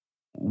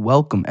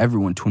welcome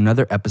everyone to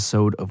another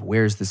episode of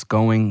Where's This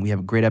Going? We have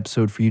a great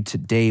episode for you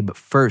today, but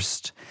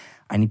first,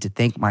 I need to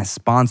thank my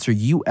sponsor,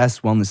 U.S.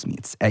 Wellness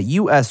Meats. At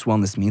U.S.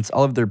 Wellness Meats,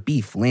 all of their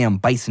beef, lamb,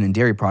 bison, and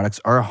dairy products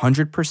are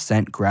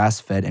 100%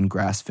 grass-fed and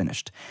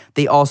grass-finished.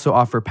 They also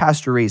offer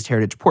pasture-raised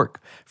heritage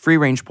pork,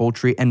 free-range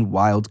poultry, and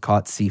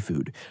wild-caught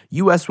seafood.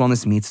 U.S.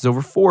 Wellness Meats is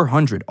over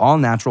 400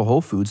 all-natural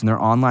whole foods in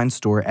their online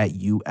store at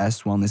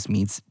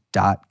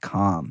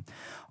uswellnessmeats.com.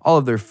 All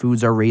of their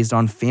foods are raised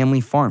on family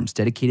farms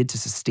dedicated to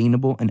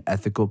sustainable and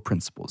ethical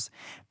principles.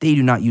 They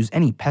do not use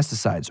any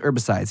pesticides,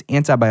 herbicides,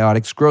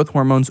 antibiotics, growth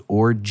hormones,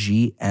 or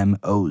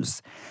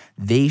GMOs.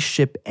 They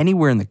ship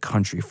anywhere in the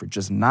country for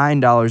just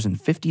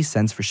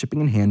 $9.50 for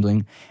shipping and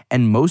handling,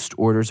 and most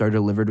orders are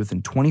delivered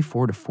within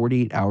 24 to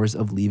 48 hours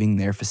of leaving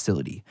their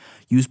facility.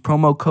 Use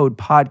promo code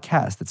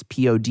PODCAST, that's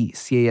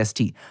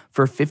PODCAST,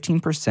 for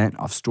 15%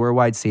 off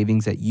store-wide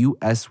savings at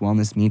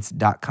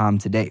uswellnessmeats.com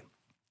today.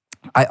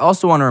 I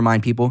also want to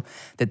remind people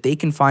that they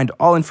can find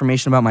all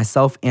information about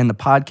myself and the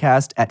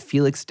podcast at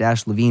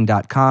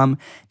felix-levine.com.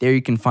 There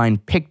you can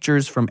find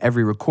pictures from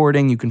every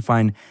recording. You can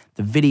find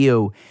the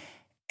video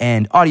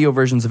and audio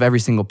versions of every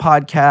single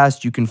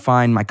podcast. You can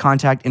find my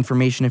contact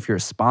information if you're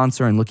a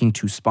sponsor and looking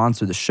to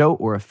sponsor the show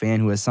or a fan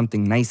who has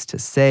something nice to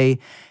say.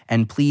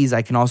 And please,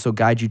 I can also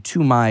guide you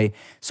to my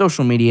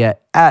social media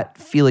at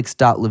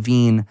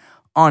felix.levine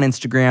on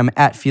Instagram,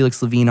 at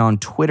felixlevine on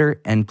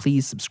Twitter, and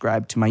please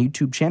subscribe to my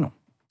YouTube channel,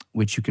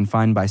 which you can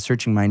find by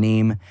searching my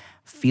name,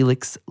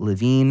 Felix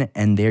Levine,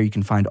 and there you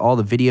can find all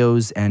the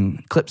videos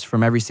and clips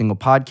from every single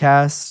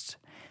podcast.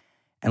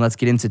 And let's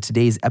get into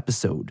today's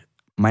episode.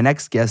 My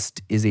next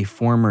guest is a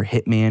former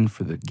hitman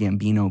for the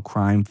Gambino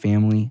crime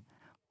family.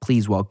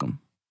 Please welcome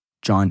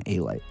John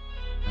Alight.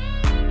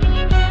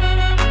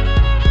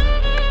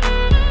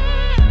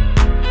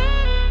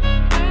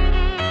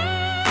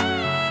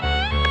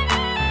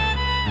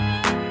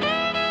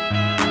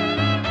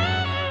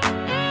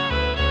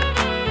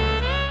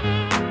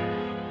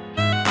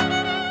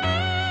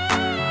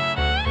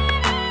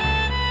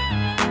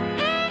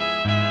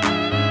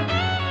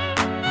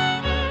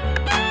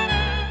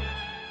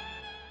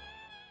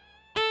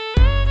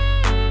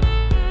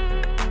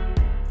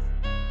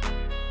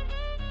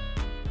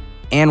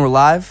 And we're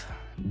live.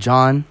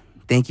 John,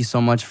 thank you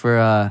so much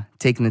for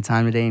taking the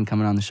time today and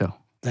coming on the show.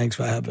 Thanks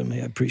for having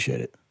me. I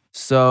appreciate it.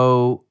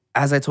 So,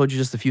 as I told you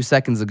just a few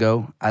seconds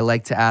ago, I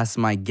like to ask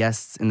my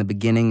guests in the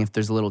beginning if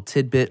there's a little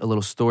tidbit, a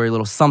little story, a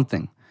little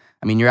something.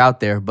 I mean, you're out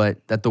there,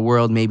 but that the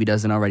world maybe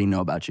doesn't already know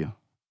about you.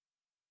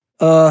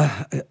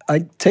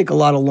 I take a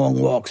lot of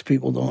long walks.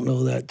 People don't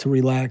know that, to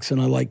relax,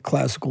 and I like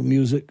classical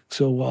music.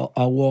 So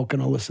I'll walk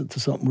and I'll listen to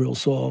something real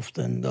soft,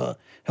 and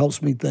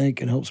helps me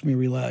think and helps me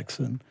relax.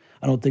 And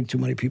I don't think too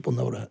many people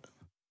know that.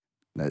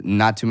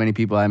 Not too many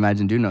people, I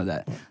imagine, do know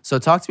that. So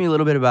talk to me a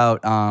little bit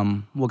about,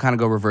 we'll kind of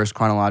go reverse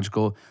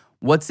chronological.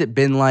 What's it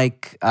been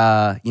like,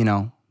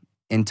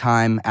 in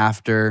time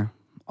after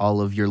all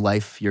of your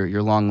life,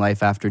 your long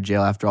life after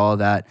jail, after all of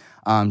that,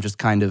 just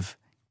kind of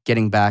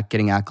getting back,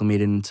 getting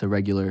acclimated into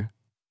regular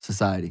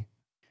society?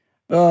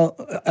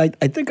 I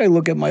think I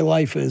look at my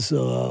life as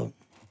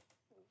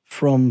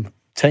from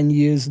 9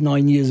 years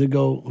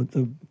ago,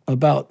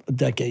 about a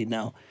decade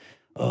now.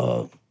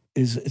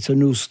 It's a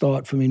new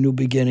start for me, new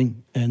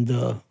beginning, and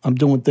I'm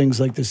doing things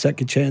like the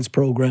Second Chance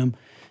program,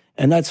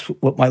 and that's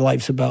what my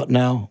life's about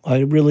now. I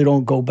really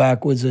don't go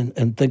backwards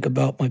and think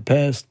about my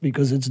past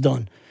because it's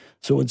done.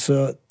 So it's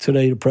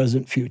today, the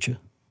present, future.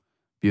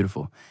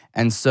 Beautiful.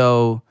 And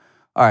so,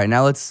 all right,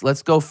 now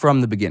let's go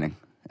from the beginning.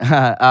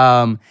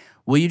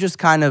 Will you just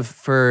kind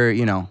of,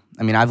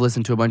 I've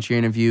listened to a bunch of your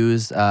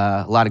interviews,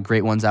 a lot of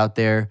great ones out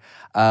there,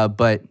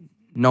 but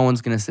no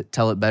one's going to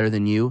tell it better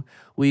than you.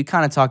 Will you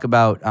kind of talk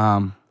about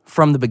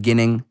from the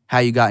beginning, how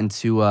you got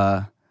into,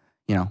 the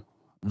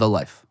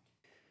life?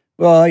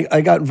 Well,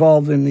 I got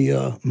involved in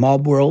the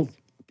mob world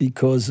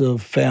because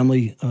of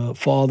family,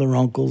 father,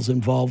 uncles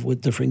involved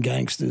with different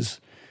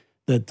gangsters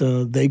that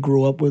they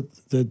grew up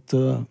with,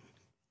 that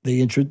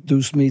they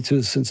introduced me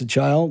to since a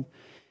child.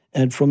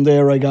 And from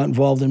there, I got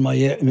involved in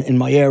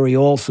my area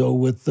also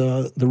with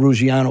the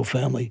Ruggiano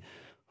family,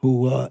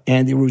 who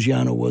Andy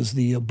Ruggiano was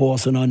the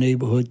boss in our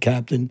neighborhood,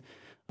 captain.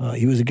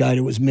 He was a guy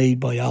that was made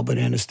by Albert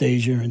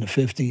Anastasia in the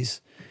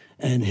 50s,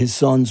 and his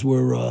sons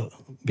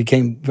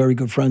became very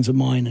good friends of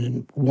mine,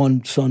 and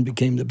one son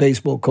became the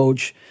baseball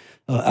coach.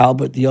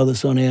 Albert, the other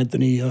son,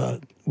 Anthony,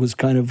 was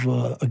kind of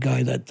a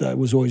guy that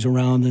was always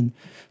around, and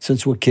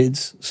since we're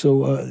kids.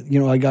 So,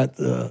 I got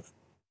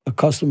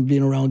accustomed to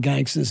being around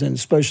gangsters, and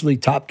especially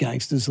top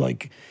gangsters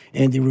like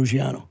Andy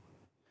Ruggiano.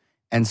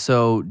 And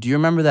so, do you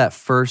remember that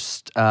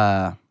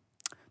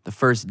the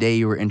first day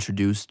you were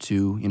introduced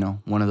to,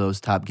 one of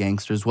those top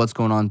gangsters? What's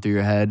going on through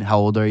your head? How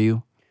old are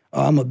you?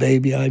 I'm a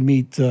baby. I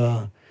meet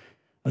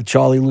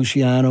Charlie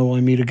Luciano.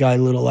 I meet a guy,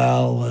 Little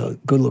Al,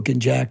 good-looking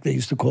Jack, they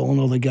used to call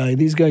another guy.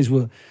 These guys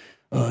were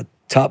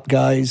top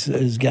guys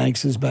as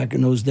gangsters back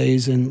in those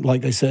days. And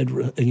like I said,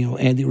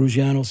 Andy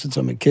Ruggiano, since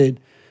I'm a kid,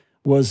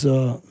 was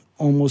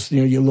almost,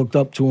 you looked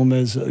up to him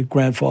as a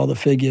grandfather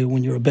figure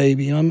when you're a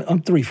baby. I'm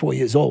 3-4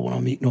 years old when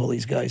I'm meeting all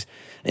these guys.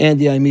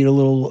 Andy, I meet a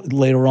little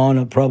later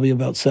on, probably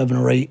about 7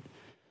 or 8.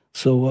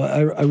 So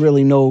I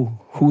really know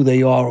who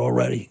they are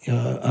already.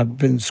 I've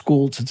been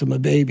schooled since I'm a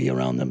baby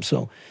around them.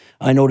 So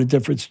I know the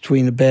difference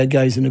between the bad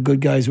guys and the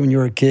good guys when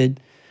you're a kid,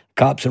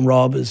 cops and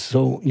robbers.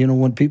 So,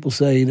 when people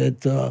say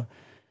that,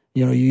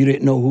 you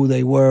didn't know who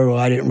they were or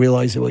I didn't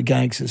realize they were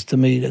gangsters, to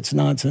me, that's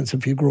nonsense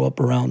if you grew up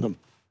around them.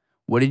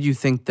 What did you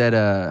think that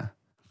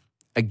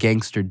a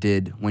gangster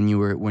did when you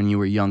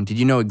were young? Did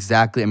you know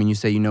exactly? I mean, you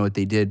say you know what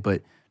they did,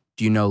 but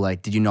do you know,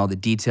 did you know all the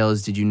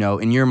details? Did you know,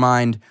 in your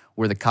mind,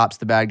 were the cops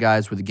the bad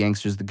guys? Were the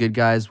gangsters the good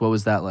guys? What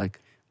was that like?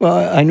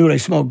 Well, I knew they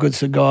smoked good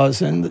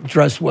cigars and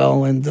dressed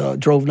well and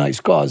drove nice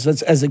cars.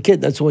 As a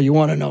kid, that's all you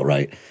want to know,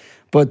 right?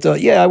 But,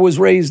 I was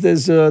raised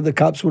as the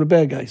cops were the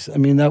bad guys. I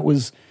mean, that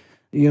was,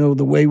 the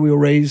way we were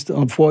raised.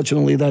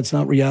 Unfortunately, that's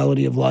not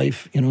reality of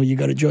life. You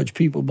got to judge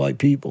people by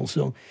people.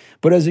 So,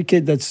 but as a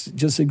kid, that's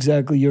just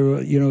exactly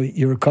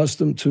you're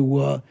accustomed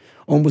to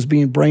almost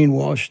being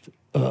brainwashed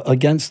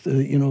against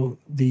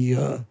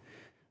the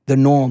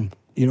norm.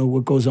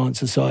 What goes on in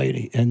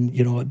society, and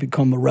I've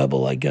become a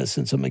rebel, I guess,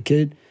 since I'm a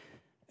kid,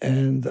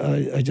 and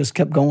I just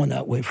kept going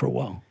that way for a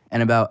while.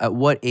 And at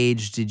what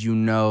age did you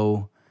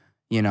know,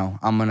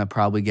 I'm gonna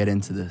probably get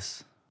into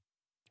this?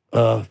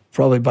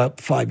 Probably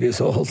about 5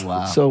 years old.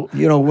 Wow. So,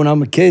 when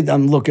I'm a kid,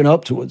 I'm looking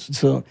up to it.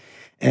 So,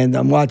 and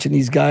I'm watching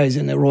these guys,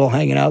 and they're all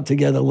hanging out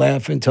together,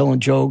 laughing, telling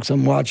jokes.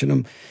 I'm watching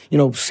them,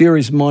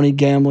 serious money,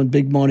 gambling,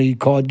 big money,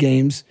 card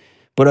games.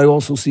 But I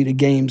also see the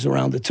games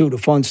around it, too, the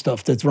fun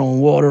stuff. They're throwing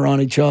water on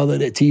each other.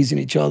 They're teasing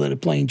each other. They're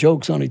playing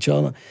jokes on each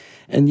other.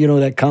 And,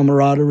 that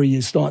camaraderie,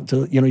 you start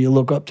to, you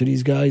look up to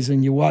these guys,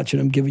 and you're watching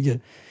them giving you,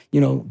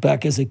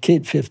 back as a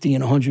kid, $50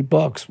 and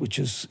 $100, which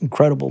is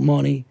incredible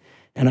money.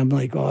 And I'm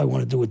like, I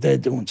want to do what they're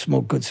doing,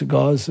 smoke good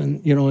cigars.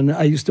 And, and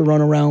I used to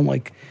run around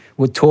like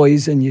with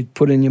toys, and you'd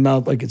put it in your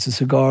mouth like it's a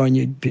cigar, and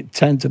you'd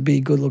pretend to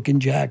be good-looking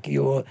Jackie,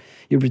 or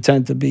you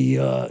pretend to be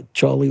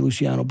Charlie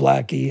Luciano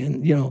Blackie.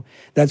 And,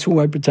 that's who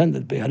I pretended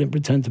to be. I didn't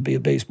pretend to be a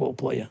baseball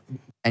player.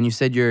 And you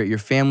said your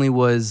family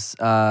was,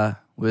 were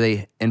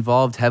they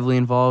heavily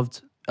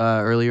involved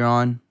earlier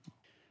on?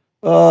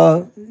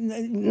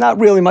 Not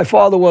really. My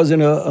father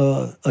wasn't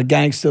a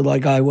gangster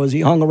like I was.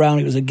 He hung around.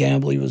 He was a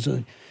gambler. He was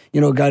a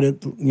guy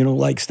that,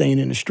 liked staying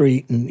in the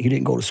street, and he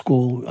didn't go to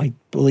school. I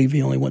believe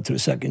he only went to the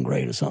 2nd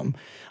grade or something.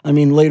 I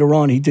mean, later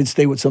on, he did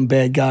stay with some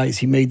bad guys.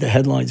 He made the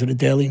headlines of the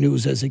Daily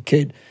News as a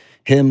kid.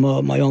 Him,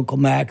 my Uncle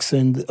Max,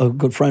 and a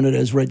good friend of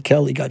theirs, Red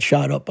Kelly, got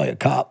shot up by a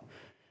cop.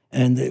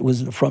 And it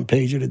was the front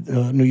page of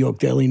the New York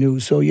Daily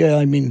News. So,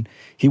 I mean,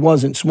 he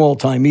wasn't small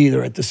time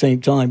either at the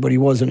same time, but he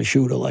wasn't a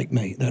shooter like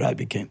me that I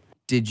became.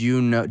 Did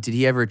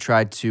he ever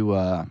try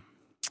to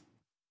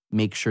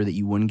make sure that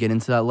you wouldn't get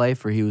into that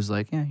life, or he was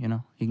like, he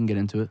can get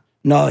into it?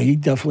 No, he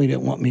definitely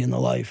didn't want me in the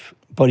life,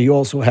 but he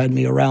also had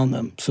me around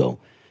them. So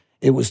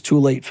it was too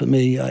late for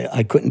me.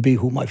 I couldn't be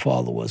who my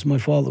father was. My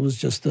father was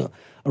just a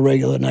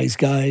regular nice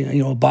guy,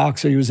 a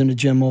boxer. He was in the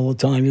gym all the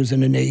time. He was in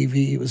the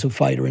Navy. He was a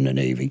fighter in the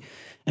Navy.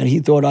 And he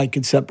thought I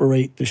could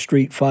separate the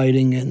street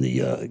fighting and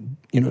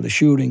the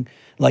shooting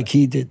like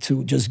he did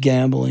to just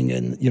gambling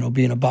and,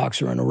 being a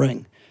boxer in a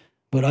ring.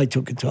 But I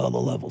took it to other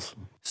levels.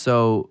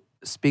 So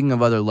speaking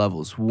of other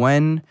levels,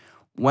 when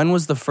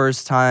was the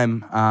first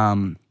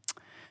time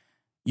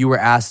you were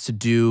asked to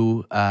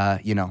do,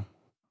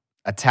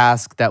 a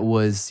task that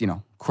was,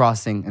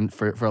 crossing, and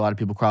for a lot of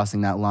people,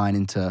 crossing that line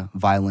into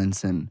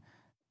violence and,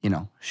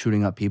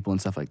 shooting up people and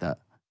stuff like that?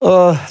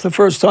 The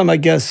first time, I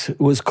guess,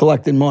 was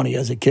collecting money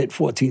as a kid,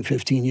 14,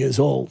 15 years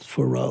old,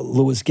 for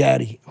Louis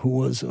Gaddy, who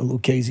was a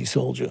Lucchese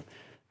soldier.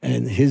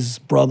 And his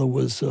brother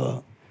was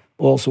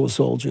also a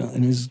soldier,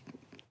 and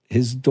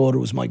his daughter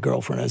was my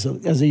girlfriend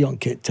as a young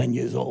kid, 10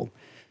 years old.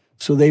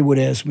 So they would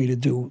ask me to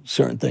do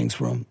certain things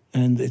for them.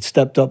 And it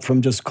stepped up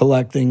from just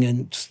collecting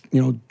and,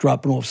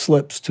 dropping off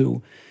slips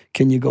to,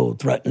 can you go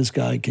threaten this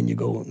guy? Can you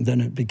go? And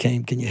then it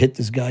became, can you hit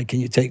this guy? Can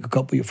you take a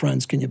couple of your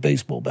friends? Can you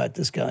baseball bat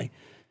this guy?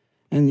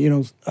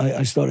 And,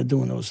 I started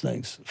doing those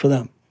things for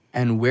them.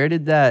 And where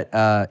did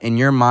that, in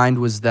your mind,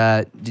 was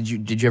that, did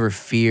you ever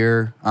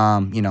fear,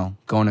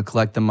 going to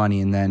collect the money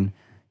and then,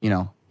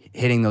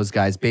 hitting those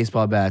guys,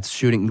 baseball bats,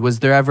 shooting? Was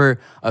there ever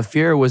a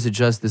fear, or was it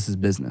just, this is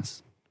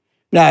business?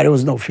 Nah, there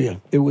was no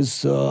fear. It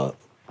was,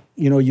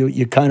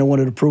 you kind of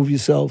wanted to prove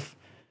yourself,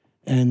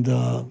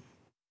 and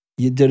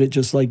you did it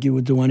just like you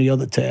would do any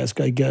other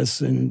task, I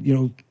guess.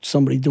 And,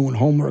 somebody doing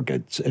homework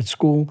at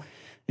school,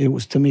 it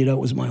was, to me, that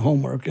was my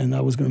homework, and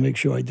I was going to make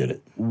sure I did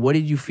it. What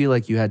did you feel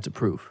like you had to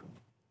prove?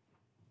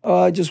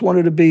 I just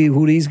wanted to be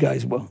who these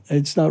guys were.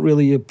 It's not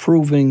really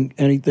proving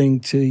anything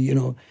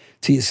to,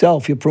 to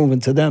yourself. You're proving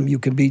to them you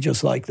can be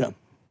just like them,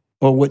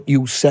 or what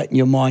you set in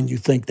your mind you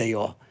think they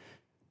are.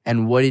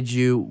 And what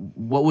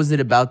was it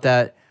about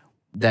that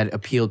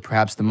appealed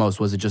perhaps the most?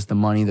 Was it just the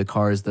money, the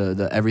cars,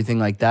 the everything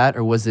like that?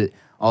 Or was it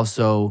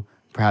also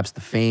perhaps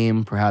the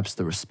fame, perhaps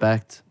the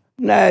respect?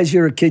 Nah, as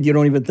you're a kid, you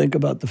don't even think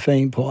about the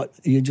fame part.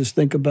 You just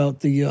think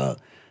about the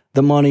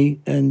the money,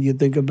 and you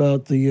think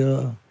about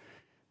the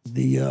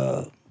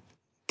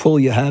pull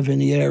you have in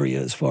the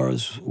area as far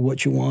as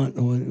what you want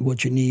or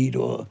what you need,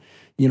 or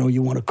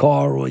you want a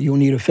car or you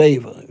need a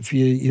favor. If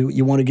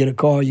you want to get a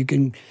car,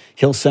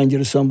 he'll send you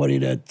to somebody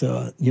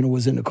that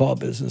was in the car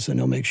business, and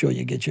they'll make sure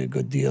you get you a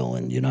good deal,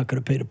 and you're not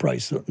going to pay the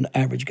price that an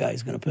average guy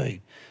is going to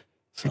pay.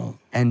 So,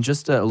 and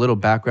just a little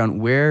background,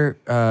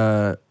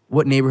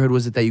 what neighborhood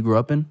was it that you grew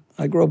up in?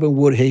 I grew up in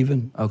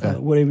Woodhaven. Okay.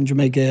 Woodhaven,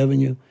 Jamaica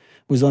Avenue.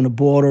 Was on the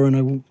border,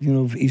 and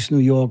of East New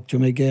York,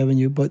 Jamaica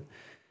Avenue. But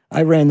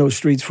I ran those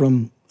streets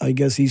from, I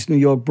guess, East New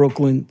York,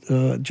 Brooklyn,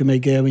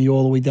 Jamaica Avenue,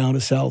 all the way down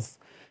to South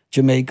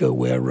Jamaica,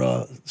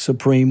 where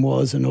Supreme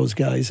was, and those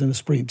guys in the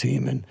Supreme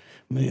team, and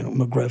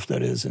McGriff,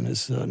 that is, and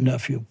his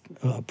nephew,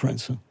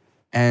 Prince.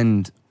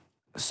 And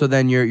so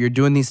then you're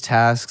doing these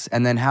tasks,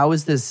 and then how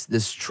is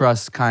this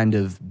trust kind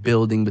of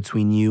building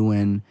between you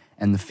and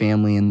the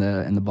family and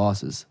the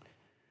bosses?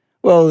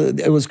 Well,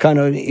 it was kind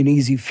of an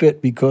easy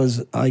fit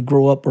because I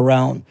grew up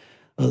around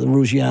the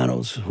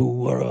Ruggianos,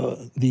 who were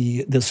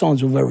the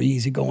sons were very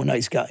easygoing,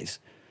 nice guys.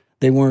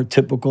 They weren't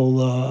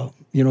typical. A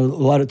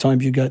lot of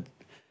times you got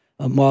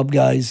mob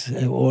guys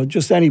or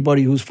just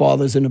anybody whose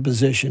father's in a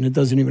position. It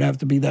doesn't even have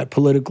to be that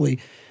politically.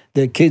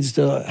 Their kids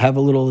have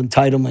a little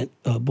entitlement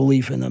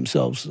belief in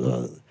themselves.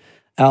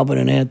 Albert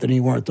and Anthony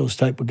weren't those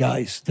type of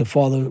guys. Their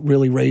father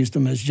really raised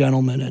them as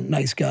gentlemen and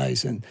nice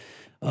guys, and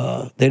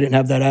they didn't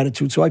have that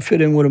attitude. So I fit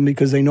in with them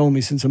because they know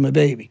me since I'm a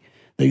baby.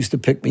 They used to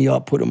pick me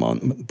up, put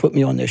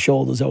me on their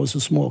shoulders. I was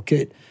a small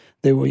kid.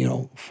 They were,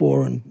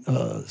 4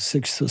 and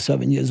 6 or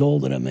 7 years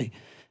older than me.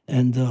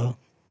 And,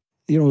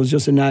 it was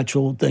just a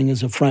natural thing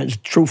as a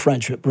friend, true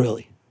friendship,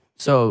 really.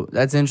 So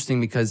that's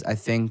interesting because I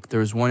think there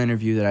was one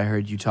interview that I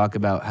heard you talk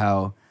about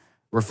how,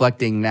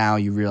 reflecting now,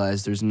 you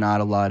realize there's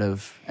not a lot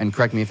of, and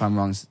correct me if I'm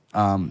wrong,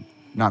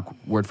 not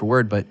word for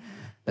word, but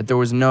that there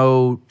was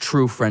no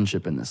true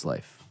friendship in this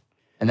life.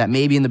 And that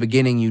maybe in the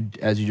beginning, you,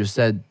 as you just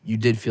said, you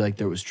did feel like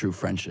there was true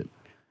friendship.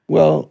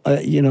 Well,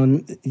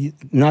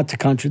 not to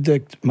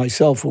contradict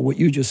myself or what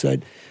you just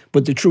said,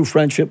 but the true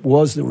friendship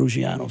was the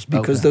Ruggianos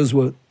because those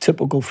were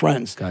typical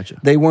friends. Gotcha.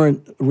 They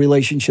weren't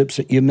relationships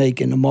that you make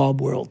in the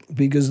mob world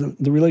because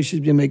the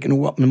relationships you make in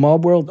the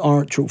mob world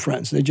aren't true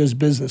friends. They're just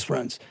business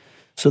friends.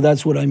 So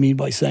that's what I mean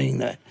by saying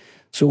that.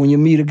 So when you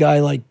meet a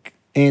guy like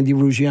Andy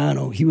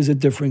Ruggiano, he was a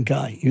different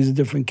guy. He was a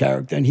different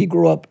character. And he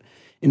grew up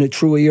in a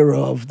true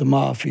era of the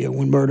mafia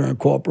when Murder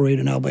Incorporated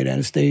and Albert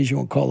Anastasio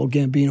and Carlo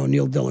Gambino,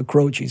 Neil Della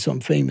Croce, some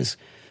famous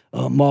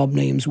mob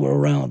names were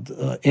around.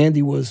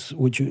 Andy was,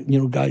 what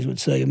guys would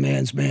say, a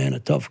man's man, a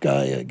tough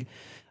guy,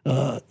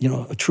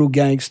 a true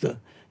gangster.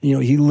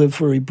 He lived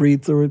for it, he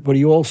breathed through it, but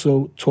he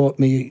also taught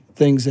me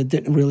things that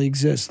didn't really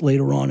exist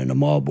later on in the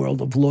mob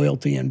world of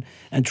loyalty and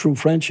true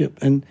friendship.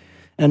 And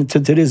to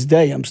this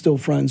day, I'm still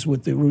friends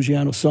with the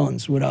Ruggiano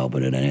sons, with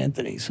Albert and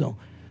Anthony. So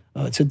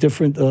it's a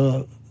different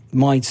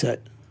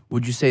mindset.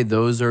 Would you say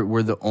those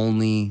were the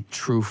only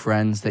true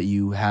friends that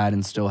you had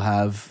and still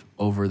have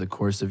over the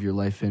course of your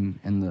life in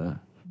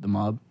the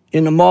mob?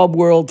 In the mob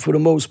world, for the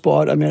most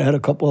part, I mean, I had a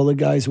couple other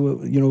guys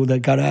who, that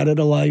got out of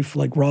the life,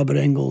 like Robert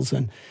Engels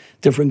and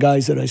different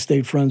guys that I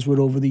stayed friends with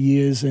over the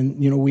years. And,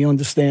 we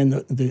understand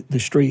the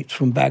streets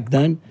from back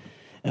then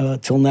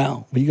till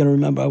now. But you got to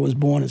remember, I was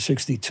born in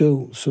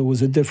 1962, so it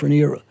was a different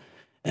era.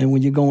 And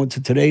when you go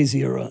into today's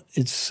era,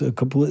 it's a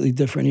completely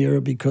different era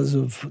because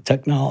of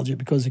technology,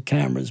 because of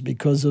cameras,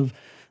 because of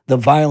the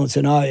violence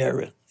in our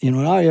era. In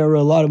our era,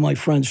 a lot of my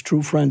friends,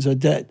 true friends, are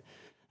dead.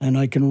 And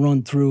I can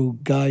run through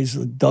guys,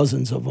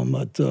 dozens of them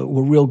that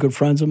were real good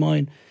friends of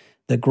mine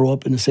that grew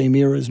up in the same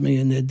era as me,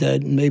 and they're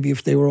dead. And maybe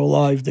if they were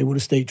alive, they would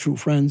have stayed true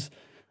friends.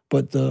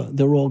 But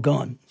they're all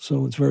gone.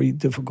 So it's very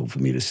difficult for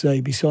me to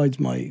say.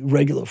 Besides my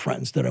regular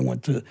friends that I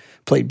went to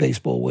play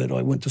baseball with, or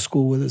I went to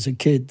school with as a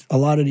kid, a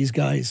lot of these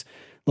guys,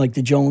 like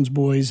the Jones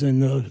boys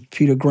and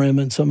Peter Grimm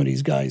and some of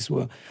these guys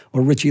or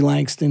Richie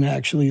Langston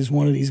actually is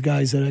one of these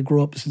guys that I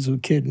grew up since a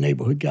kid,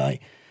 neighborhood guy,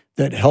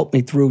 that helped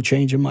me through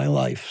changing my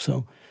life.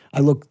 So I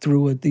look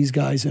through at these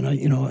guys and I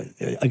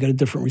got a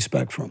different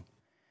respect for them.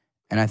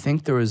 And I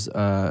think there was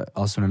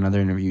also in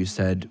another interview you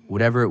said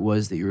whatever it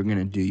was that you were going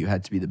to do, you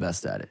had to be the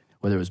best at it.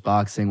 Whether it was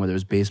boxing, whether it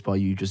was baseball,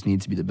 you just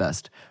need to be the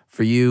best.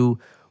 For you,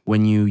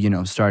 when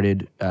you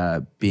started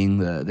being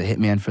the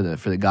hitman for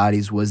the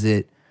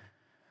Gottis,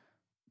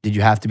 did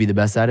you have to be the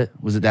best at it?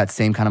 Was it that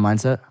same kind of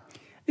mindset?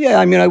 Yeah,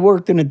 I mean, I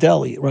worked in a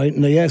deli, right?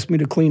 And they asked me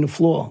to clean the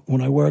floor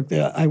when I worked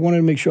there. I wanted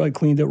to make sure I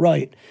cleaned it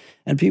right.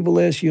 And people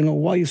ask,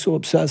 why are you so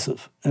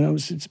obsessive? And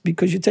it's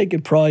because you're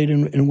taking pride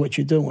in what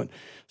you're doing.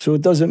 So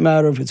it doesn't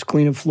matter if it's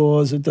cleaning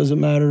floors. It doesn't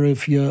matter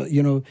if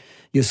you're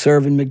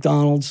serving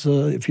McDonald's,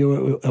 if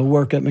you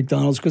work at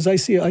McDonald's. Because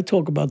I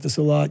talk about this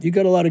a lot. You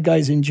got a lot of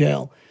guys in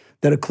jail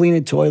that are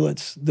cleaning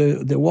toilets.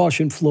 They're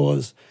washing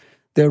floors.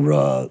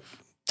 They're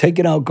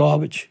taking out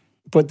garbage.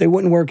 But they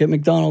wouldn't work at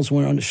McDonald's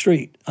when they're on the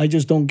street. I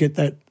just don't get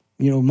that,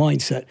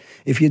 mindset.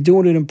 If you're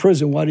doing it in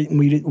prison, why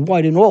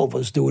didn't all of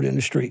us do it in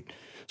the street?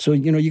 So,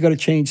 you got to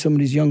change some of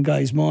these young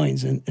guys'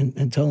 minds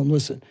and tell them,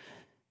 listen,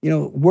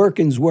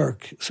 working's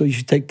work, so you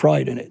should take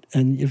pride in it.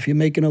 And if you're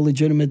making a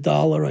legitimate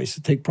dollar, I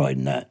should take pride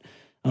in that.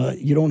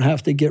 You don't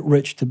have to get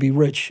rich to be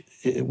rich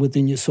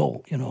within your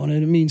soul, and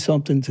it means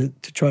something to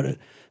try to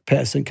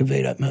pass and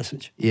convey that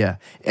message. Yeah,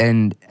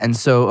 and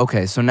so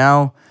okay, so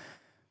now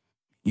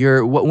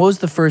what was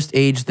the first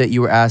age that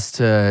you were asked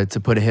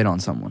to put a hit on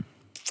someone?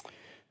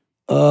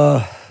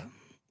 I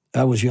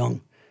was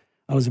young.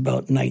 I was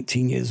about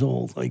 19 years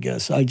old, I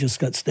guess. I just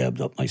got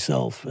stabbed up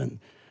myself, and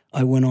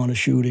I went on a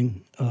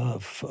shooting. I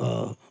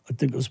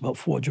think it was about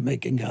 4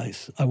 Jamaican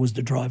guys. I was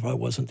the driver. I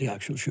wasn't the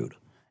actual shooter.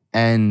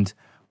 And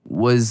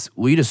will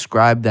you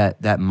describe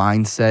that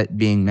mindset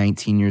being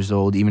 19 years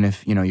old, even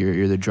if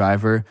you're the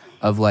driver,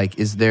 of like,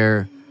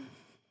 do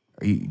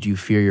you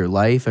fear your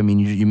life? I mean,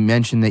 you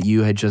mentioned that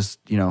you had just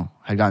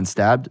had gotten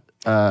stabbed.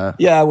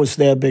 Yeah, I was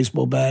stabbed,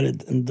 baseball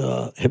batted, and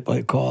hit by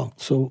a car.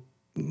 So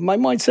my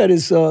mindset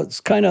is it's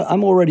kind of,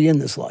 I'm already in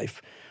this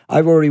life.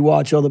 I've already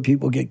watched other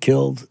people get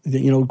killed.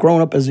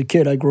 Growing up as a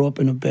kid, I grew up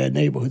in a bad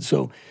neighborhood.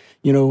 So,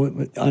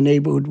 our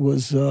neighborhood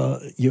was,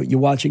 you're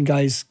watching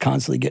guys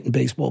constantly getting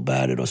baseball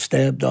batted or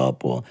stabbed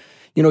up or,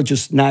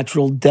 just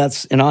natural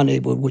deaths in our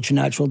neighborhood, which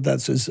natural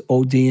deaths is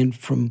ODing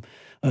from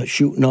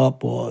shooting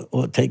up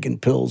or taking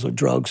pills or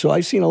drugs. So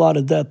I've seen a lot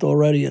of death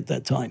already at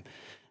that time.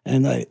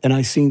 And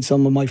I seen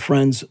some of my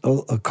friends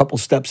a couple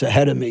steps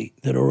ahead of me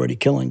that are already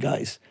killing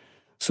guys.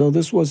 So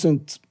this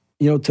wasn't,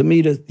 to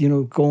me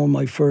to, go on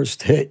my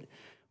first hit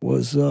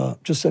was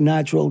just a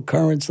natural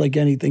occurrence like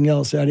anything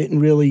else. I didn't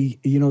really,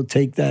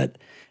 take that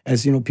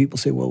as, people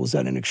say, well, was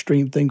that an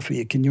extreme thing for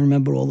you? Can you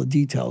remember all the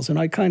details? And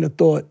I kind of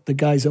thought the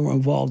guys that were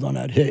involved on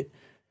that hit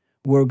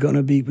were going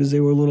to be, because they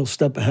were a little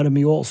step ahead of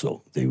me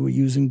also. They were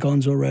using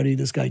guns already,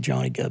 this guy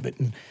Johnny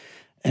Gebbett.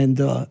 And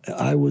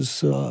I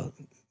was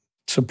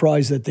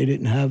surprised that they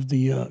didn't have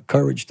the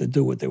courage to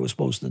do what they were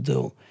supposed to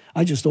do.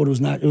 I just thought it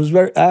was not. It was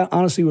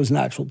honestly, it was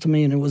natural to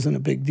me, and it wasn't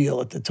a big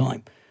deal at the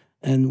time.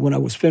 And when I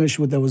was finished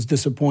with it, I was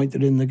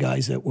disappointed in the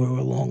guys that were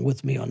along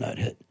with me on that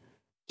hit.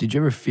 Did you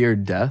ever fear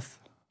death?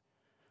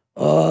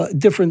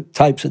 Different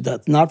types of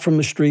death. Not from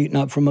the street,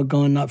 not from a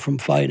gun, not from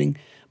fighting,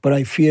 but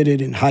I feared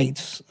it in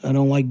heights. I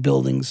don't like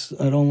buildings.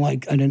 I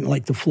didn't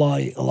like to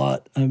fly a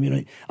lot. I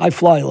mean, I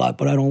fly a lot,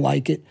 but I don't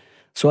like it.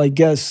 So I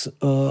guess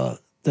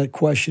that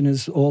question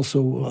is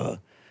also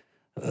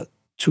a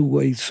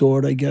two-way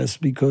sword, I guess,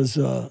 because,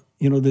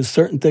 there's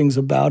certain things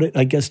about it.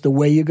 I guess the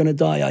way you're going to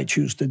die, I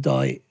choose to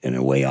die in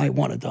a way I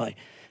want to die,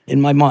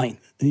 in my mind.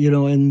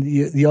 And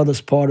the other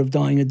part of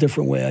dying a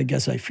different way, I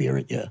guess I fear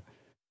it, yeah.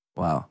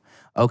 Wow.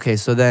 Okay,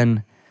 so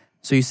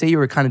you say you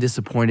were kind of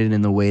disappointed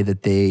in the way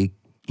that they,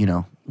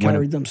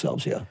 carried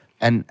themselves, yeah.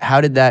 And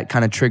how did that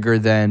kind of trigger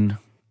then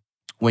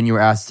when you were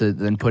asked to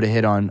then put a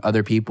hit on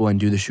other people and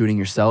do the shooting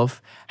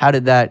yourself? How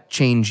did that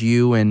change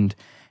you, and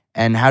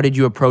how did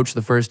you approach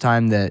the first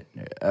time that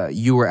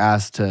you were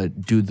asked to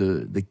do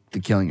the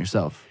killing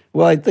yourself?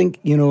 Well, I think,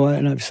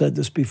 and I've said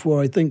this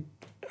before, I think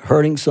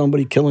hurting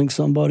somebody, killing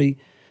somebody,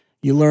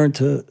 you learn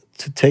to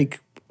take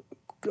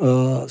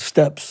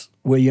steps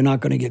where you're not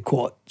going to get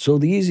caught. So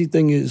the easy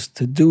thing is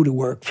to do the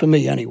work, for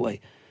me anyway.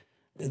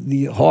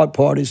 The hard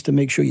part is to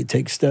make sure you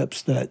take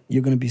steps that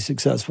you're going to be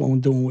successful in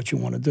doing what you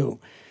want to do.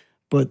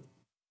 But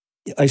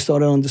I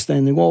started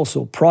understanding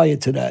also, prior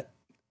to that,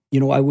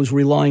 I was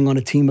relying on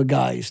a team of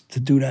guys to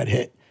do that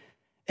hit.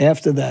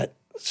 After that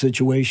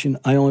situation,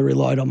 I only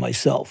relied on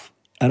myself.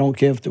 I don't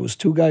care if there was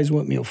 2 guys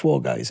with me or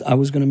 4 guys. I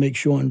was going to make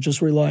sure and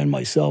just rely on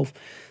myself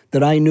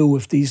that I knew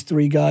if these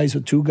 3 guys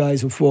or 2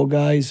 guys or 4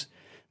 guys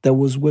that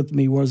was with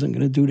me wasn't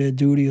going to do their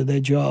duty or their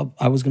job,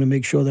 I was going to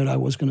make sure that I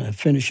was going to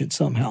finish it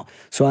somehow.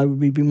 So I would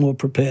be more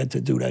prepared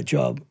to do that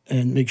job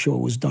and make sure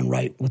it was done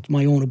right with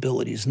my own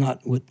abilities,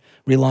 not with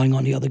relying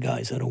on the other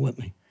guys that are with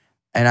me.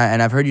 And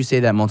I've heard you say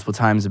that multiple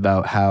times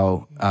about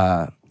how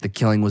the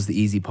killing was the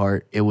easy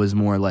part. It was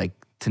more like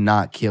to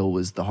not kill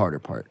was the harder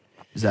part.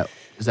 Is that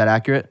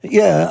accurate?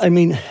 Yeah, I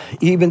mean,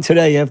 even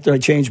today after I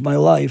changed my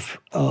life,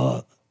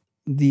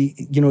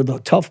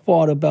 the tough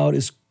part about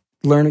is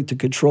learning to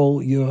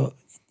control your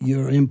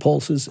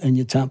impulses and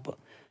your temper.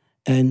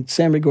 And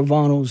Sammy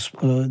Gravano's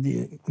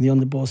the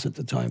underboss at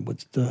the time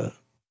with the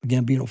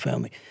Gambino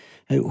family,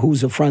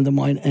 who's a friend of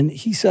mine, and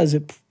he says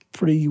it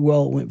pretty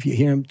well if you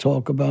hear him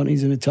talk about it.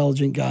 He's an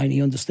intelligent guy and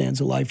he understands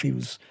the life. He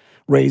was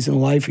raised in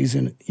life. He's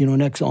an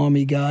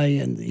ex-army guy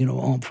and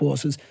armed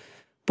forces,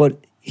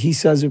 but he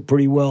says it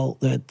pretty well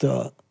that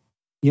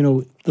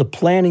the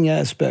planning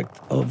aspect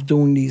of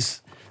doing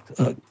these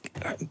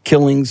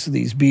killings,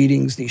 these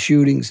beatings, these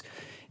shootings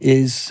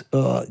is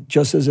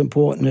just as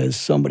important as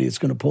somebody that's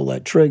going to pull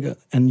that trigger.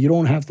 And you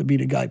don't have to be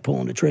the guy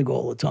pulling the trigger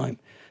all the time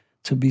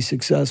to be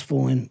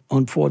successful, and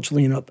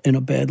unfortunately in a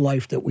bad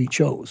life that we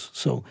chose.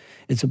 So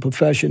it's a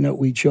profession that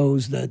we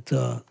chose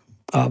that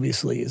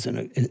obviously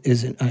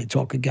isn't. I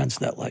talk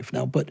against that life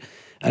now, but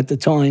at the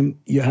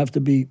time you have to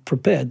be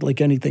prepared like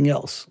anything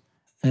else,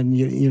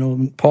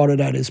 and part of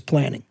that is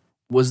planning.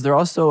 Was there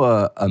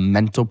also a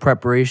mental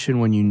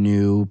preparation when you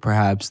knew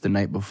perhaps the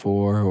night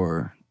before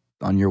or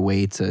on your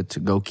way to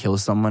go kill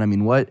someone? I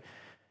mean, what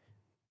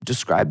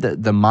describe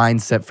the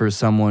mindset for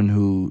someone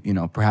who,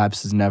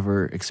 perhaps has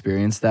never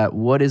experienced that.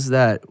 What is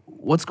that?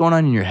 What's going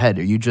on in your head?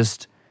 Are you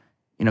just,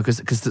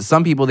 because to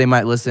some people they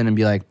might listen and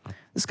be like,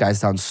 this guy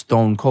sounds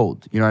stone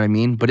cold. You know what I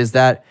mean? But is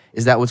that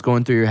what's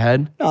going through your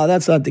head? No,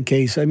 that's not the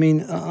case. I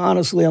mean,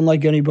 honestly, I'm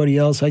like anybody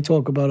else. I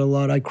talk about a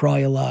lot. I cry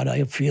a lot. I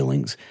have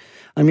feelings.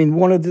 I mean,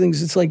 one of the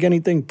things, it's like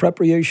anything,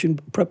 preparation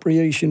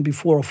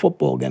before a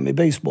football game, a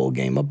baseball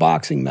game, a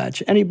boxing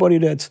match. Anybody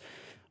that's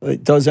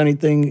does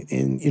anything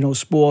in,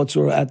 sports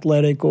or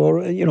athletic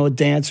or, a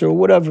dancer or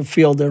whatever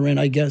field they're in,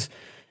 I guess,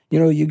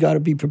 you got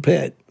to be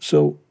prepared.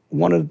 So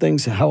one of the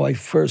things, how I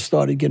first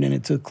started getting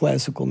into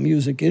classical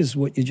music is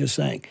what you're just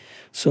saying.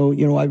 So,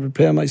 I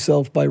prepare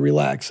myself by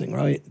relaxing,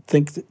 right?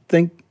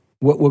 Think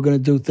what we're going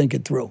to do, think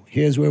it through.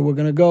 Here's where we're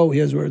going to go.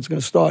 Here's where it's going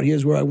to start.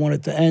 Here's where I want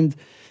it to end.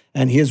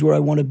 And here's where I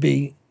want to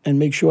be. And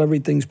make sure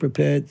everything's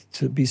prepared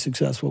to be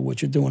successful,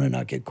 what you're doing, and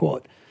not get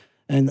caught.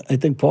 And I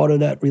think part of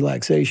that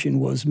relaxation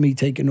was me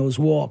taking those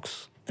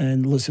walks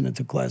and listening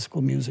to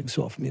classical music,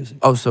 soft music.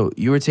 Oh, so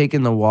you were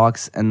taking the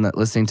walks and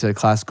listening to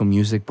classical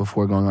music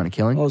before going on a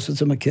killing? Oh,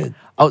 since I'm a kid.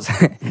 Oh,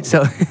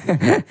 so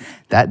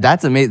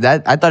that's amazing.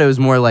 That I thought it was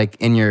more like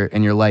in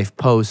your life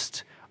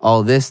post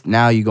all this.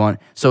 Now you go on.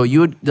 So you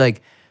would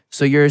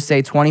so you're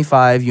say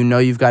 25.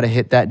 You've got to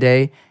hit that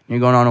day. And you're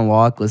going on a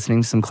walk,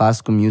 listening to some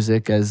classical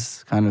music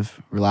as kind of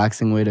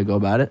relaxing way to go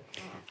about it.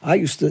 I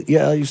used to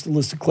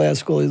listen to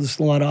classical. I listened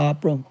to a lot of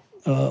opera.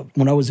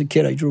 When I was a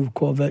kid, I drove a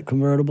Corvette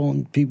convertible,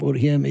 and people would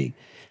hear me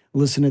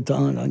listening to,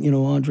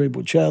 Andre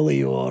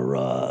Bocelli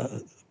or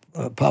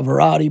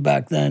Pavarotti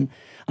back then.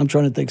 I'm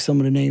trying to think some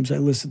of the names I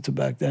listened to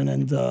back then,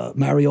 and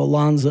Mario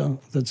Lanza,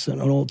 that's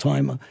an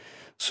old-timer.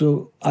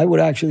 So I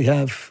would actually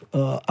have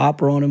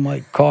opera on in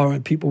my car,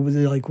 and people would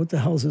be like, what the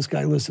hell is this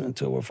guy listening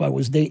to? Or if I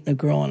was dating a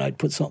girl and I'd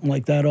put something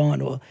like that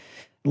on, or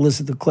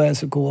listen to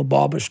classical or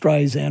Barbra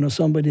Streisand or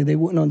somebody, they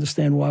wouldn't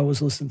understand why I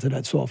was listening to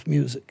that soft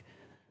music.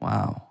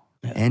 Wow.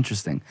 Yeah.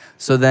 Interesting.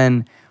 So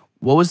then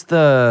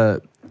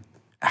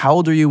how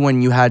old are you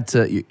when you had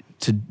to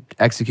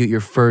execute your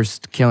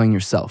first killing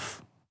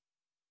yourself?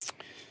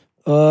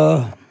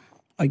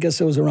 I guess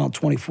I was around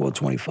 24,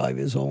 25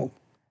 years old.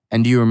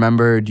 And do you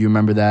remember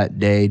that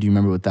day? Do you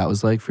remember what that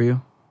was like for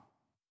you?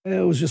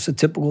 It was just a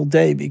typical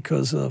day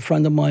because a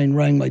friend of mine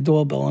rang my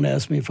doorbell and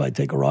asked me if I'd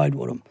take a ride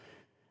with him.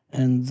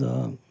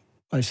 And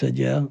I said,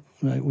 yeah.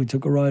 And we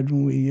took a ride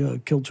and we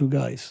killed two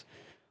guys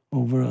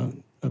over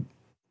a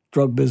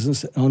drug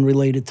business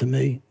unrelated to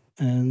me.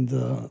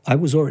 And I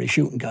was already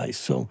shooting guys,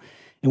 so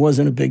it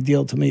wasn't a big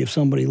deal to me if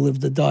somebody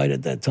lived or died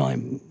at that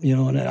time.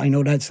 And I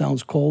know that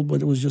sounds cold,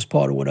 but it was just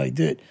part of what I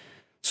did.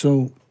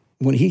 So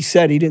when he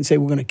didn't say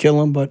we're going to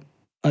kill him, but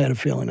I had a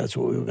feeling that's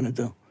what we were going to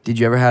do. Did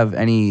you ever have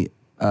any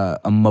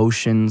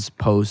emotions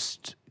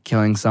post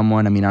killing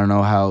someone? I mean, I don't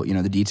know how,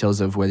 the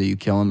details of whether you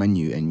kill them and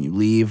you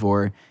leave,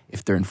 or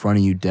if they're in front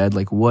of you dead.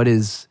 Like,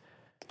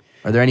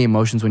 are there any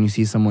emotions when you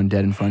see someone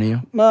dead in front of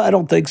you? No, I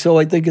don't think so.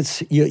 I think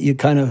it's, you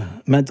kind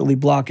of mentally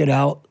block it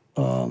out.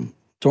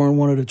 During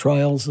one of the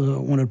trials,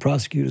 one of the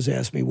prosecutors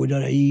asked me, what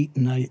did I eat?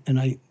 And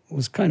I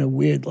was kind of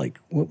weird, like,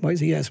 why is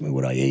he asking me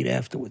what I ate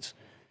afterwards?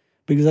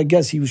 Because I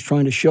guess he was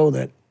trying to show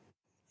that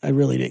I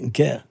really didn't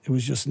care. It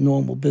was just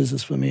normal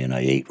business for me, and I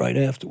ate right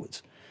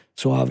afterwards.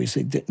 So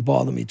obviously it didn't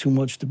bother me too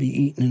much to be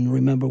eating and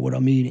remember what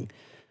I'm eating.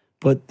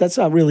 But that's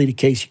not really the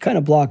case. You kind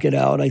of block it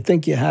out. I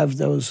think you have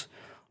those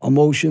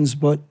emotions,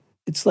 but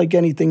it's like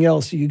anything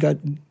else. You got,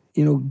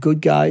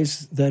 good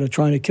guys that are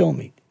trying to kill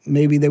me.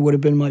 Maybe they would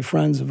have been my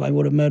friends if I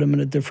would have met them in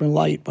a different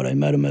light, but I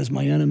met them as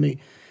my enemy.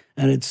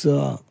 And it's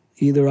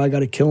either I got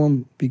to kill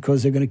them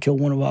because they're going to kill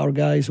one of our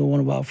guys or one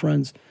of our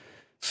friends.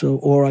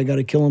 Or I got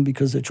to kill them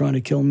because they're trying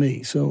to kill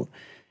me. So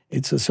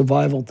it's a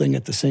survival thing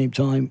at the same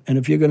time. And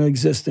if you're going to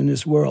exist in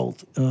this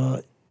world,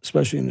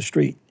 especially in the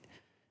street,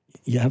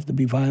 you have to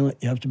be violent,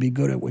 you have to be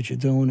good at what you're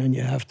doing, and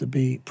you have to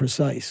be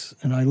precise.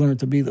 And I learned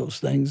to be those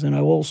things. And I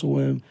also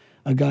am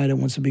a guy that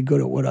wants to be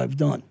good at what I've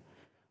done.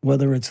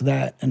 Whether it's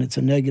that and it's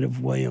a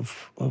negative way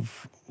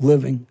of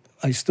living,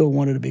 I still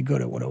wanted to be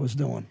good at what I was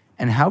doing.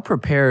 And how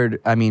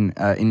prepared,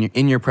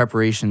 in your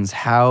preparations,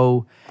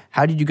 how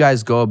did you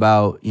guys go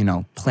about,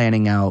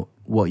 planning out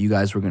what you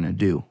guys were going to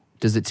do?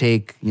 Does it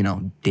take,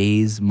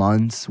 days,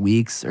 months,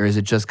 weeks, or is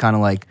it just kind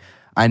of like,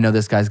 I know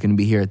this guy's going to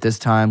be here at this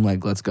time,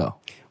 like, let's go?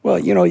 Well,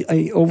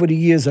 over the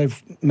years,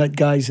 I've met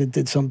guys that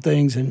did some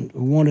things, and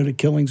one of the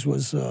killings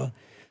was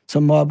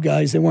some mob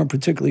guys. They weren't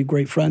particularly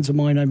great friends of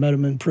mine. I met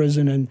them in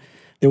prison, and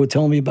they were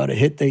telling me about a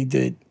hit they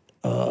did,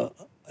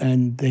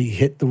 and they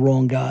hit the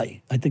wrong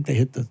guy. I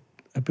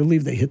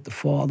believe they hit the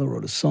father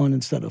or the son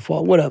instead of the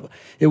father, whatever.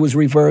 It was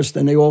reversed,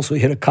 and they also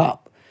hit a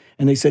cop.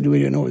 And they said we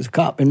didn't know it was a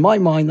cop. In my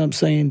mind, I'm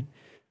saying,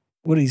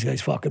 what are these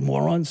guys, fucking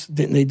morons?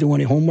 Didn't they do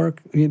any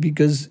homework?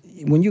 Because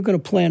when you're going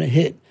to plan a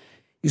hit,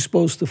 you're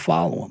supposed to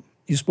follow them.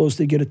 You're supposed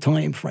to get a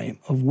time frame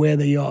of where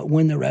they are,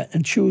 when they're at,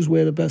 and choose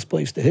where the best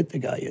place to hit the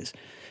guy is.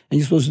 And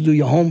you're supposed to do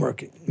your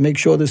homework, make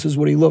sure this is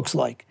what he looks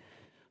like.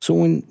 So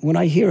when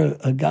I hear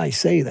a guy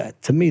say that,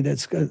 to me,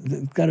 that's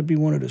got to be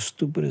one of the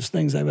stupidest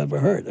things I've ever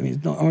heard. I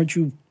mean, aren't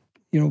you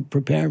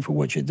preparing for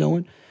what you're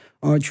doing?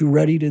 Aren't you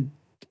ready to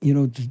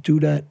do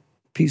that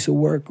piece of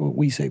work, or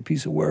we say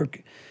piece of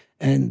work,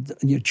 and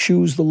you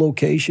choose the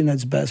location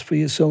that's best for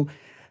you? So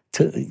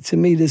to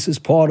me, this is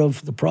part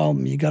of the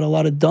problem. You got a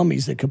lot of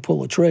dummies that could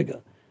pull a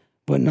trigger,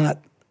 but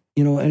not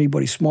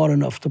anybody smart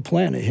enough to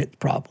plan a hit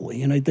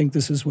properly. And I think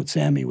this is what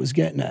Sammy was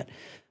getting at.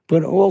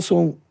 But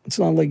also, it's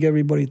not like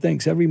everybody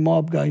thinks. Every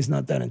mob guy is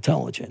not that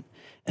intelligent,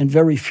 and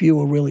very few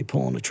are really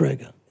pulling the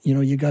trigger.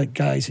 You got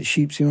guys at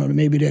Sheeps,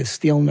 maybe they're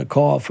stealing the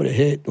car for the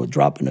hit or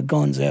dropping the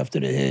guns after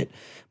the hit,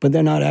 but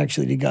they're not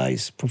actually the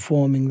guys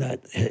performing that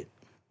hit.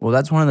 Well,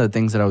 that's one of the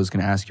things that I was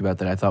going to ask you about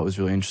that I thought was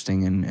really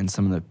interesting in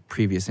some of the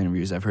previous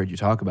interviews I've heard you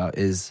talk about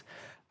is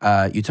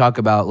you talk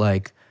about,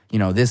 like,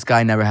 this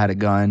guy never had a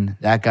gun,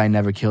 that guy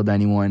never killed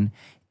anyone.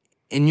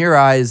 In your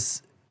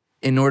eyes,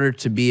 in order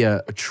to be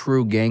a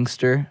true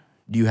gangster,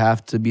 do you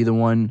have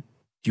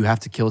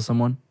to kill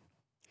someone?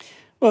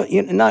 Well,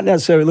 not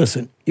necessarily.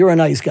 Listen, you're a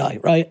nice guy,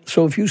 right?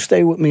 So if you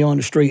stay with me on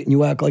the street and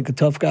you act like a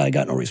tough guy, I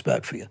got no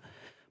respect for you.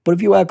 But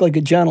if you act like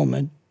a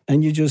gentleman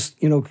and you just,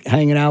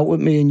 hanging out with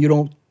me and you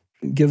don't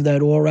give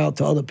that aura out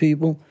to other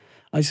people,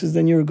 I says,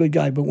 then you're a good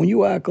guy. But when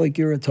you act like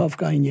you're a tough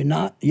guy and you're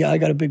not, I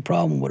got a big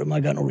problem with them. I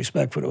got no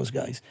respect for those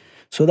guys.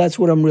 So that's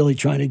what I'm really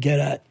trying to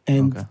get at.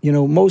 And, okay.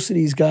 Most of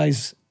these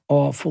guys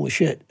are full of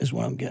shit is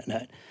what I'm getting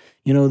at.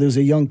 There's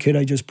a young kid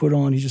I just put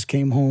on. He just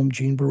came home,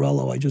 Gene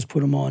Borello. I just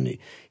put him on.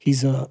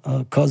 He's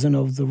a cousin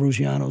of the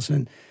Ruggianos,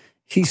 and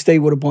he stayed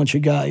with a bunch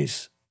of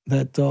guys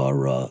that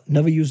are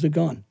never used a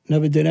gun,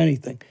 never did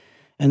anything.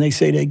 And they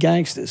say they're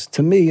gangsters.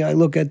 To me, I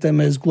look at them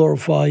as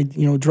glorified,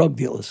 drug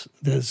dealers.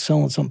 They're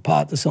selling some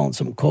pot, they're selling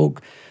some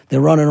coke.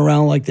 They're running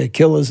around like they're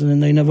killers, and then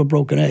they never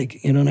broke an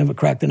egg, never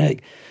cracked an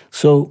egg.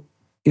 So,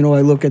 I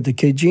look at the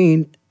kid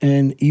Gene,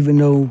 and even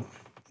though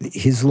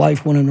his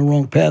life went in the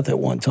wrong path at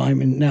one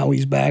time, and now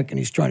he's back and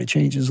he's trying to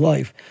change his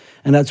life.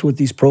 And that's what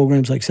these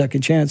programs like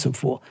Second Chance are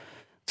for,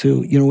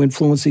 to,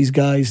 influence these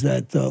guys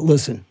that,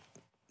 listen,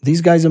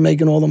 these guys are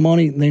making all the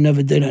money, and they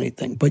never did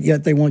anything, but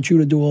yet they want you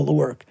to do all the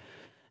work.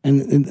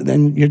 And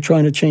then you're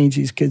trying to change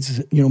these kids',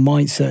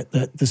 mindset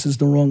that this is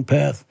the wrong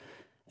path.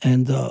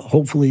 And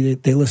hopefully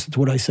they listen to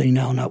what I say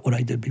now, not what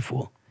I did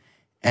before.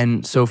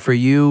 And so for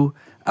you,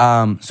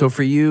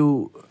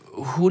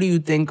 who do you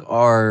think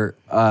are,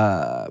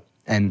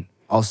 and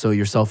also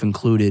yourself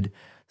included,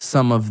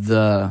 some of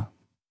the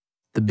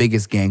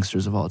biggest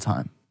gangsters of all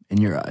time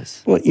in your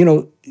eyes? Well,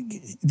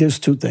 there's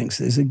two things.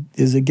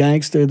 There's a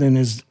gangster, then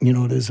there's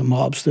a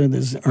mobster,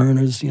 there's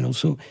earners,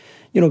 So,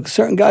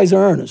 certain guys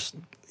are earners,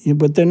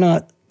 but they're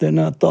not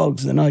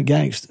thugs, they're not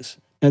gangsters.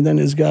 And then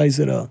there's guys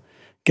that are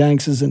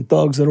gangsters and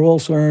thugs that are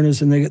also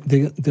earners, and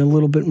they're a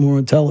little bit more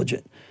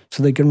intelligent.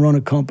 So they can run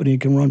a company,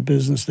 can run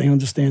business, they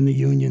understand the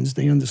unions,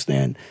 they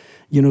understand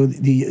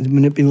the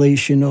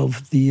manipulation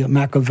of the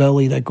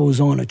Machiavelli that goes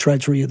on, a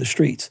treachery of the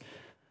streets.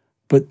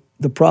 But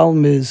the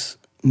problem is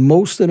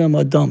most of them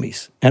are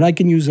dummies. And I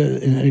can use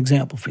an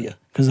example for you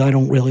because I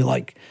don't really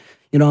like.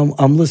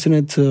 I'm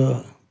listening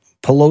to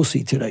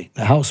Pelosi today,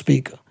 the House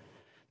Speaker.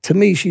 To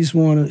me, she's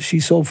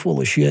so full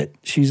of shit.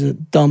 She's a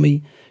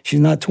dummy. She's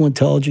not too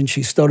intelligent.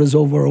 She stutters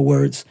over her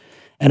words.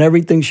 And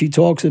everything she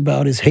talks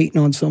about is hating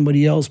on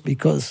somebody else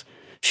because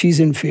she's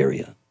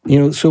inferior.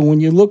 So when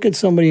you look at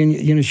somebody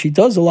and, she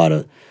does a lot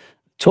of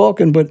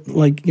talking, but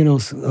like,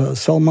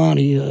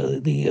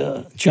 Soleimani,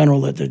 the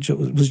general that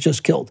was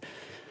just killed,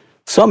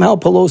 somehow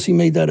Pelosi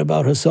made that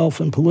about herself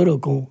and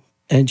political,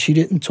 and she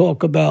didn't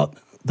talk about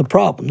the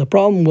problem. The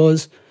problem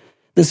was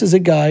this is a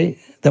guy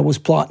that was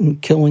plotting,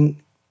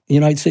 killing the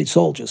United States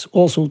soldiers,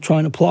 also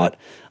trying to plot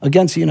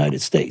against the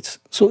United States.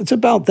 So it's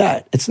about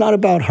that. It's not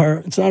about her.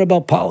 It's not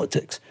about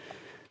politics.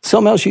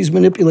 Somehow she's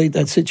manipulated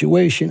that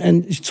situation,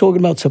 and she's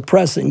talking about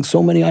suppressing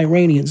so many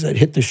Iranians that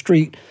hit the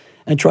street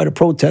and try to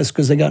protest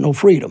because they got no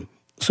freedom.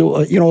 So,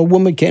 a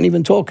woman can't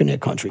even talk in their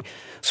country.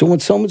 So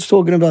when someone's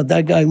talking about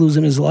that guy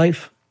losing his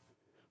life,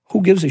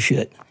 who gives a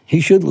shit?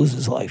 He should lose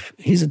his life.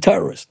 He's a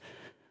terrorist.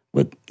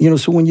 But,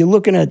 so when you're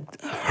looking at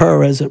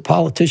her as a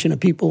politician and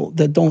people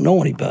that don't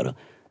know any better,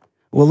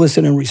 well,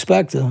 listen and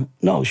respect her.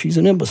 No, she's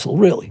an imbecile,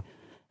 really.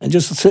 And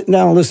just sitting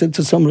down and listening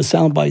to some of the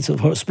sound bites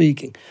of her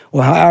speaking,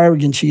 or how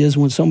arrogant she is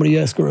when somebody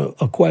asks her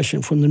a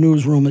question from the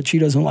newsroom that she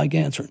doesn't like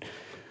answering.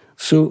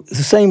 So it's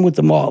the same with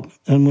the mob.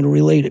 I'm going to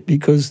relate it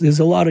because there's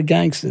a lot of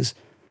gangsters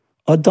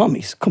are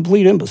dummies,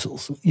 complete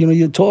imbeciles.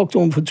 You talk to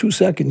them for 2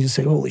 seconds, you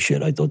say, holy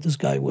shit, I thought this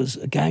guy was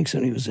a gangster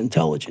and he was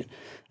intelligent.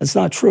 That's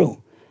not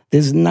true.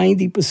 There's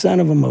 90%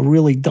 of them are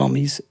really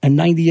dummies, and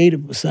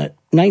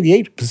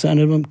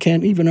 98% of them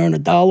can't even earn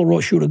 $1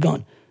 or shoot a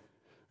gun.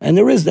 And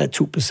there is that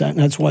 2%, and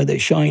that's why they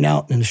shine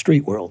out in the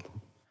street world.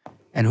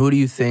 And who do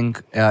you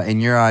think,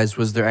 in your eyes,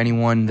 was there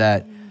anyone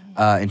that,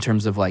 in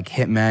terms of like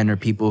hitmen or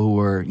people who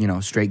were,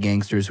 straight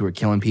gangsters who were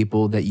killing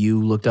people that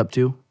you looked up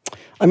to?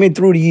 I mean,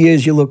 through the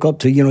years, you look up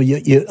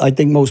to, I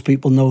think most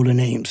people know the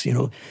names,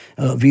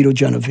 Vito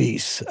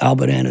Genovese,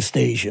 Albert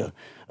Anastasia,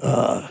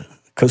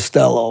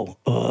 Costello,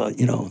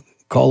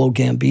 Carlo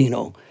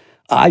Gambino.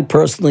 I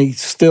personally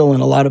still,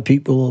 and a lot of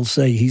people will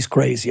say he's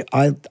crazy.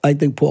 I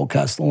think Paul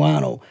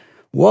Castellano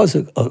was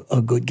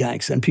a good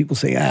gangster. And people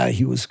say,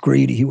 he was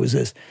greedy, he was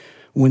this.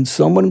 When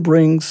someone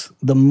brings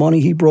the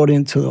money he brought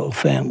into the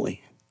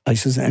family, I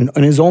says, and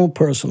his own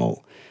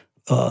personal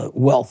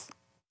wealth,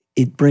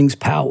 it brings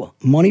power.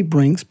 Money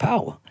brings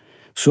power.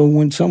 So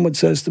when someone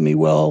says to me,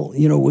 well,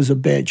 it was a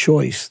bad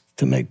choice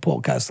to make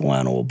Paul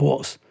Castellano a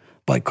boss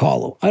by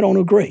Carlo, I don't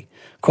agree.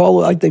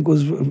 Carlo, I think,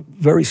 was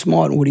very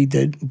smart in what he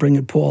did,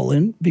 bringing Paul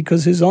in,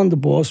 because his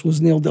underboss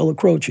was Neil Della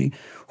Croce,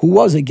 who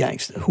was a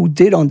gangster, who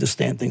did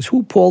understand things,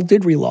 who Paul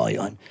did rely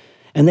on.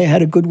 And they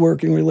had a good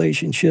working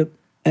relationship.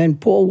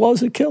 And Paul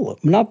was a killer,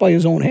 not by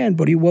his own hand,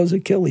 but he was a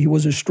killer. He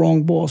was a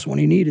strong boss when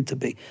he needed to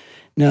be.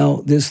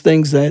 Now, there's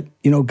things that,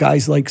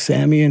 guys like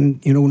Sammy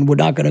and, we're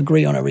not going to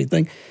agree on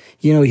everything.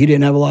 He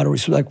didn't have a lot of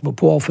respect for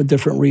Paul for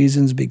different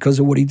reasons because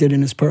of what he did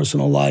in his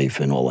personal life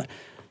and all that.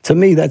 To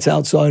me, that's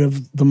outside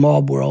of the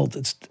mob world.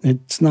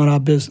 It's not our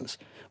business,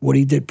 what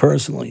he did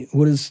personally.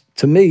 What is,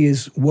 to me,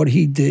 is what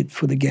he did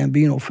for the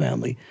Gambino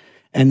family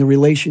and the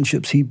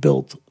relationships he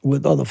built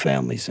with other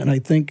families. And I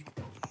think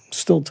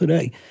still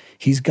today,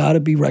 he's got to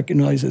be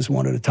recognized as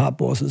one of the top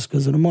bosses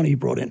because of the money he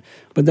brought in.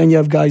 But then you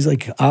have guys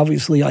like,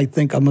 obviously, I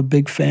think I'm a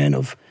big fan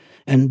of,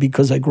 and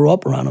because I grew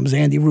up around him, is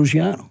Andy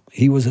Ruggiano.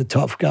 He was a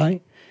tough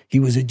guy.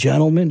 He was a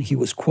gentleman. He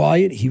was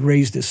quiet. He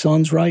raised his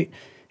sons right.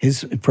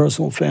 His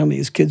personal family,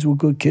 his kids were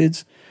good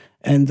kids.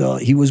 And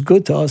he was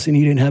good to us, and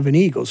he didn't have an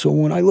ego. So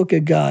when I look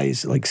at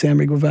guys like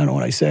Sammy Gravano,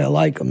 and I say I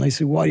like him, they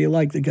say, why do you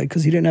like the guy?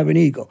 Because he didn't have an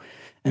ego.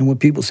 And when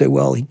people say,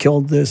 well, he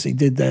killed this, he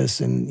did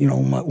this, and,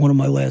 one of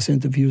my last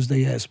interviews,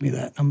 they asked me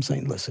that. I'm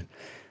saying, listen,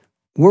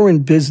 we're in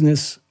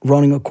business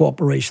running a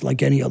corporation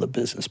like any other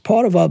business.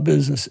 Part of our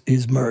business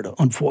is murder,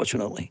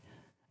 unfortunately.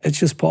 It's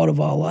just part of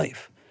our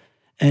life.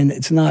 And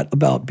it's not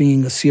about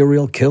being a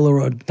serial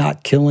killer or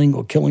not killing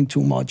or killing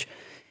too much.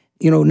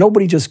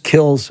 Nobody just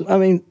kills. I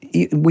mean,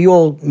 we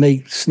all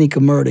may sneak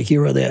a murder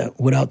here or there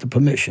without the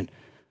permission.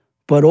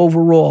 But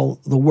overall,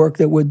 the work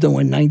that we're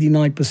doing,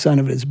 99%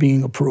 of it is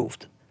being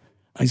approved.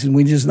 I said,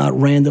 we're just not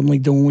randomly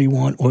doing what we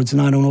want, or it's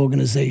not an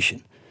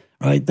organization,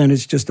 right? Then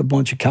it's just a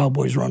bunch of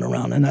cowboys running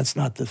around, and that's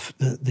not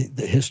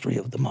the history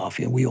of the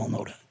mafia. We all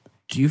know that.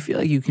 Do you feel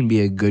like you can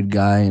be a good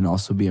guy and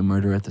also be a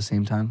murderer at the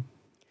same time?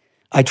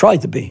 I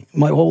tried to be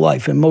my whole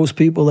life, and most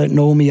people that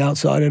know me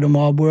outside of the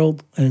mob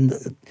world,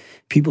 and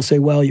people say,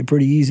 well, you're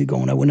pretty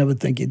easygoing. I would never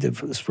think you did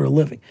this for a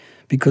living,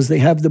 because they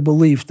have the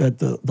belief that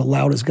the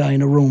loudest guy in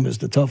the room is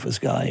the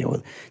toughest guy,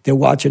 or they're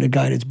watching a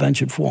guy that's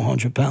benching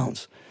 400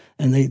 pounds,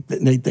 and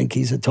they think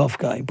he's a tough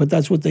guy. But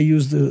that's what they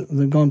use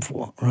the gun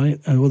for, right?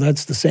 Well,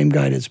 that's the same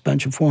guy that's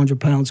benching 400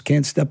 pounds,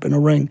 can't step in a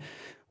ring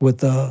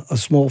with a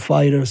small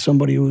fighter,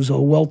 somebody who's a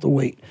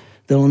welterweight.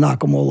 They'll knock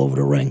them all over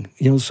the ring.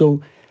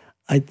 So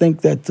I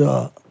think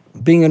that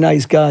being a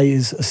nice guy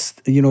is,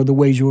 the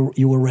ways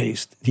you were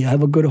raised. Do you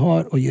have a good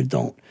heart or you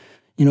don't?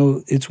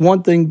 It's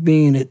one thing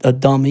being a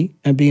dummy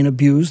and being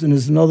abused, and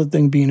there's another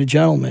thing being a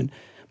gentleman,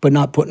 but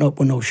not putting up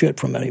with no shit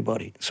from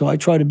anybody. So I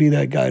try to be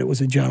that guy that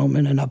was a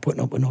gentleman and not putting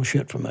up with no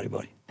shit from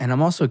anybody. And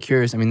I'm also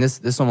curious. I mean,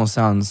 this almost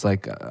sounds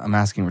like I'm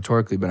asking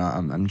rhetorically, but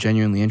I'm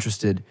genuinely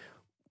interested.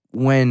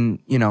 When,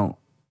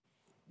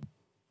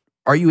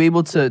 are you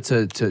able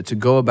to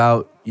go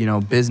about,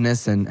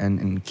 business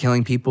and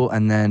killing people,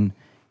 and then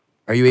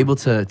are you able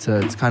to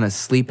kind of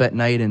sleep at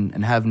night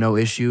and have no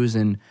issues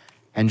and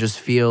just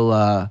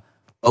feel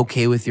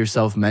okay with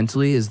yourself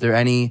mentally? You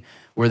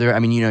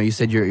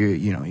said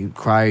you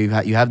cry,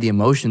 you have the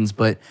emotions,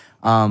 but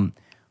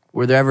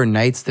were there ever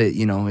nights that,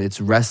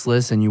 it's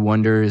restless and you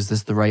wonder, is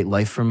this the right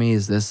life for me?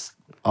 Is this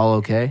all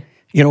okay?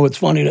 It's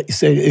funny that you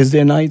say, is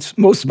there nights?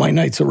 Most of my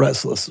nights are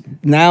restless,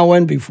 now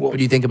and before. What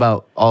do you think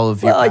about all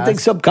of your past? I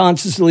think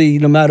subconsciously,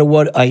 no matter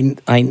what I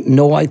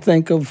know I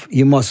think of,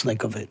 you must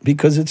think of it,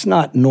 because it's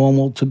not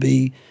normal to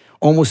be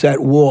almost at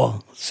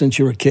war since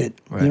you're a kid.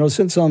 Right.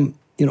 Since I'm,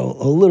 a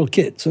little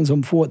kid, since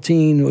I'm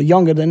 14 or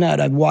younger than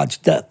that, I've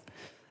watched death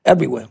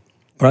everywhere,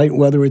 right?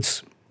 Whether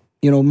it's,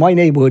 my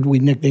neighborhood, we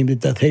nicknamed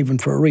it Death Haven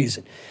for a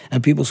reason.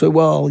 And people say,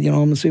 well, I'm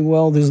going to say,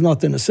 well, there's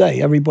nothing to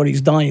say.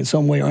 Everybody's dying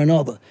some way or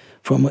another.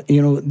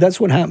 That's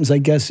what happens, I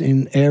guess,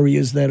 in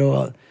areas that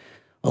are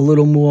a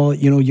little more,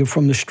 you're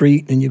from the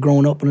street and you're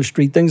growing up on the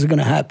street. Things are going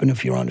to happen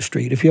if you're on the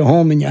street. If you're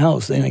home in your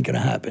house, they ain't going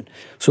to happen.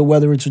 So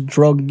whether it's a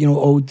drug,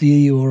 OD,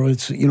 or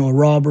it's, a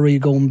robbery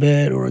going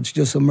bad, or it's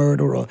just a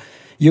murder, or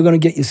you're going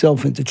to get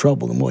yourself into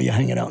trouble the more you're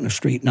hanging out in the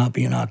street, not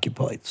being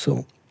occupied.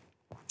 So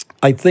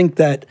I think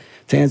that,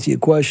 to answer your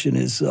question,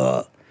 is,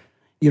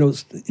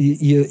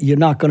 you're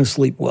not going to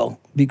sleep well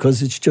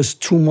because it's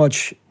just too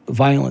much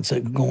violence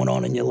going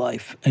on in your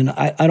life. And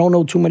I don't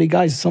know too many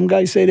guys. Some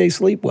guys say they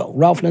sleep well.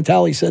 Ralph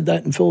Natale said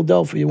that in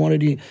Philadelphia, one of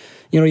the,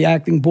 the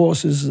acting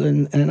bosses,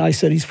 and I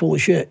said he's full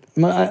of shit.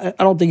 I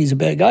don't think he's a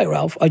bad guy,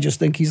 Ralph. I just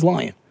think he's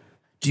lying.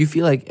 Do you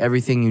feel like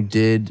everything you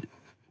did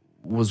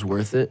was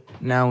worth it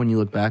now when you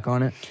look back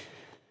on it?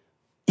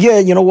 Yeah,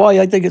 you know why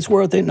I think it's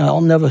worth it? And I'll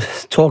never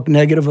talk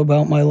negative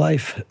about my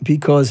life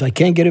because I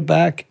can't get it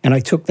back. And I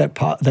took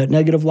that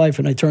negative life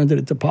and I turned it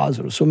into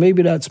positive. So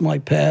maybe that's my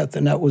path,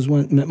 and that was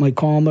my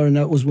karma, and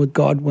that was what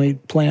God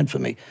planned for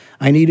me.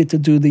 I needed to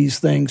do these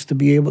things to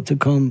be able to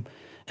come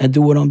and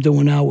do what I'm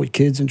doing now with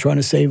kids and trying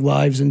to save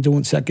lives and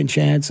doing Second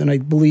Chance. And I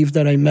believe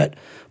that I met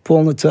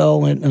Paul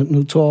Nuttall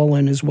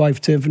and his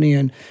wife Tiffany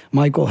and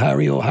Michael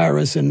Harry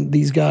O'Harris and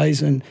these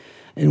guys, and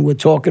we're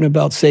talking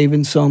about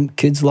saving some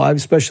kids'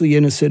 lives, especially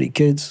inner city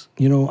kids.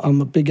 You know,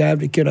 I'm a big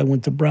advocate. I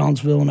went to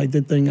Brownsville and I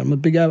did things. I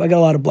got a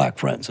lot of black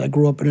friends. I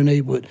grew up in a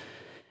neighborhood.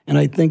 And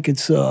I think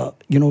it's,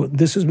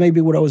 this is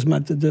maybe what I was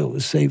meant to do,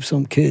 is save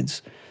some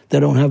kids that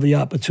don't have the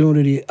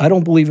opportunity. I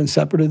don't believe in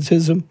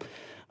separatism.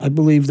 I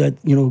believe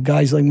that,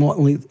 guys like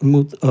Martin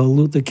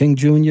Luther King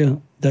Jr.,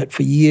 that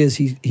for years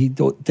he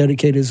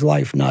dedicated his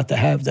life not to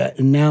have that.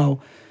 And now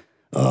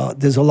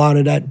there's a lot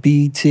of that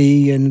BET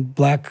and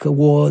Black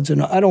Awards,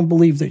 and I don't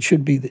believe that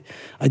should be.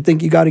 I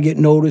think you got to get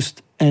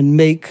noticed and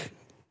make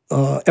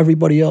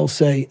everybody else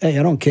say, hey,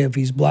 I don't care if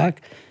he's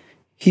black.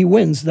 He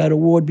wins that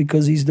award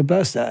because he's the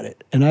best at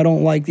it. And I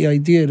don't like the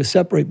idea to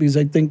separate, because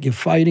I think you're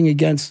fighting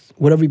against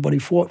what everybody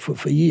fought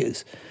for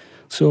years.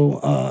 So,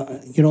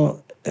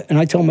 and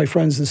I tell my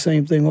friends the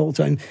same thing all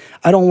the time.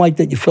 I don't like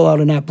that you fill out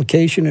an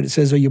application and it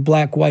says, are you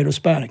black, white, or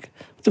Hispanic?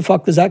 What the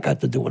fuck does that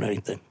got to do with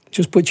anything?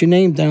 Just put your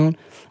name down,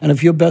 and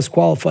if you're best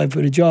qualified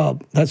for the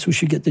job, that's who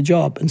should get the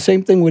job. And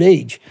same thing with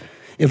age.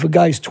 If a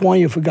guy's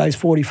 20, if a guy's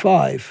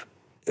 45,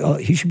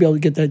 he should be able to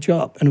get that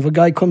job. And if a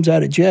guy comes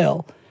out of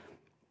jail,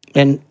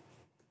 and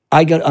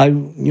I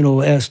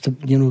asked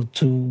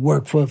to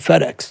work for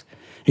FedEx,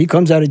 he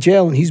comes out of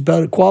jail and he's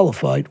better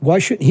qualified, why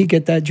shouldn't he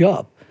get that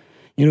job?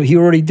 He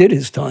already did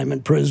his time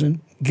in prison.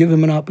 Give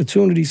him an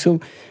opportunity. So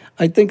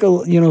I think,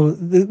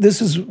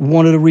 this is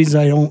one of the reasons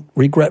I don't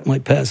regret my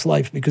past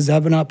life, because I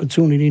have an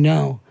opportunity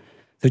now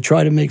to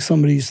try to make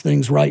some of these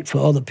things right for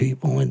other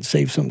people and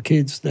save some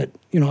kids that,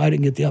 I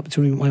didn't get the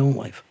opportunity in my own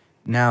life.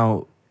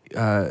 Now,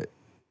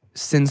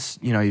 since,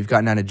 you've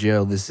gotten out of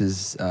jail, this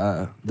is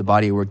the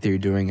body of work that you're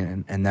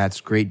doing, and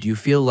that's great. Do you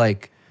feel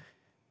like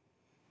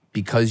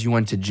because you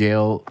went to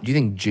jail, do you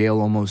think jail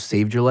almost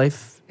saved your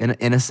life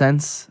in a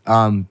sense,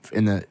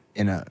 in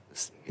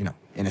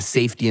a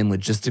safety and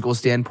logistical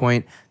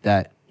standpoint,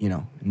 that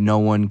no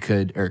one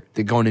could, or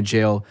that going to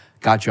jail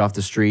got you off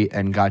the street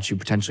and got you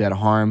potentially out of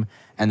harm,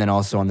 and then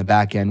also on the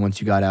back end, once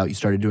you got out, you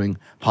started doing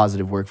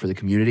positive work for the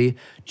community?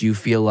 Do you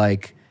feel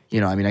like,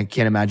 I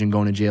can't imagine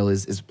going to jail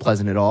is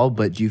pleasant at all,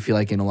 but do you feel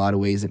like in a lot of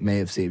ways it may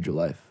have saved your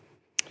life?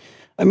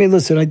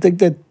 Listen, I think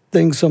that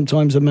things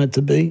sometimes are meant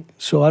to be.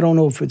 So I don't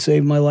know if it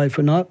saved my life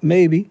or not.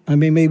 Maybe.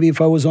 Maybe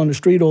if I was on the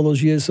street all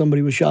those years,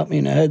 somebody would shot me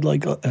in the head,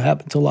 like it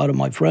happened to a lot of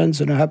my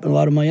friends and it happened to a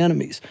lot of my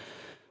enemies.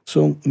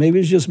 So maybe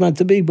it's just meant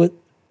to be, but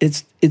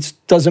it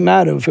doesn't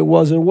matter if it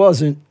was or it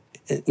wasn't.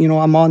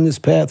 I'm on this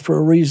path for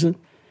a reason,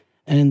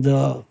 and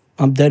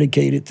I'm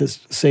dedicated to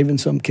saving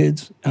some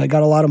kids. I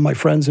got a lot of my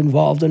friends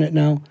involved in it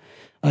now.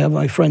 I have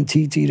my friend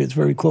TT that's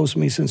very close to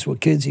me since we're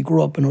kids. He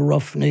grew up in a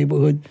rough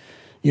neighborhood,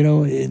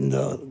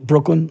 in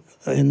Brooklyn.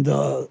 And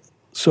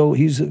so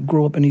he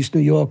grew up in East New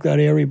York, that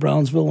area,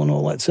 Brownsville and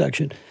all that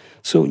section.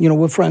 So,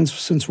 we're friends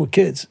since we're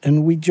kids.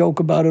 And we joke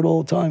about it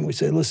all the time. We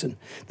say, listen,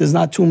 there's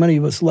not too many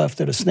of us left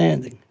that are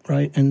standing,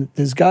 right? And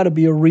there's got to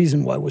be a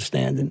reason why we're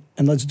standing.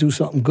 And let's do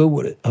something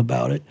good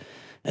about it.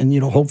 And,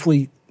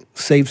 hopefully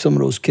save some of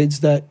those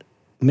kids that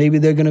maybe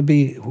they're going to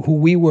be who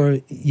we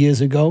were years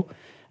ago,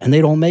 and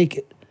they don't make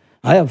it.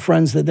 I have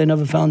friends that they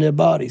never found their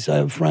bodies. I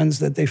have friends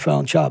that they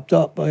found chopped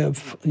up. I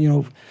have,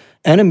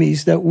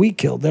 enemies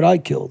that I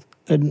killed.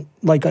 And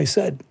like I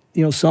said,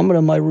 some of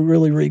them I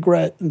really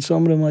regret, and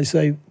some of them I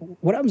say,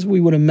 what happens if we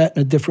would have met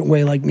in a different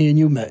way like me and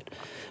you met?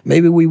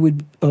 Maybe we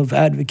would have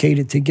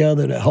advocated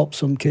together to help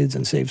some kids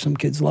and save some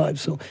kids' lives.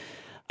 So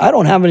I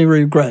don't have any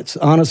regrets.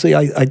 Honestly,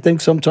 I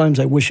think sometimes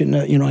I wish I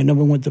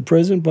never went to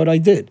prison, but I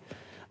did.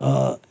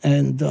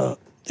 And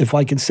if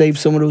I can save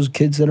some of those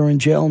kids that are in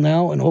jail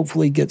now and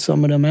hopefully get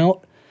some of them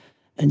out.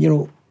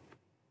 And,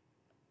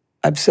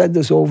 I've said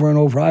this over and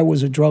over. I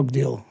was a drug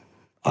dealer.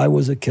 I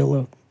was a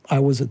killer. I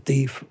was a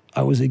thief.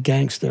 I was a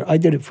gangster. I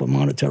did it for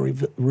monetary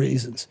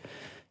reasons.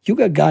 You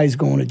got guys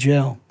going to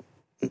jail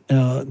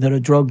that are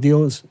drug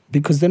dealers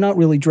because they're not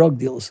really drug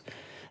dealers.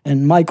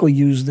 And Michael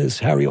used this,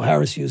 Harry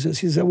O'Harris used this.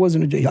 He said,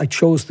 I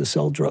chose to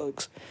sell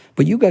drugs.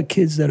 But you got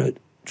kids that are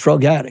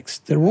drug addicts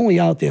that are only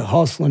out there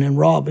hustling and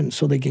robbing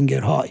so they can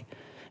get high.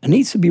 It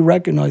needs to be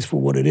recognized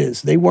for what it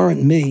is. They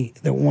weren't me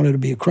that wanted to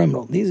be a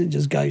criminal. These are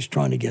just guys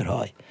trying to get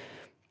high.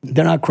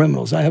 They're not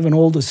criminals. I have an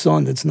older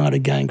son that's not a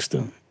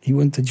gangster. He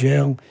went to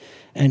jail,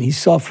 and he's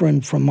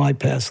suffering from my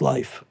past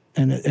life.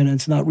 And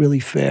it's not really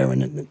fair,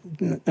 and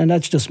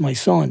that's just my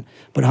son.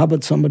 But how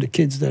about some of the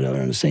kids that are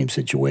in the same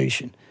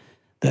situation?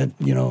 That,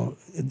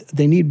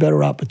 they need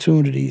better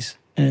opportunities,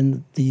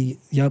 and the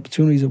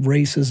opportunities of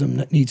racism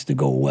that needs to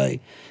go away,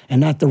 and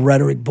not the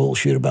rhetoric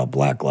bullshit about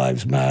Black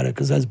Lives Matter,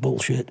 because that's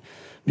bullshit.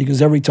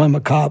 because every time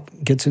a cop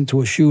gets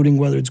into a shooting,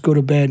 whether it's good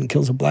or bad, and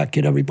kills a black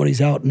kid,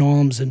 everybody's out in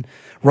arms and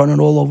running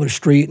all over the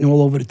street and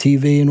all over the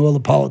TV, and all the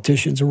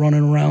politicians are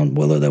running around,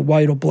 whether they're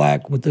white or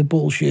black, with their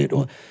bullshit,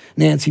 or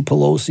Nancy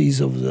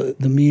Pelosi's of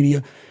the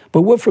media.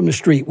 But we're from the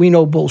street. We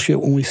know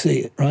bullshit when we see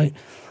it, right?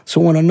 So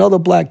when another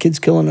black kid's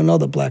killing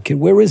another black kid,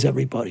 where is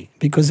everybody?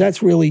 Because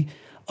that's really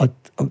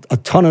a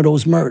ton of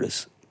those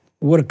murders.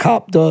 What a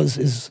cop does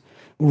is,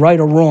 right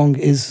or wrong,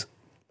 is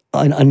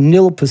a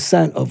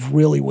 0% of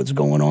really what's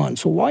going on.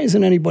 So why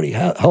isn't anybody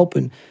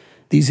helping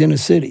these inner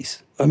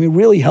cities? I mean,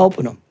 really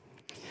helping them.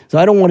 So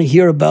I don't want to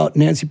hear about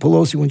Nancy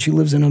Pelosi when she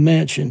lives in a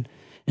mansion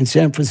in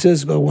San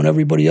Francisco when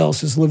everybody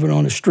else is living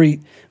on the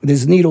street.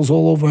 There's needles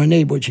all over her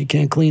neighborhood. She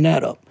can't clean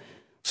that up.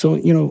 So,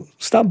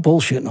 stop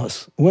bullshitting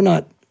us. We're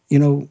not,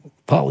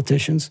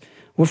 politicians.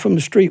 We're from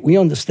the street. We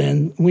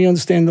understand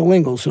the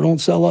lingo, so don't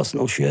sell us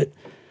no shit.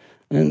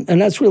 And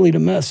that's really the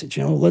message,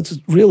 Let's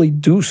really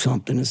do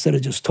something instead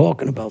of just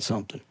talking about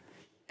something.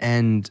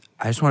 And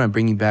I just want to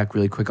bring you back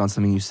really quick on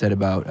something you said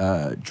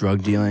about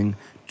drug dealing.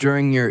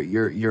 During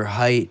your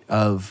height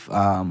of,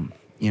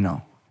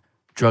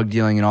 drug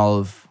dealing and all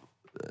of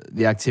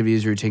the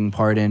activities you were taking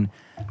part in,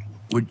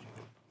 do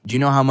you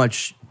know how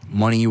much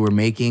money you were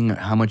making, or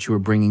how much you were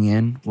bringing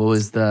in? What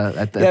was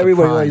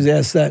everybody always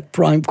asks that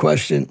prime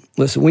question.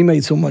 Listen, we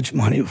made so much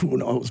money, who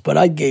knows? But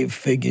I gave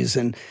figures,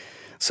 and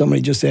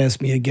somebody just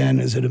asked me again,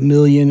 is it $1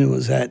 million?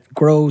 Was that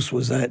gross?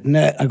 Was that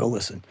net? I go,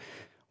 listen,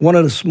 one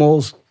of the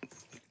smallest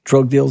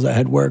drug deals I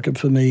had working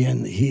for me,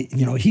 and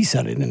he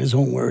said it in his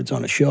own words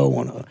on a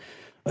show.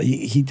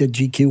 He did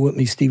GQ with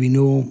me, Stevie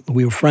Newell.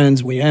 We were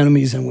friends, we were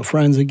enemies, and we're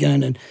friends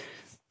again. And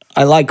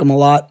I like him a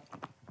lot.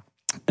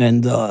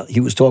 And he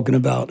was talking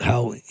about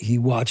how he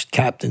watched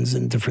captains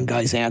and different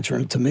guys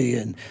answering to me,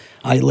 and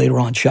I later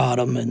on shot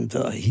him, and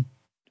he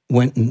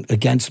went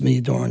against me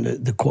during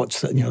the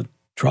court,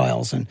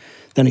 trials, and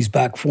then he's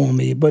back for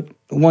me. But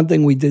one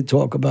thing we did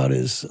talk about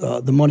is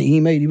the money he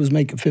made. He was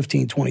making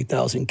 $15,000,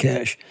 $20,000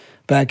 cash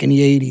back in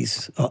the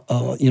 80s.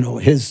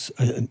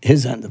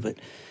 His end of it,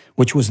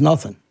 which was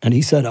nothing. And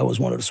he said I was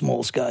one of the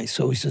smallest guys.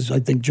 So he says, I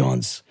think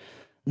John's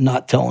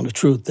not telling the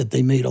truth, that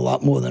they made a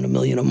lot more than $1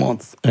 million a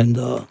month. And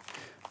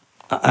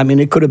I mean,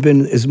 it could have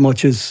been as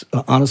much as,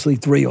 honestly,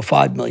 $3 or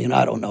 $5 million.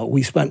 I don't know.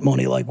 We spent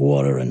money like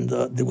water, and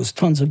there was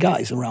tons of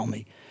guys around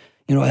me.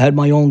 I had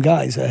my own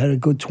guys. I had a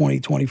good 20,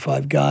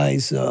 25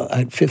 guys. I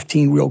had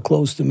 15 real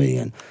close to me,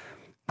 and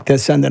they're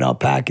sending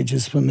out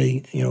packages for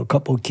me, a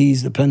couple of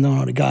keys, depending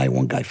on the guy.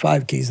 One guy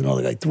 5 keys,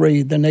 another guy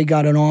 3. Then they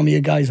got an army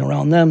of guys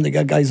around them. They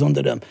got guys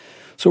under them.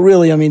 So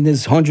really, I mean,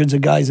 there's hundreds of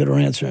guys that are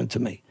answering to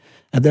me.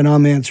 And then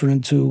I'm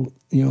answering to,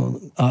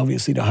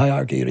 obviously the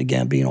hierarchy of the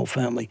Gambino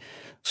family.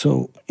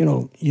 So,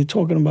 you're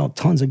talking about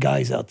tons of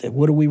guys out there.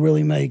 What do we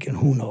really make? And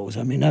who knows?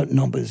 I mean, that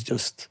number is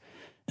just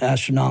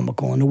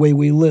astronomical. And the way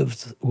we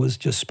lived was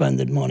just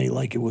spending money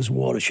like it was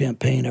water,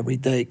 champagne every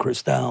day,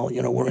 Cristal.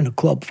 We're in a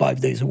club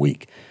 5 days a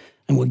week.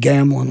 And we're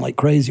gambling like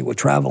crazy. We're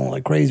traveling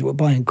like crazy. We're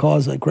buying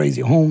cars like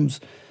crazy, homes.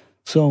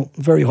 So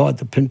very hard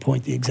to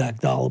pinpoint the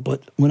exact dollar.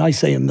 But when I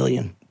say $1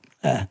 million,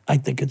 I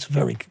think it's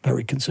very,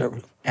 very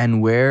conservative.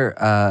 And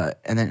where,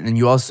 and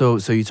you also,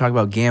 so you talk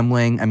about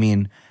gambling. I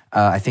mean,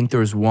 I think there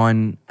was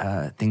one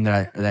thing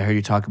that I heard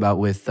you talk about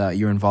with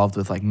you're involved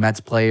with like Mets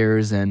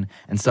players and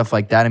stuff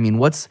like that. I mean,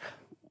 what's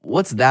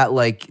that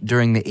like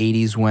during the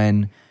 80s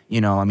when,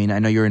 I mean, I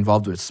know you're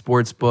involved with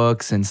sports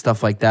books and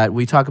stuff like that.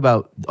 We talk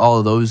about all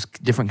of those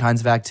different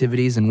kinds of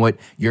activities and what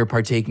you're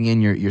partaking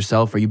in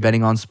yourself. Are you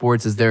betting on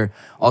sports? Is there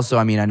also,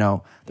 I mean, I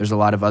know there's a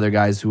lot of other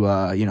guys who,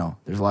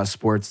 there's a lot of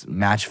sports,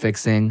 match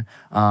fixing,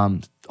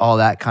 all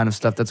that kind of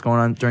stuff that's going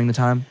on during the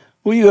time?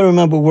 Well, you got to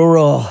remember, we're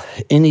all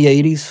in the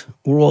 80s.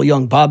 We're all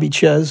young. Bobby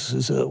Ches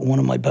is one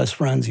of my best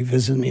friends. He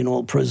visited me in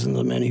old prisons.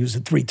 I mean, he was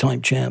a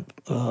 3-time champ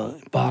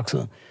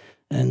boxer.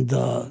 And,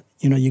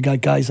 you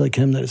got guys like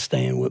him that are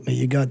staying with me.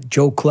 You got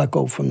Joe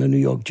Klecko from the New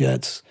York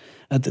Jets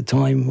at the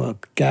time,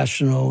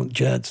 Gastineau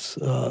Jets.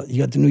 You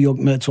got the New York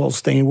Mets all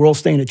staying. We're all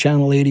staying at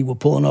Channel 80. We're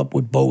pulling up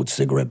with boats,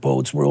 cigarette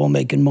boats. We're all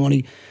making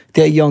money.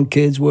 They're young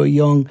kids. We're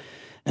young.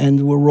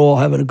 And we're all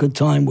having a good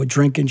time. We're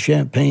drinking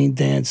champagne,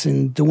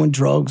 dancing, doing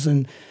drugs.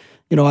 And,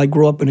 I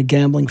grew up in a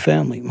gambling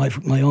family. My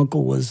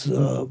uncle was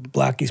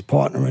Blackie's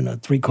partner in a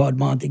 3-card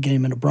Monte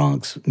game in the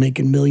Bronx,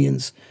 making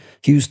millions.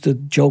 He used to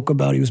joke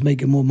about he was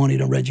making more money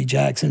than Reggie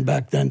Jackson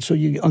back then. So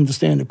you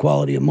understand the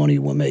quality of money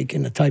we're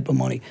making, the type of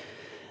money.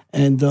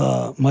 And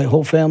my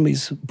whole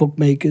family's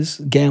bookmakers,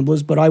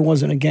 gamblers, but I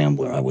wasn't a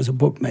gambler. I was a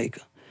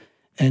bookmaker.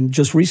 And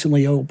just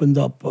recently I opened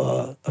up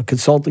a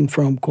consulting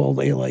firm called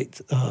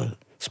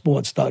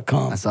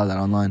AlightSports.com. I saw that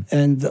online.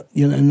 And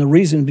and the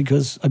reason,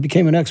 because I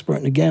became an expert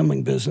in the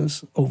gambling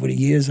business over the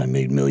years. I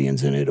made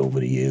millions in it over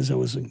the years. I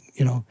was,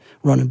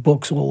 running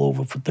books all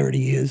over for 30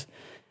 years.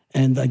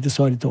 And I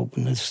decided to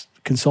open this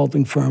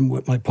consulting firm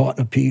with my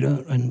partner,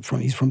 Peter, and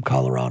he's from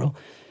Colorado.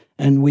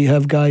 And we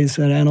have guys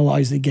that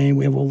analyze the game.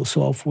 We have all the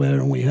software,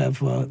 and we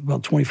have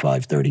about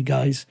 25, 30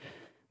 guys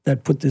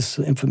that put this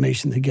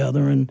information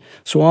together. And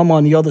so I'm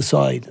on the other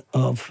side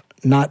of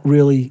not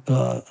really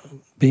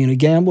being a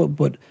gambler,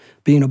 but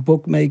being a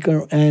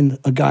bookmaker and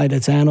a guy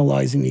that's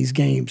analyzing these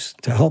games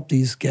to help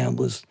these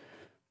gamblers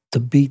to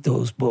beat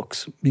those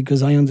books,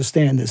 because I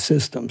understand the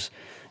systems.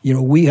 You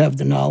know, we have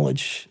the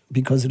knowledge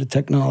because of the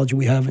technology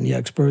we have and the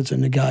experts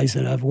and the guys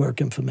that have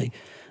working for me.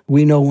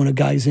 We know when a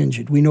guy's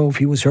injured. We know if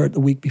he was hurt the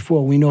week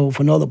before. We know if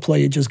another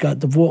player just got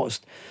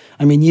divorced.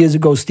 I mean, years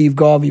ago, Steve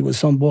Garvey was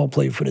some ball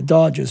player for the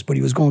Dodgers, but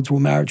he was going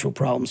through marital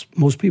problems.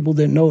 Most people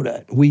didn't know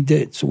that. We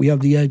did. So we have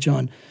the edge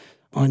on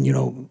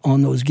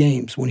those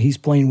games. When he's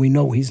playing, we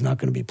know he's not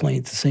going to be playing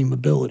at the same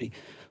ability.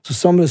 So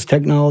some of this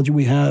technology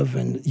we have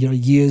and,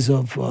 years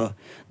of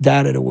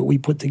data that we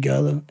put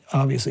together,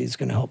 obviously it's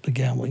going to help the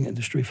gambling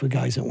industry for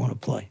guys that want to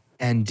play.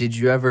 And did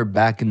you ever,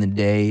 back in the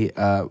day,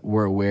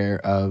 were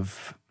aware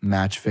of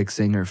match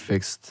fixing or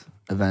fixed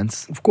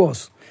events? Of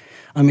course.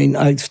 I mean,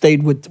 I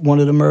stayed with one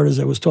of the murders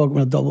I was talking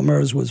about, double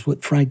murders, was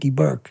with Frankie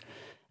Burke.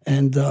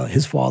 And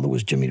his father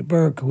was Jimmy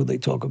Burke, who they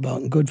talk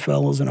about in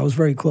Goodfellas. And I was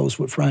very close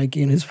with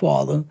Frankie, and his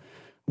father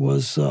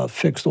was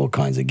fixed all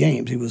kinds of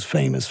games. He was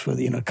famous for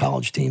the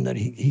college team that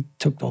he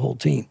took the whole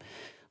team.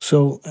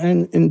 So,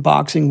 and in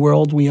boxing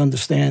world, we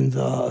understand,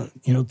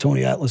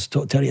 Teddy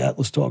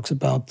Atlas talks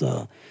about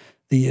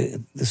there's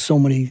so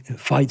many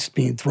fights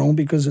being thrown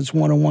because it's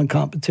one-on-one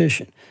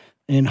competition.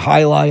 In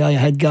Highlight, I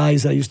had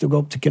guys that used to go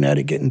up to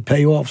Connecticut and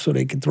pay off so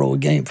they could throw a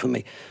game for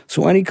me.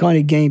 So any kind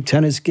of game,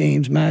 tennis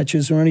games,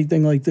 matches, or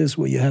anything like this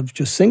where you have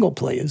just single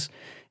players,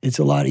 it's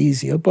a lot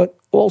easier. But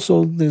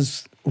also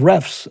there's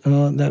refs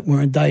that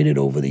were indicted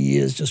over the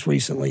years, just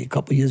recently, a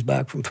couple of years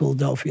back from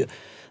Philadelphia,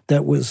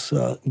 that was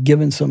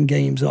giving some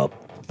games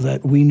up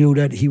that we knew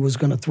that he was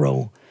going to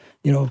throw.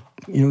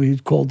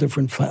 He'd call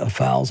different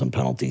fouls and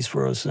penalties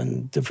for us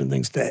and different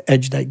things to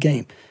edge that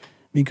game.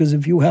 Because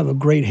if you have a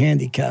great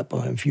handicap,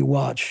 if you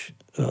watch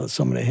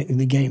some of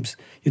the games,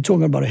 you're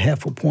talking about a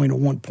half a point or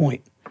 1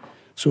 point.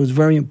 So it's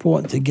very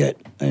important to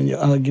get, and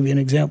I'll give you an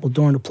example.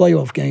 During the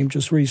playoff game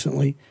just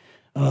recently,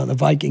 the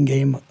Viking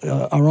game,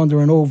 our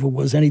under and over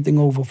was anything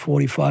over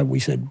 45.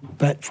 We said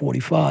bet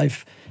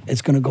 45,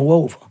 it's going to go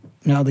over.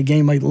 Now the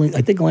game I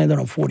think landed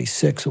on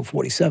 46 or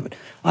 47.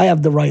 I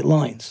have the right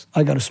lines.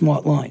 I got a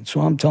smart line.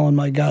 So I'm telling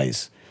my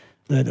guys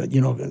that,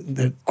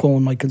 that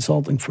calling my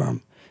consulting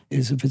firm,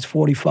 is if it's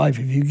 45,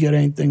 if you get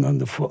anything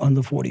under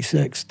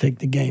 46, take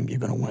the game, you're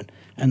going to win.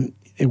 And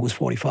it was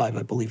 45,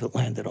 I believe it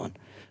landed on.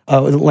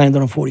 It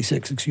landed on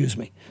 46, excuse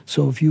me.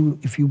 So if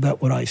you bet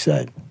what I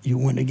said, you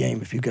win the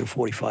game if you get a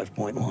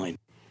 45-point line.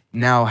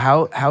 Now,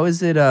 how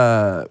is it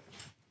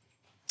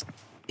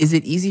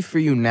easy for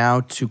you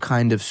now to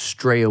kind of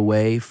stray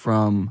away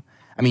from,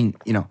 I mean,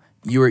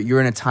 you're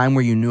in a time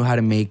where you knew how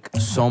to make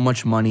so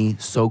much money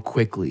so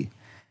quickly.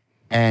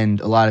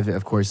 And a lot of it,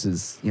 of course,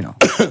 is,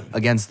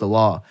 against the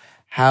law.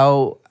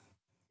 How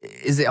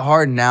is it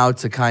hard now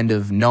to kind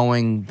of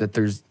knowing that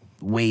there's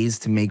ways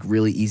to make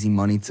really easy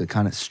money to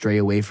kind of stray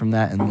away from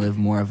that and live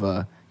more of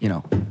a,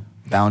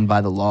 bound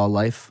by the law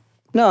life?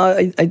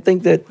 No, I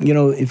think that,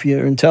 if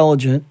you're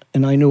intelligent,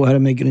 and I knew how to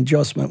make an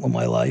adjustment with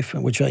my life,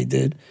 which I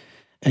did,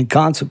 and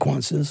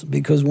consequences,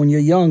 because when you're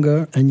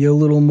younger and you're a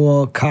little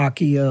more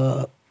cocky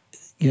and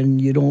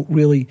you don't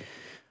really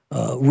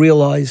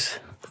realize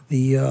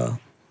the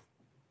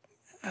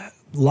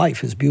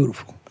life is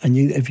beautiful. And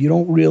if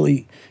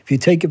you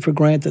take it for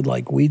granted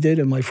like we did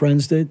and my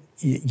friends did,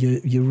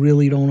 you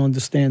really don't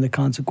understand the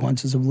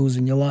consequences of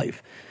losing your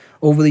life.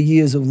 Over the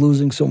years of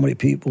losing so many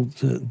people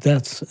to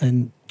deaths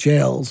and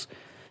jails,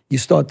 you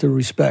start to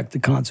respect the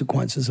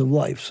consequences of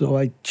life. So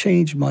I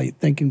changed my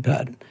thinking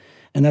pattern.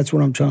 And that's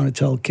what I'm trying to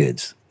tell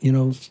kids.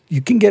 You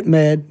can get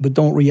mad, but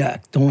don't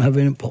react. Don't have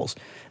an impulse.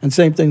 And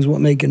same thing's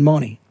with making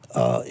money.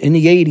 In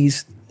the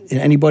 80s,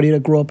 anybody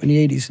that grew up in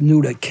the 80s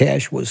knew that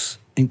cash was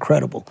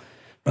incredible,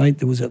 right?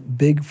 There was a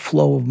big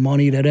flow of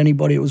money that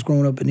anybody that was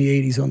growing up in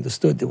the 80s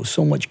understood. There was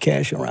so much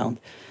cash around.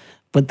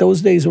 But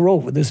those days are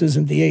over. This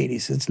isn't the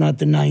 80s. It's not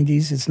the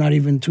 90s. It's not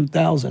even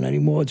 2000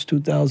 anymore. It's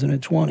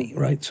 2020,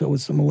 right? So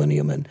it's the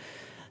millennium, and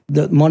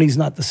the money's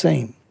not the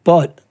same.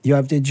 But you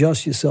have to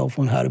adjust yourself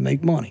on how to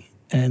make money.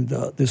 And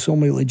there's so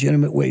many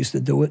legitimate ways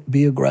to do it.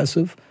 Be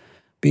aggressive.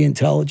 Be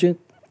intelligent.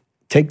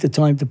 Take the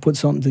time to put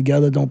something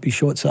together. Don't be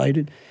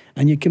short-sighted.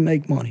 And you can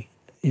make money.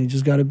 You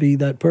just got to be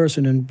that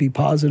person and be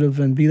positive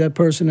and be that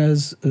person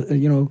as,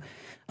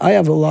 I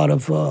have a lot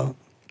of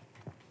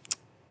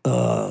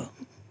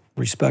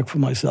respect for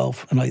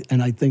myself, and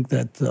I think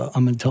that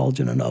I'm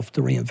intelligent enough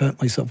to reinvent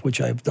myself,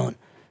 which I have done.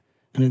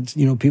 And it's,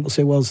 people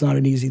say, well, it's not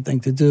an easy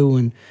thing to do.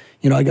 And,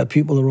 I got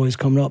people that are always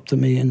coming up to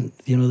me and,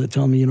 they're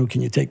telling me,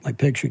 can you take my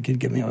picture? Can you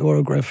give me my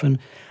autograph? And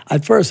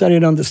at first I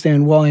didn't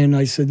understand why. And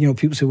I said,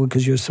 people say, well,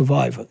 because you're a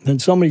survivor. Then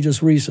somebody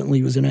just recently,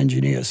 who was an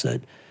engineer,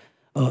 said,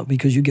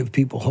 because you give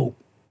people hope.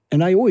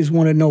 And I always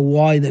want to know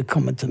why they're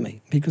coming to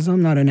me, because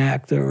I'm not an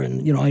actor.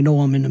 And, I know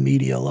I'm in the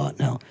media a lot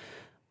now.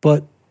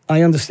 But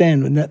I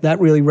understand, and that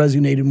really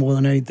resonated more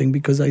than anything,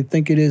 because I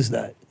think it is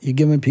that. You're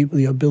giving people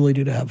the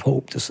ability to have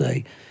hope, to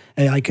say,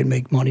 hey, I can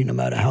make money no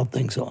matter how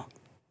things are.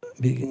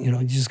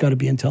 You just got to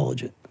be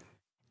intelligent.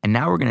 And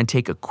now we're going to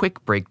take a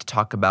quick break to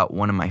talk about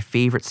one of my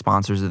favorite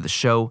sponsors of the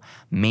show,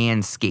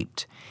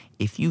 Manscaped.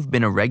 If you've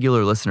been a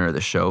regular listener of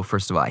the show,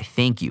 first of all, I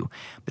thank you.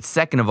 But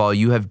second of all,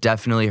 you have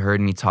definitely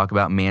heard me talk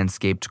about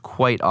Manscaped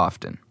quite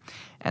often.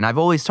 And I've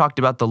always talked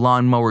about the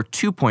Lawnmower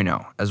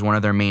 2.0 as one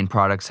of their main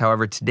products.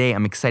 However, today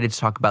I'm excited to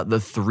talk about the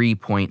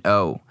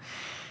 3.0.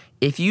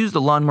 If you use the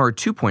Lawnmower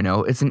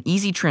 2.0, it's an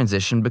easy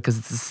transition because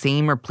it's the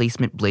same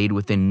replacement blade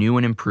with a new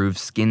and improved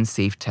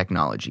skin-safe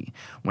technology.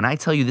 When I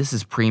tell you this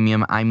is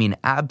premium, I mean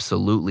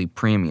absolutely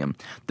premium.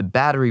 The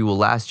battery will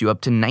last you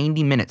up to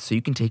 90 minutes so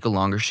you can take a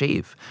longer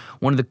shave.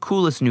 One of the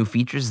coolest new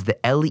features is the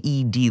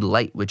LED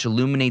light, which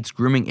illuminates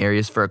grooming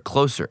areas for a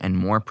closer and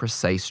more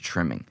precise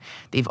trimming.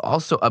 They've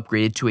also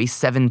upgraded to a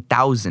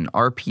 7,000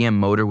 RPM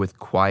motor with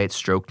quiet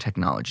stroke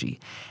technology.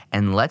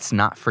 And let's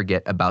not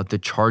forget about the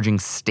charging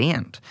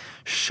stand.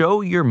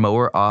 Show your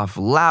mower off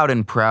loud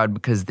and proud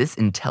because this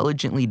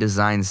intelligently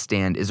designed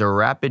stand is a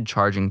rapid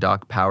charging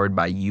dock powered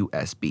by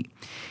USB.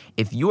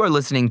 If you are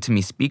listening to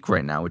me speak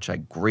right now, which I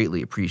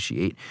greatly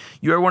appreciate,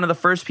 you are one of the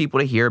first people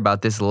to hear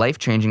about this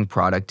life-changing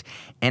product,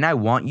 and I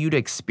want you to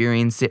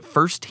experience it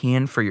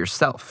firsthand for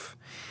yourself.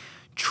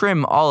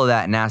 Trim all of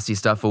that nasty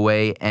stuff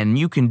away, and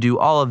you can do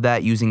all of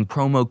that using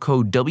promo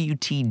code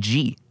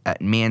WTG at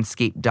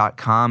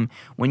manscaped.com.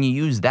 When you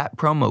use that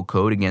promo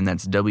code, again,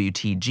 that's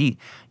WTG,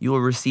 you will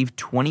receive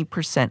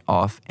 20%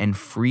 off and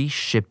free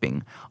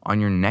shipping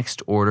on your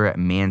next order at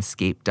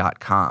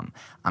manscaped.com.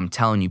 I'm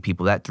telling you,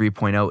 people, that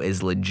 3.0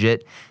 is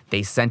legit.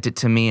 They sent it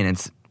to me, and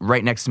it's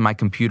right next to my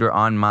computer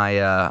on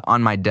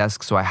my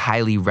desk, so I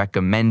highly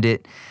recommend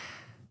it.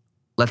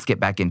 Let's get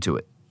back into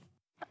it.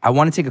 I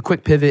want to take a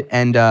quick pivot,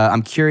 and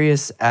I'm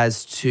curious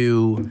as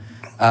to,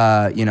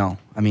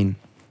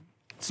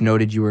 it's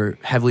noted you were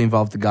heavily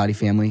involved with the Gotti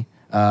family.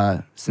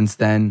 Since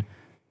then,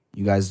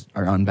 you guys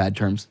are on bad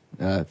terms,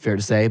 fair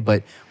to say.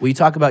 But will you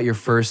talk about your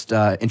first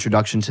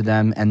introduction to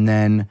them, and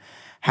then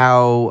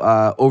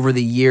how over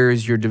the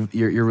years your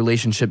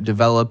relationship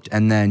developed,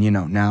 and then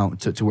now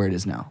to where it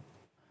is now?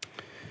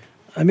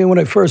 I mean, when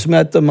I first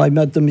met them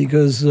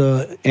because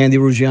Andy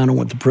Ruggiano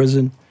went to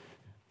prison.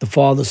 The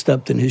father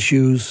stepped in his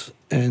shoes,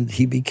 and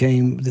he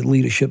became the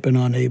leadership in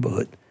our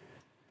neighborhood.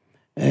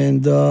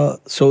 And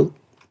so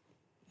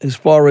as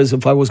far as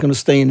if I was going to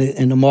stay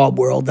in the mob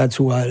world, that's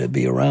who I had to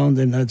be around,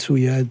 and that's who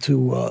you had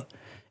to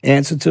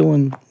answer to,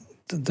 and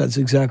that's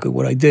exactly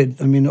what I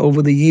did. I mean,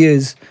 over the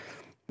years,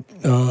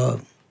 I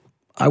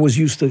was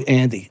used to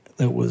Andy.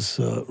 That was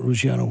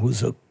Ruggiano, who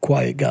was a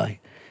quiet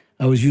guy.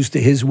 I was used to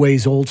his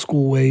ways, old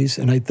school ways,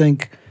 and I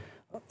think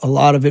a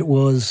lot of it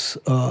was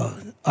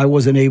I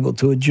wasn't able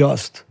to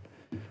adjust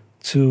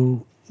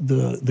to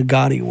the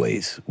Gotti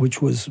ways,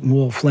 which was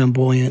more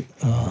flamboyant,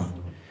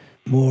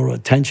 more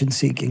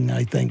attention-seeking,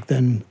 I think,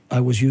 than I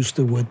was used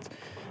to with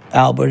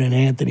Albert and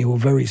Anthony, who were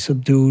very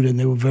subdued and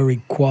they were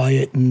very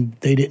quiet and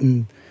they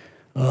didn't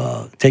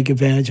take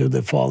advantage of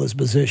their father's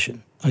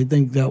position. I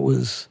think that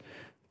was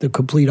the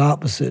complete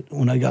opposite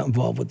when I got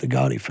involved with the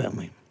Gotti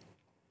family.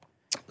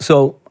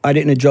 So I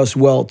didn't adjust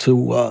well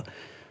to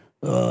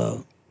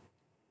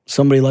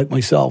somebody like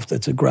myself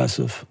that's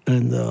aggressive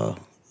and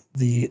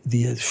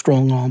the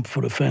strong arm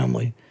for the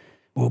family,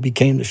 or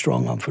became the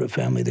strong arm for the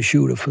family, the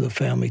shooter for the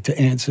family, to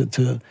answer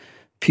to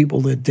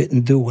people that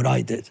didn't do what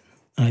I did.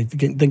 And I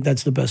think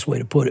that's the best way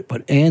to put it.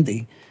 But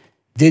Andy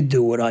did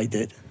do what I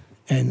did.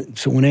 And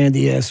so when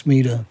Andy asked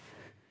me to,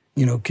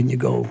 can you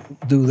go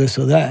do this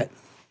or that,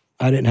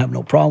 I didn't have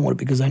no problem with it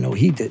because I know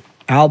he did.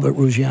 Albert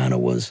Ruggiano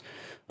was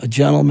a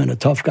gentleman, a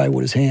tough guy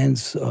with his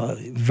hands,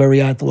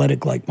 very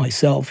athletic like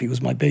myself. He was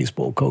my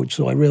baseball coach,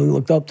 so I really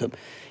looked up to him.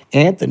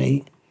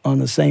 Anthony, on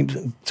the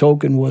same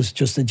token, was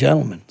just a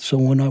gentleman. So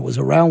when I was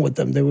around with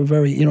them, they were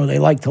very, they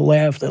liked to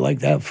laugh, they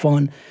liked to have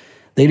fun.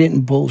 They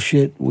didn't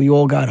bullshit. We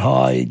all got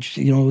high.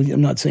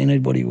 I'm not saying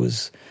anybody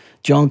was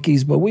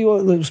junkies, but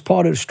it was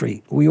part of the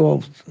street. We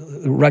all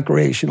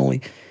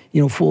recreationally,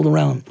 fooled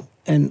around.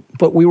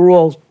 But we were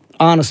all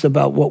honest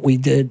about what we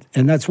did.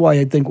 And that's why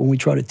I think when we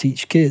try to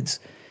teach kids,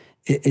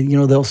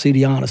 they'll see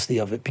the honesty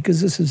of it, because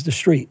this is the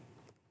street.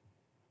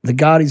 The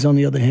Gottis, on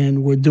the other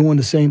hand, were doing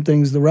the same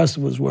things the rest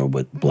of us were,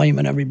 but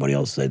blaming everybody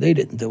else, say they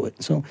didn't do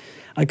it. So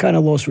I kind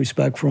of lost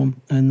respect for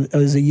them. And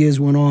as the years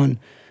went on,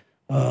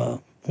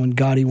 when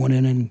Gotti went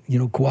in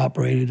and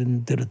cooperated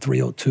and did a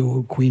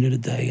 302, Queen of the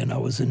Day, and I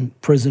was in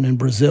prison in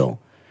Brazil,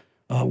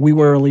 we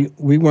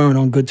weren't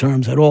on good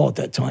terms at all at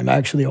that time.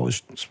 Actually, I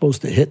was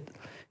supposed to hit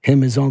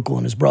him, his uncle,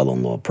 and his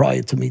brother-in-law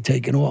prior to me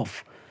taking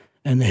off,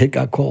 and the hit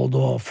got called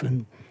off.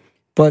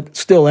 But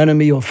still,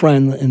 enemy or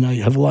friend, and I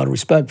have a lot of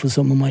respect for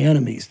some of my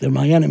enemies. They're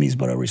my enemies,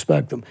 but I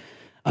respect them.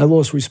 I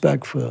lost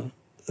respect for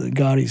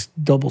Gotti's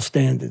double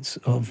standards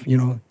of,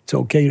 it's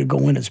okay to go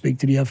in and speak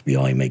to the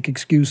FBI and make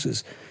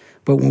excuses.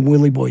 But when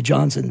Willie Boy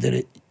Johnson did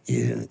it,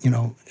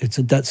 it's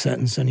a death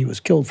sentence and he was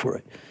killed for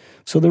it.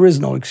 So there is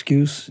no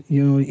excuse.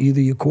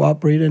 Either you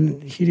cooperate,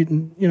 and he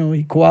didn't,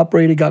 he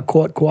cooperated, got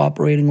caught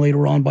cooperating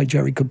later on by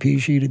Jerry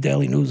Capisci, the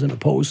Daily News and the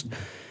Post.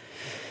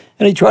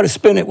 And he tried to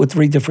spin it with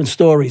 3 different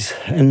stories.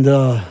 And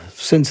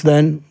since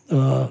then,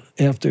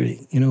 after,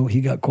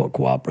 he got caught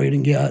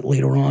cooperating. Yeah,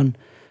 later on,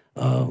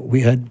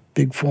 we had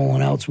big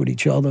falling outs with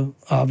each other.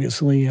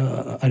 Obviously,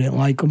 I didn't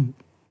like him,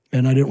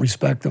 and I didn't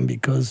respect him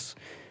because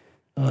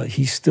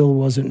he still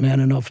wasn't man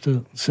enough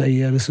to say,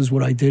 yeah, this is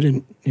what I did,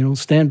 and,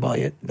 stand by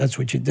it. That's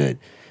what you did.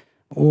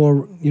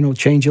 Or,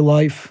 change your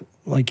life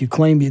like you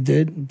claim you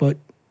did. But,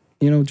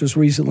 just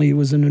recently he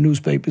was in the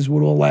newspapers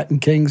with all Latin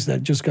Kings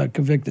that just got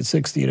convicted.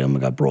 60 of them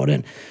got brought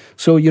in.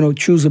 So,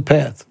 choose a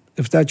path.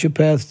 If that's your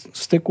path,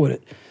 stick with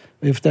it.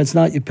 If that's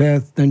not your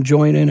path, then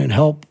join in and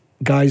help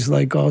guys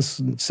like us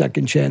and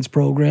second chance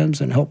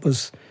programs and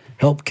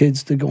help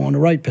kids to go on the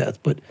right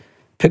path. But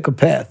pick a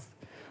path.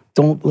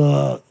 Don't,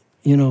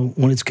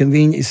 when it's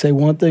convenient, you say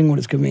one thing. When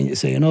it's convenient, you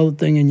say another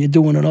thing, and you're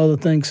doing another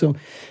thing. So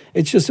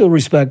it's just a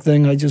respect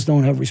thing. I just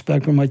don't have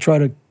respect for them. I try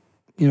to,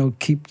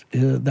 keep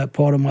that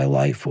part of my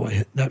life or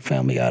that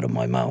family out of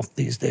my mouth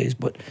these days.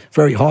 But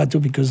very hard to,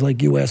 because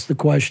like you asked the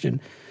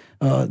question,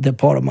 they're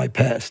part of my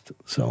past.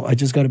 So I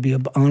just got to be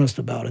honest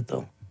about it,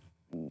 though.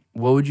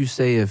 What would you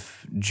say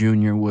if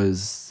Junior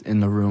was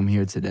in the room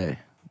here today?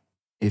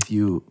 Do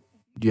you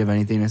have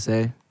anything to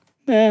say?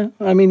 Yeah,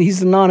 I mean,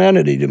 he's a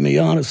non-entity to me,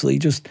 honestly.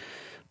 Just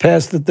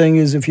pass the thing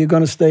is, if you're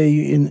going to stay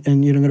in,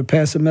 and you're going to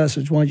pass a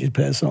message, why don't you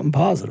pass something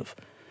positive?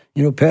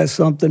 Pass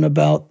something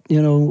about,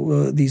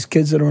 these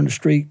kids that are on the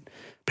street,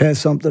 pass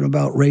something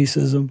about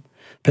racism,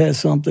 pass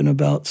something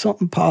about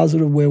something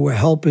positive where we're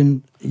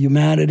helping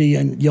humanity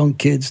and young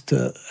kids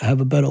to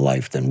have a better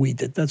life than we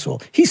did. That's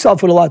all. He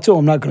suffered a lot too.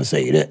 I'm not going to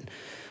say he didn't.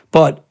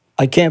 But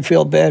I can't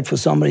feel bad for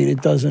somebody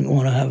that doesn't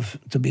want to have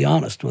to be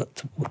honest with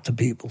to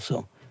people.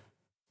 So,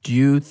 do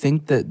you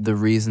think that the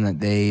reason that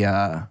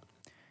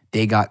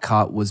they got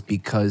caught was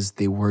because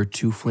they were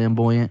too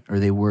flamboyant, or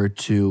they were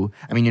too?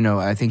 I mean,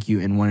 I think you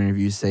in one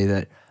interview say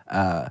that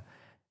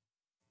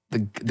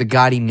the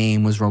Gotti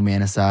name was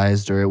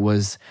romanticized, or it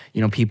was,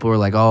 people were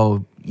like,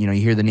 oh, you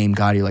hear the name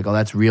Gotti, like, oh,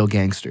 that's real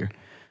gangster.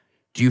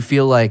 Do you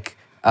feel like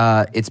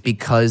it's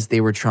because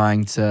they were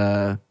trying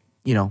to,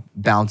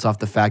 bounce off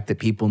the fact that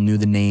people knew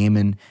the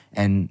name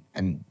and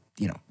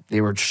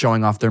they were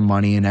showing off their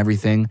money and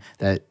everything,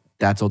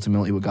 that's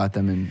ultimately what got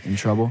them in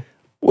trouble?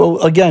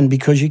 Well, again,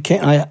 because you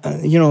can't,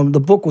 the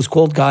book was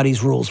called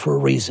Gotti's Rules for a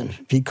reason,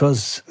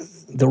 because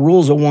the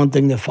rules are one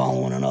thing, they're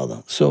following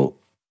another. So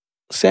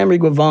Sammy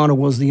Guevara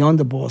was the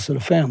underboss of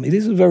the family.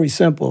 This is very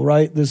simple,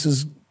 right? This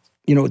is,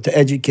 to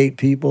educate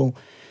people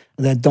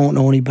that don't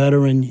know any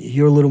better, and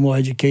you're a little more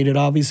educated,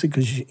 obviously,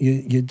 because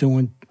you're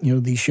doing,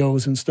 these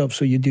shows and stuff,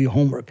 so you do your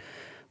homework.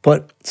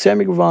 But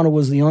Sammy Guevara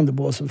was the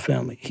underboss of the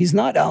family. He's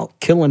not out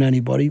killing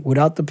anybody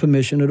without the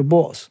permission of the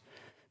boss,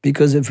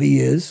 because if he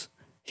is,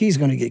 he's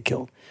going to get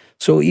killed.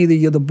 So either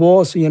you're the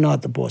boss or you're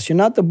not the boss. You're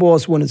not the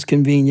boss when it's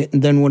convenient,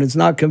 and then when it's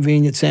not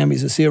convenient,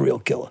 Sammy's a serial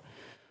killer.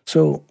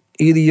 So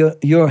either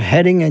you're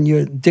heading and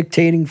you're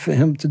dictating for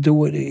him to do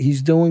what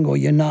he's doing, or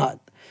you're not.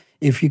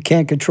 If you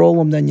can't control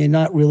him, then you're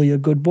not really a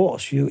good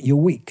boss. You're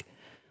weak.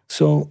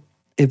 So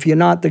if you're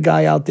not the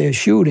guy out there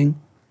shooting,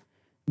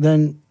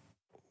 then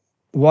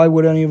why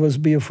would any of us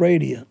be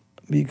afraid of you?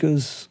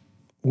 Because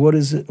what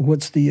is it?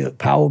 What's the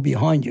power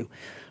behind you?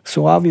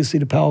 So obviously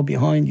the power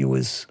behind you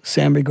is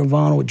Sammy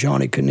Guevara,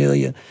 Johnny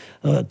Cornelia,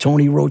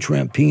 Tony Roach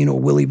Rampino,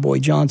 Willie Boy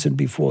Johnson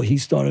before he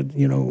started,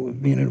 being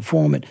an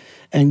informant,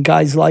 and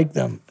guys like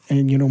them.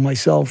 And,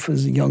 myself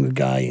as a younger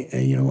guy,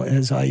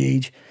 as I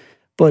age.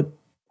 But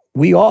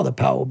we are the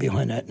power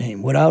behind that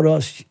name. Without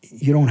us,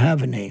 you don't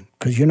have a name,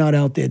 because you're not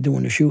out there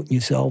doing the shooting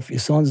yourself. Your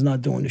son's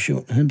not doing the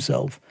shooting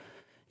himself.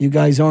 You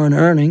guys aren't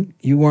earning.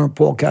 You weren't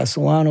Paul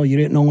Castellano. You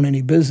didn't own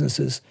any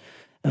businesses.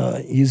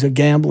 These are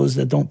gamblers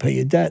that don't pay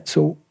your debt.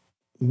 So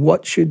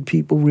what should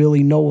people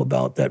really know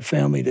about that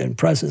family that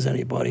impresses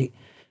anybody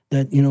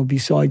that,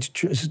 besides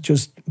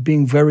just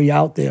being very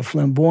out there,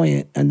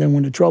 flamboyant, and then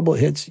when the trouble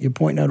hits, you're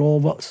pointing at all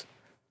of us?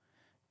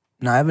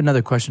 Now, I have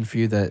another question for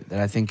you that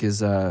I think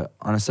is on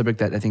a subject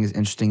that I think is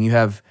interesting.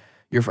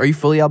 Are you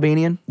fully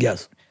Albanian?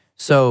 Yes.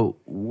 So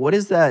what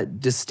is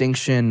that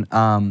distinction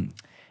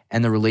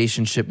and the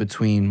relationship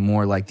between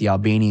more like the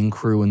Albanian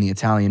crew and the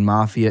Italian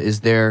mafia? Is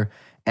there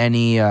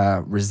any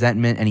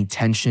resentment, any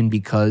tension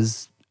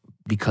because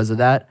of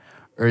that?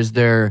 Or is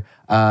there,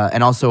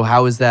 and also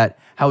how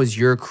is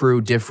your crew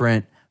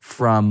different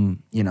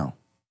from, the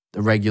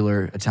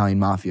regular Italian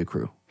mafia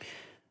crew?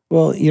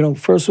 Well,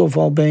 first off,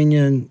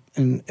 Albania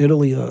and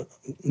Italy are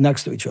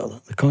next to each other.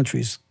 The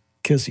countries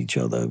kiss each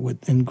other,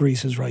 and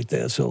Greece is right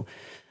there. So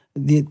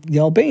the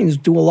Albanians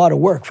do a lot of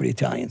work for the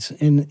Italians.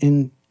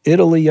 In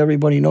Italy,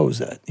 everybody knows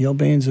that. The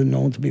Albanians are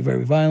known to be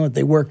very violent.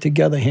 They work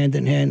together hand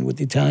in hand with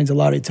the Italians. A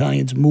lot of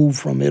Italians move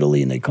from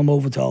Italy and they come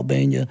over to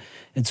Albania.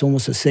 It's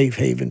almost a safe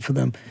haven for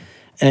them.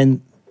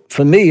 And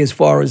for me, as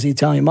far as the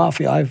Italian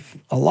mafia, I have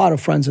a lot of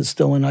friends that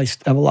still, and I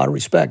have a lot of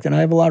respect. And I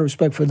have a lot of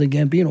respect for the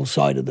Gambino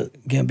side of the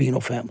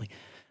Gambino family.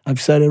 I've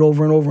said it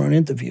over and over in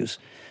interviews.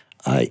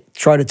 I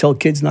try to tell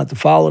kids not to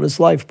follow this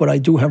life, but I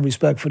do have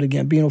respect for the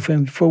Gambino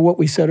family for what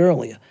we said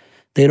earlier.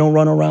 They don't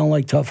run around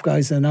like tough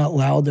guys. They're not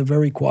loud. They're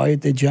very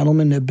quiet. They're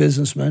gentlemen. They're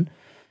businessmen.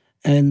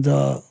 And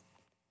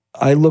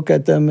I look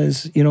at them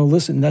as,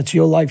 listen, that's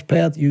your life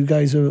path. You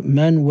guys are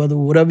men,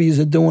 whatever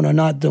you're doing or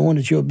not doing,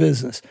 it's your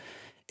business.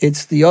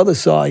 It's the other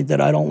side that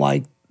I don't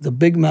like, the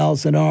big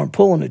mouths that aren't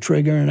pulling the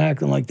trigger and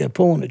acting like they're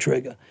pulling the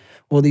trigger.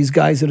 Or these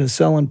guys that are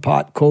selling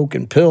pot, coke,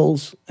 and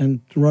pills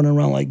and running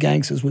around like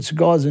gangsters with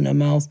cigars in their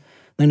mouth.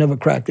 They never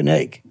cracked an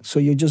egg. So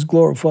you're just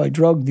glorified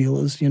drug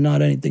dealers. You're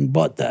not anything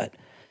but that.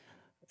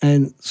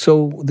 And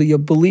so the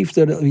belief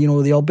that,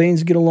 the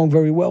Albanians get along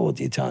very well with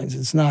the Italians,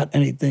 it's not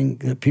anything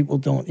that people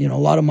don't, a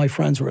lot of my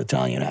friends were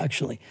Italian,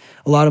 actually.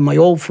 A lot of my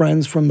old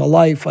friends from the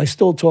life, I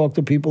still talk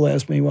to people,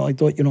 ask me, well, I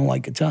thought you don't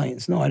like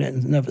Italians. No, I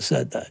didn't, never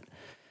said that.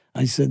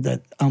 I said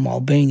that I'm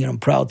Albanian, I'm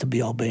proud to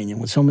be Albanian.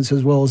 When someone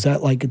says, well, is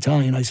that like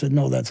Italian? I said,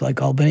 no, that's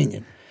like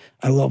Albanian.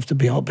 I love to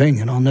be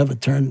Albanian. I'll never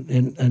turn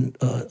in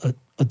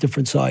a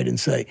different side and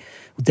say,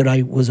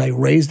 was I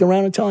raised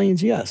around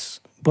Italians? Yes.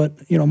 But,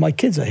 my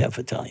kids are half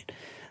Italian.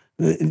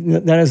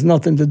 That has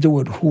nothing to do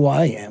with who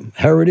I am.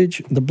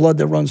 Heritage, the blood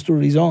that runs through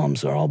these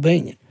arms are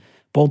Albanian.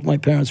 Both my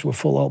parents were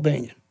full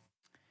Albanian.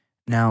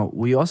 Now,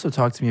 will you also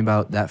talk to me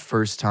about that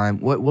first time?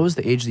 What was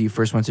the age that you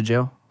first went to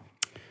jail?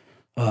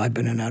 I've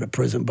been in and out of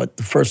prison, but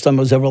the first time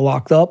I was ever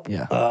locked up,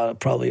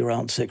 probably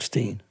around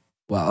 16.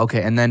 Wow,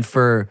 okay. And then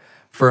for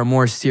a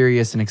more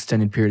serious and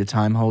extended period of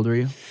time, how old were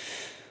you?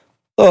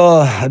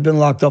 I've been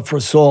locked up for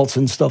assaults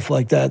and stuff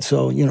like that.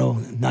 So,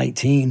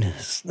 19.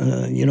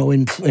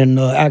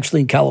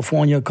 Actually in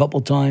California a couple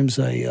times,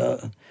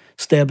 I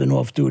stabbed an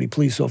off-duty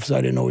police officer.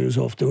 I didn't know he was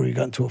off-duty. He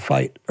got into a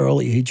fight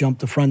early. He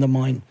jumped a friend of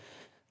mine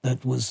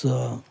that was,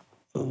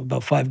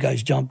 about 5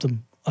 guys jumped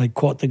him. I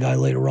caught the guy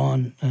later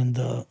on, and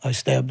I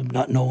stabbed him,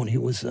 not knowing he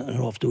was an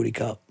off-duty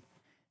cop.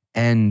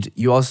 And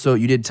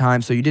you did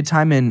time. So you did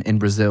time in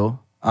Brazil.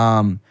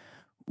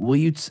 Will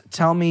you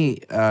tell me,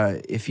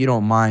 if you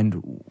don't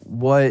mind,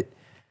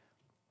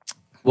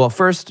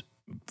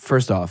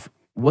 first off,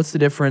 what's the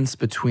difference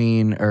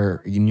between,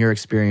 or in your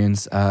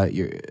experience,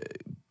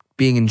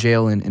 being in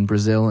jail in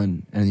Brazil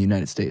and the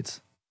United States?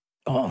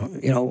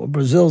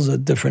 Brazil's a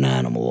different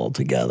animal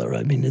altogether.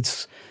 I mean,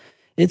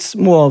 it's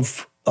more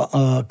of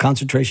a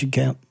concentration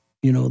camp.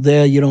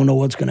 There you don't know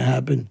what's going to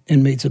happen.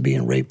 Inmates are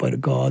being raped by the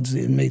guards.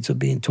 The inmates are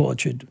being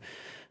tortured.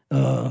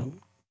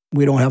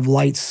 We don't have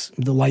lights.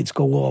 The lights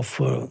go off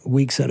for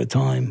weeks at a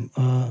time.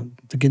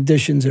 The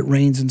conditions, it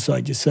rains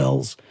inside your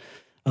cells.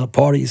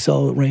 Part of your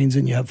cell, it rains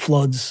and you have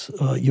floods.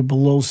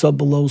 You're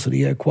sub-below, so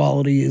the air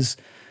quality is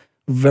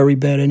very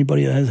bad.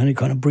 Anybody that has any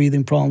kind of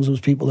breathing problems, those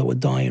people that were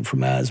dying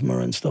from asthma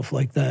and stuff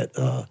like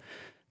that.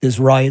 There's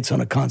riots on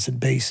a constant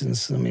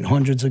basis. I mean,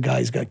 hundreds of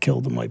guys got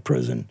killed in my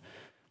prison.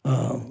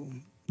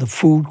 The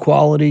food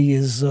quality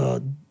is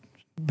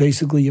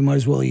basically you might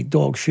as well eat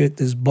dog shit.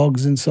 There's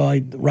bugs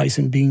inside, rice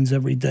and beans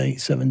every day,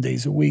 7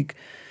 days a week.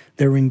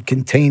 They're in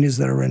containers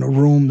that are in a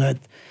room that,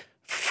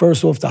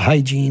 first off, the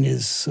hygiene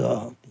is,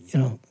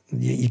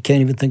 you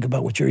can't even think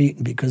about what you're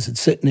eating because it's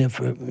sitting there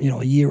for,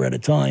 a year at a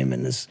time,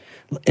 and there's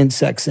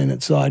insects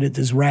inside it.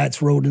 There's rats,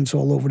 rodents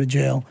all over the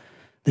jail.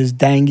 There's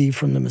dengue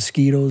from the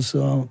mosquitoes.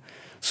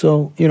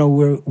 So,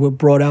 we're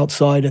brought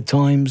outside at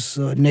times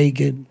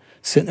naked,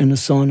 sitting in the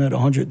sun at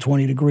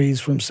 120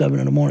 degrees from 7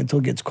 in the morning until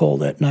it gets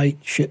cold at night,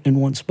 shitting in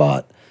one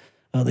spot.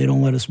 They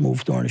don't let us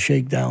move during the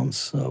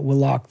shakedowns. We're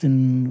locked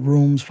in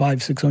rooms,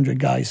 500-600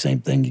 guys, same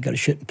thing. You got to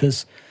shit and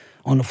piss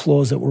on the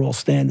floors that we're all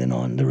standing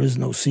on. There is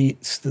no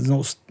seats. There's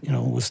no,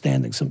 we're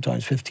standing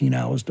sometimes 15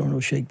 hours during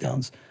those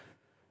shakedowns.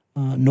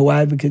 No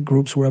advocate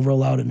groups were ever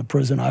allowed in the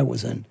prison I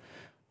was in.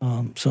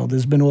 So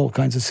there's been all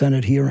kinds of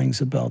Senate hearings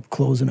about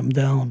closing them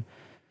down.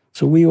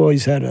 So we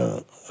always had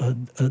a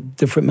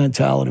different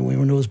mentality. We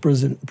were in those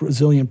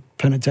Brazilian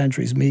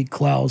penitentiaries, me,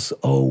 Klaus,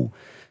 O.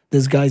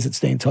 There's guys that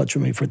stay in touch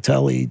with me,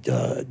 Fratelli,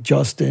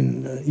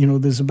 Justin.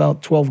 There's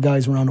about 12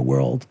 guys around the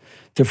world,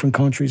 different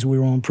countries. We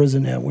were all in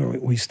prison there.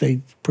 We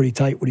stayed pretty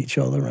tight with each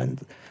other.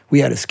 And we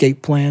had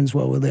escape plans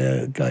while we were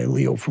there. A guy,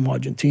 Leo, from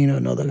Argentina.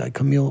 Another guy,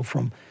 Camilo,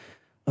 from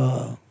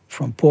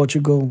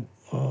Portugal.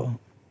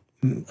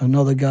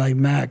 Another guy,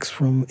 Max,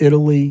 from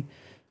Italy.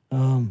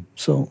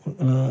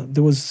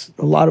 There was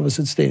a lot of us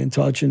that stayed in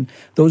touch, and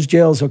those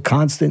jails are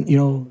constant,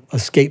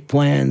 escape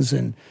plans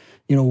and,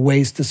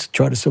 ways to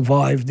try to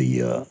survive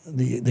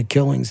the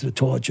killings, the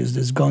tortures.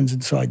 There's guns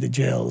inside the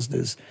jails,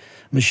 there's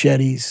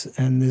machetes,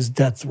 and there's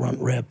death run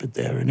rampant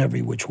there in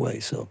every which way.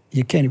 So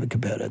you can't even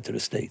compare that to the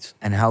States.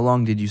 And how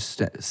long did you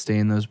stay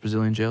in those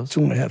Brazilian jails?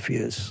 2.5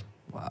 years.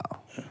 Wow.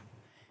 Yeah.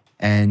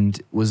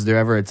 And was there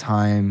ever a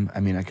time,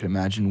 I could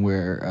imagine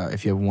where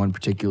if you have one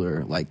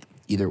particular,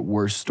 either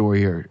worst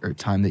story or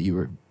time that you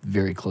were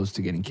very close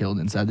to getting killed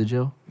inside the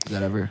jail? Did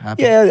that ever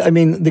happen? Yeah,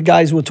 the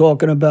guys were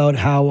talking about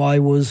how I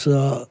was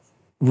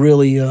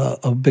really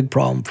a big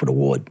problem for the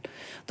warden.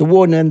 The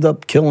warden ended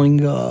up killing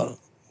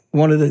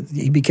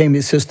he became the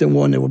assistant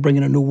warden. They were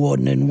bringing a new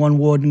warden in. One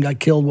warden got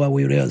killed while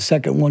we were there. The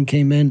second one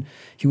came in.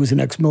 He was an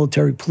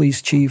ex-military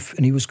police chief,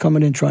 and he was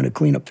coming in trying to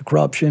clean up the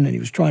corruption, and he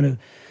was trying to,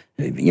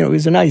 he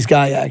was a nice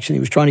guy, actually. He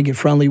was trying to get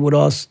friendly with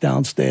us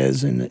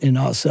downstairs in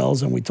our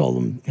cells, and we told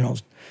him,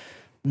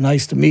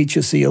 nice to meet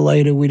you, see you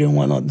later. We didn't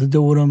want nothing to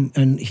do with him.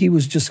 And he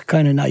was just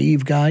kind of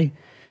naive guy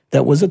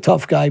that was a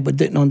tough guy but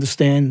didn't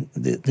understand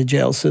the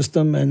jail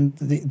system. And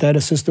that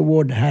assistant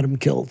warden had him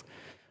killed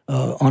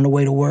on the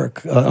way to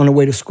work, on the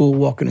way to school,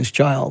 walking his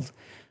child.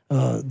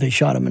 They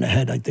shot him in the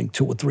head, I think,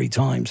 2 or 3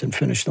 times and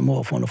finished him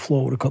off on the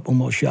floor with a couple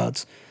more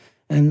shots.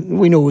 And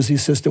we knew it was the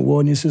assistant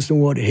warden. The assistant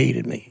warden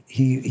hated me.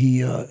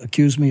 He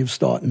accused me of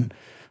starting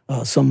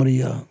some of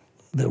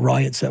the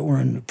riots that were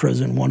in the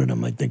prison. One of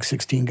them, I think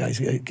 16 guys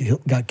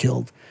got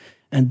killed.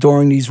 And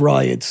during these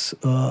riots,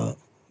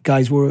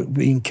 guys were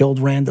being killed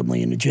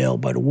randomly in the jail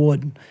by the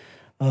warden.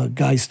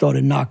 Guys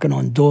started knocking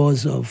on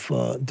doors of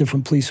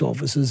different police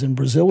officers. And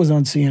Brazil was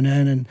on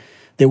CNN, and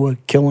they were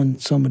killing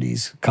some of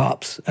these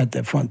cops at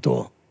their front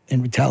door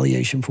in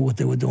retaliation for what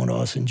they were doing to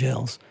us in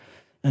jails.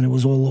 And it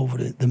was all over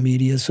the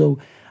media. So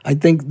I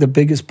think the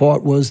biggest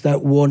part was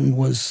that warden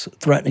was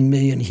threatening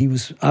me, and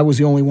I was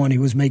the only one he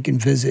was making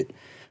visit.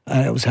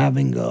 I was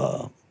having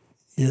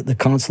the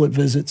consulate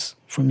visits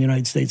from the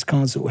United States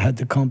consulate had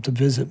to come to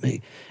visit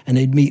me, and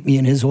they'd meet me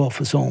in his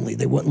office only.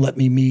 They wouldn't let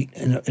me meet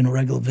in a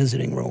regular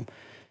visiting room.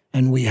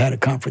 And we had a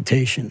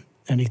confrontation,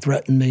 and he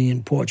threatened me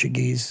in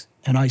Portuguese,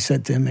 and I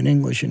said to him in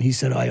English, and he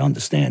said, I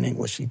understand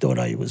English. He thought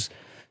I was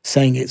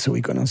saying it so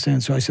he couldn't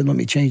understand. So I said, let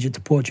me change it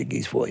to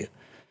Portuguese for you.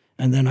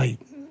 And then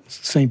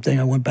same thing,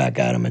 I went back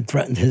at him and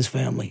threatened his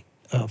family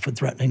for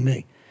threatening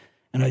me.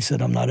 And I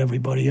said, I'm not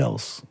everybody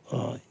else.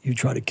 You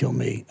try to kill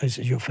me. I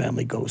said, your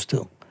family goes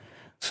too.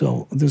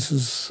 So this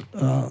is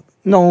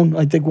known.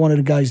 I think one of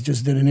the guys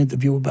just did an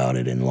interview about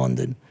it in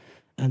London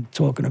and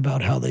talking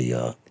about how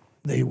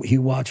he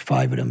watched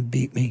 5 of them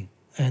beat me.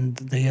 And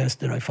they asked,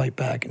 did I fight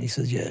back? And he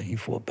says, yeah, he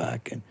fought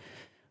back. And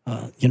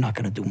you're not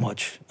going to do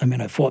much. I mean,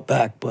 I fought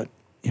back, but,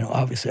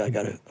 obviously I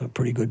got a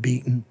pretty good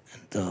beating.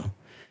 And,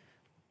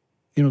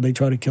 they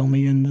tried to kill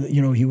me. And,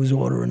 he was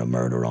ordering a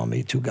murder on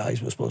me. 2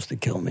 guys were supposed to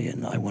kill me.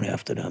 And I went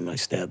after them. I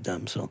stabbed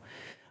them. So,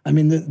 I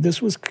mean,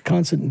 this was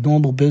constant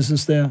normal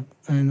business there.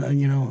 And,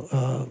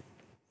 a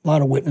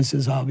lot of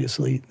witnesses,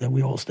 obviously, that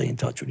we all stay in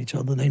touch with each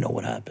other. They know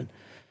what happened.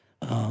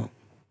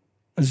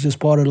 It's just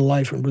part of the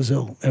life in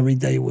Brazil. Every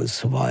day was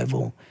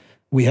survival.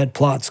 We had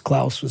plots.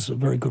 Klaus was a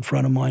very good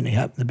friend of mine. They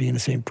happened to be in the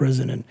same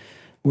prison, and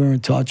we were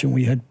in touch, and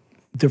we had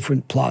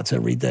different plots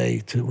every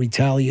day to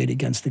retaliate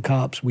against the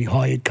cops. We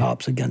hired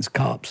cops against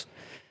cops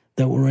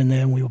that were in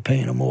there, and we were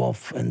paying them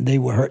off, and they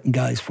were hurting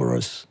guys for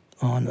us,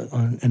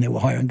 and they were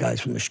hiring guys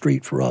from the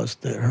street for us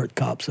to hurt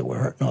cops that were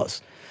hurting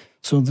us.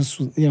 So this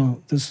was,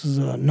 this is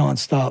a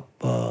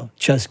nonstop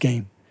chess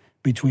game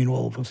between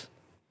all of us.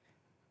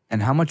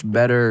 And how much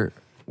better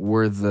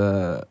were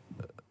the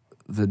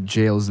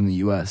jails in the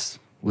U.S.?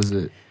 Was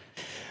it?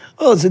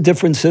 Well, it's a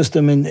different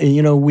system, and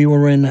we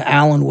were in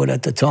Allenwood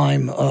at the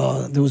time.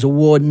 There was a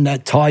warden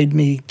that tied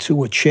me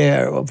to a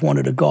chair of one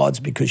of the guards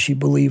because she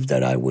believed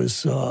that I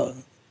was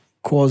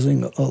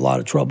causing a lot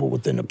of trouble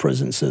within the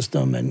prison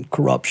system and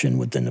corruption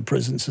within the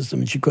prison system,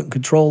 and she couldn't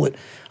control it.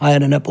 I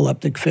had an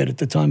epileptic fit at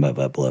the time. I have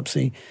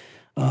epilepsy.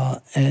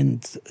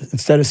 And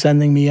instead of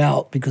sending me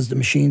out because the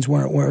machines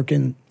weren't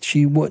working,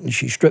 she wouldn't.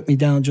 She stripped me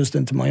down just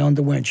into my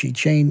underwear, and she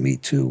chained me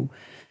to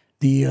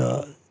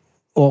the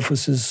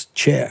officer's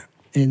chair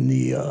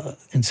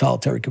in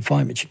solitary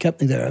confinement. She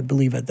kept me there, I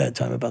believe, at that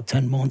time, about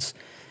 10 months.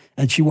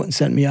 And she wouldn't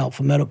send me out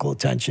for medical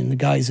attention. The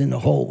guys in the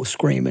hole were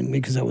screaming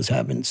because I was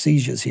having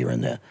seizures here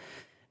and there.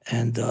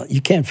 And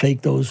you can't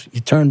fake those.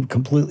 You turn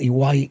completely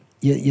white.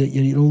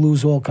 You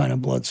lose all kind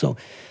of blood. So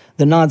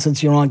the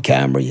nonsense, you're on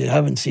camera, you're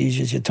having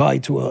seizures, you're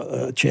tied to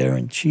a chair.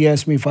 And she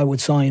asked me if I would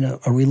sign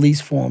a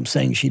release form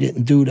saying she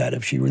didn't do that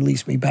if she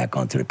released me back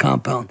onto the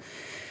compound.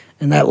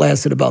 And that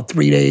lasted about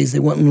 3 days. They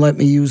wouldn't let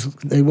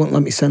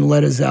me send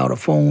letters out or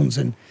phones.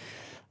 And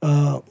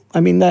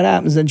that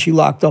happens. Then she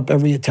locked up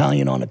every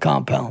Italian on the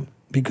compound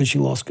because she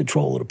lost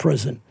control of the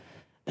prison.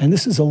 And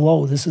this is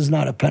this is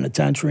not a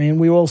penitentiary. And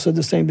we all said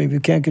the same thing. If you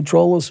can't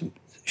control us,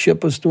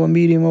 ship us to a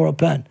medium or a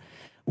pen.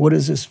 What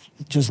is this?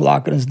 Just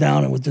locking us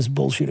down and with this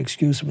bullshit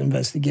excuse of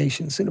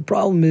investigation. See, the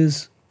problem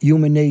is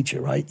human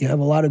nature, right? You have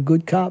a lot of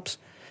good cops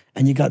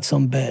and you got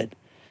some bad.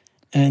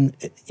 And,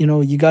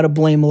 you got to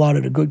blame a lot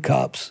of the good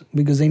cops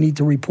because they need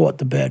to report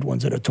the bad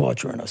ones that are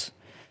torturing us.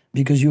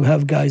 Because you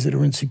have guys that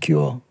are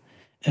insecure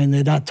and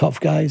they're not tough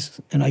guys.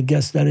 And I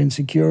guess that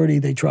insecurity,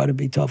 they try to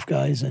be tough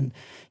guys. And,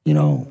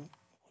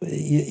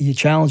 you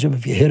challenge them.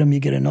 If you hit them, you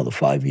get another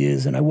 5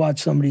 years. And I watch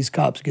some of these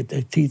cops get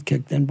their teeth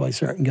kicked in by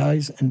certain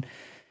guys. And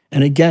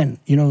again,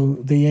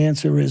 the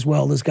answer is,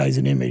 well, this guy's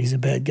an inmate. He's a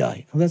bad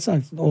guy. Well, that's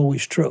not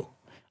always true.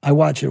 I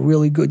watched a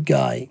really good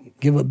guy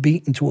give a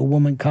beating to a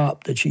woman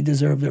cop that she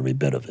deserved every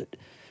bit of it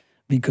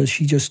because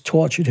she just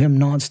tortured him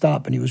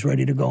nonstop and he was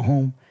ready to go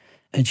home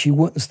and she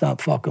wouldn't stop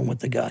fucking with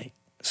the guy.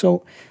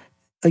 So,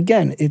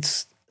 again,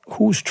 it's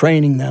who's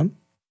training them,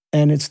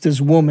 and it's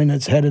this woman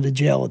that's head of the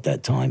jail at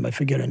that time. I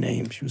forget her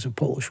name. She was a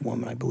Polish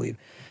woman, I believe.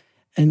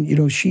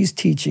 And, she's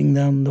teaching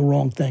them the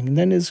wrong thing. And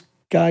then there's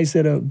guys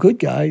that are good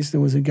guys. There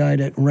was a guy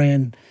that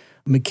ran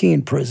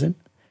McKean prison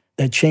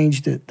that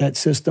changed that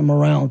system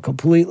around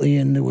completely,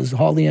 and there was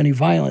hardly any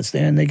violence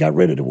there, and they got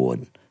rid of the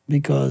warden.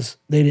 because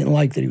they didn't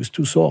like that he was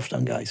too soft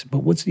on guys. But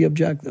what's the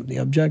objective? The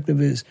objective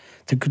is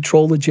to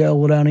control the jail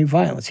without any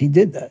violence. He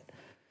did that.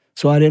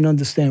 So I didn't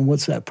understand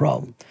what's that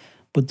problem.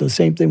 But the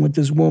same thing with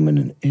this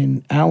woman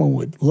in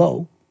Allenwood,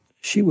 Lowe,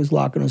 she was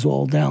locking us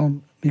all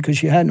down because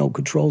she had no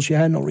control, she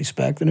had no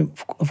respect. And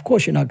of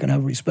course you're not going to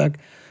have respect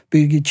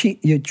because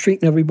you're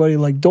treating everybody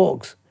like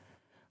dogs.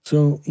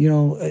 So,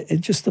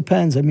 it just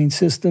depends. I mean,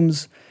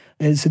 systems,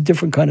 it's a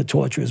different kind of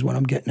torture is what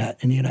I'm getting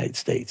at in the United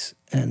States.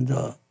 And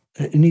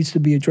it needs to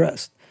be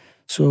addressed.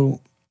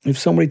 So if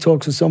somebody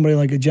talks to somebody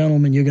like a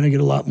gentleman, you're going to get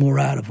a lot more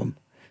out of them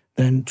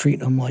than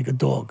treating them like a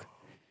dog.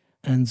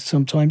 And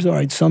sometimes, all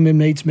right, some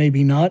inmates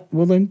maybe not.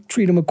 Well, then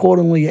treat them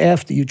accordingly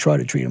after you try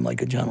to treat them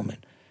like a gentleman.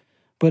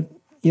 But,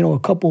 a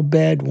couple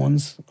bad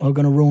ones are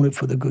going to ruin it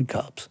for the good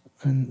cops.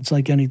 And it's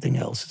like anything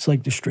else. It's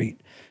like the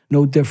street.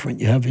 No different.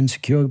 You have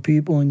insecure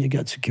people and you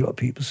got secure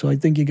people. So I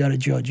think you got to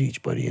judge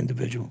each by the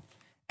individual.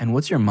 And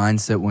what's your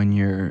mindset when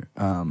you're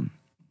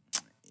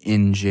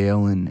in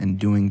jail and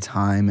doing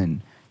time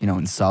and,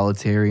 in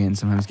solitary and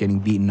sometimes getting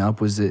beaten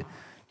up?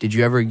 Did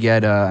you ever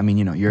get,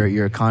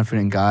 you're a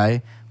confident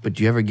guy, but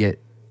do you ever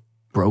get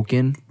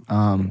broken?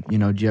 Do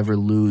you ever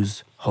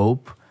lose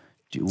hope?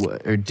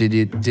 Or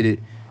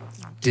did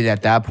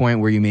at that point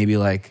where you maybe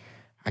like,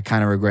 I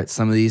kind of regret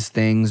some of these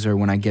things, or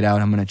when I get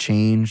out, I'm going to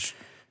change?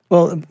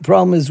 Well, the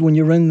problem is when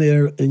you're in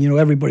there, and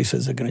everybody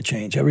says they're going to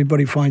change.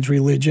 Everybody finds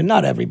religion,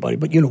 not everybody,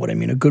 but you know what I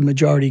mean, a good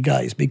majority of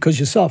guys, because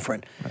you're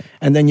suffering. Right.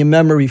 And then your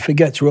memory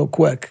forgets real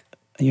quick,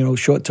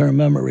 short-term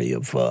memory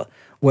of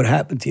what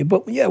happened to you.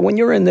 But yeah, when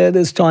you're in there,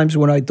 there's times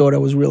when I thought I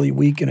was really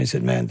weak, and I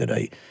said, man,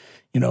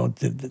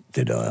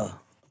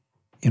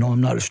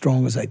 I'm not as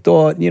strong as I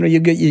thought.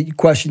 You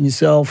question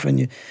yourself, and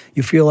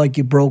you feel like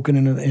you're broken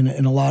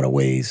in a lot of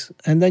ways.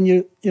 And then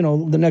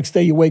the next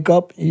day you wake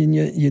up and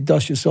you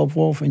dust yourself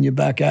off and you're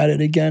back at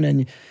it again,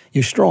 and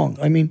you're strong.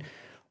 I mean,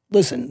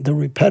 listen, the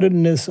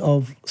repetitiveness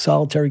of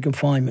solitary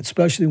confinement,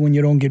 especially when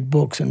you don't get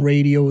books and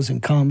radios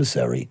and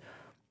commissary,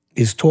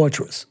 is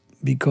torturous,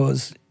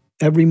 because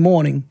every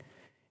morning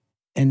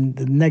and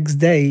the next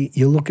day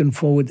you're looking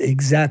forward to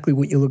exactly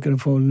what you're looking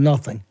for,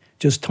 nothing.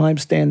 Just time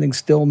standing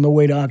still, no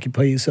way to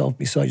occupy yourself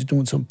besides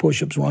doing some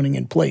push-ups, running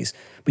in place.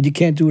 But you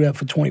can't do that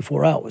for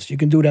 24 hours. You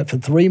can do that for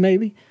 3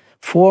 maybe,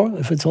 4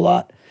 if it's a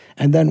lot,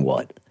 and then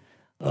what?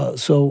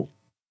 So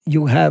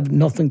you have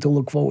nothing to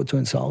look forward to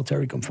in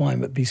solitary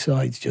confinement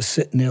besides just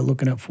sitting there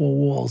looking at 4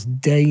 walls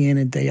day in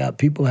and day out.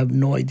 People have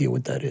no idea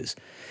what that is.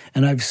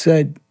 And I've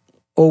said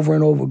over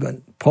and over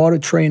again, part of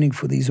training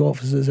for these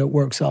officers that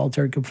work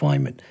solitary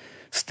confinement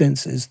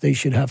stints is they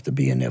should have to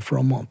be in there for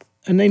a month.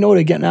 And they know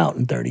they're getting out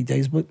in 30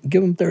 days, but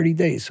give them 30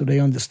 days so they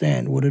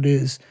understand what it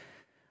is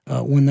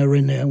when they're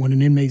in there, when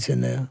an inmate's in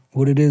there,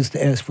 what it is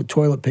to ask for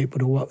toilet paper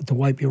to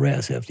wipe your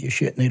ass after you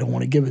shit and they don't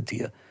want to give it to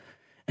you.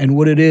 And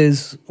what it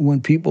is when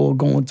people are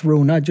going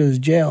through not just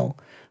jail,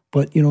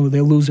 but,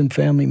 they're losing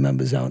family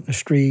members out in the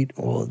street,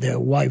 or their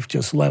wife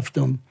just left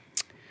them,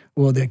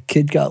 or their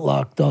kid got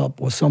locked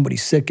up, or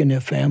somebody's sick in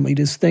their family.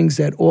 There's things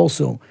that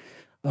also,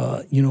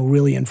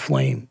 really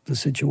inflame the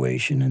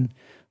situation. And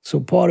so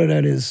part of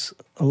that is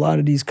a lot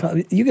of these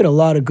cops, you get a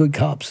lot of good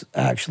cops,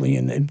 actually,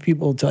 and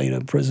people will tell you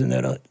in prison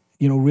that are,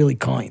 really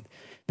kind.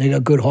 They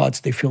got good hearts.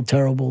 They feel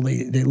terrible.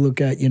 They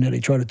look at you, they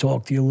try to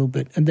talk to you a little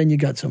bit. And then you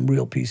got some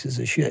real pieces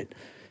of shit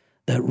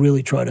that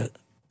really try to,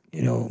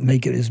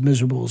 make it as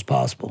miserable as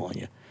possible on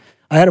you.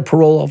 I had a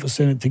parole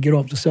officer, to get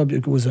off the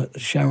subject, it was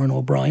Sharon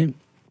O'Brien.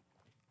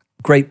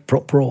 Great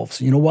parole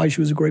officer. You know why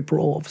she was a great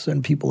parole officer?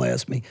 And people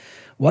ask me,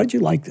 why did you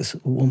like this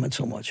woman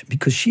so much?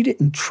 Because she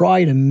didn't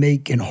try to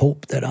make and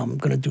hope that I'm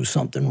going to do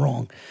something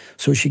wrong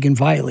so she can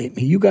violate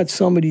me. You got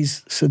some of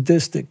these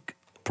sadistic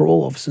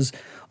parole officers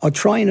are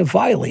trying to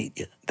violate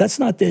you. That's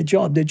not their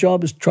job. Their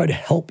job is to try to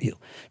help you.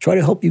 Try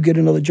to help you get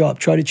another job.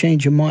 Try to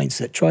change your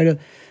mindset. Try to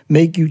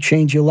make you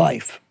change your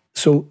life.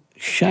 So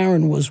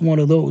Sharon was one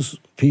of those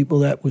people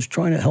that was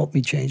trying to help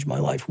me change my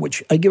life,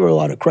 which I give her a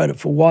lot of credit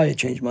for why I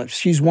changed my life.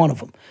 She's one of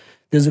them.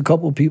 There's a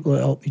couple of people that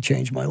helped me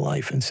change my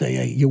life and say,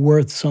 hey, you're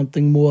worth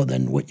something more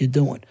than what you're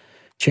doing.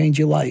 Change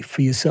your life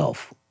for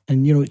yourself.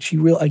 And,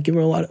 I give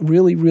her a lot,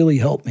 really, really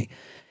helped me.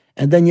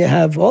 And then you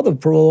have other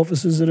parole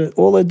officers that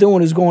all they're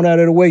doing is going out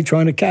of their way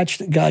trying to catch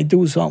the guy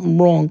doing something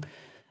wrong,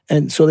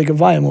 and so they can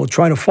violate him, or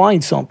trying to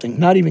find something,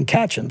 not even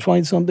catch him,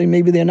 find something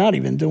maybe they're not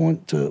even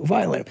doing to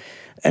violate him.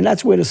 And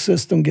that's where the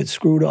system gets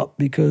screwed up,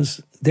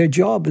 because their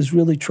job is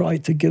really try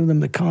to give them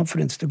the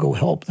confidence to go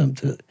help them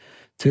to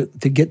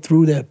get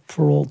through that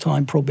parole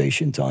time,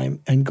 probation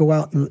time, and go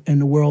out in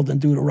the world and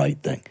do the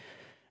right thing.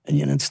 And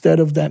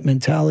instead of that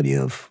mentality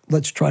of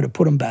let's try to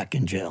put them back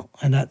in jail,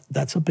 and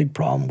that's a big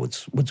problem.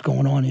 What's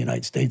going on in the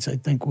United States? I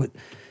think with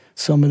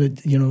some of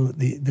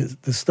the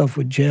stuff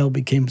with jail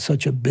became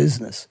such a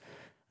business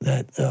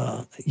that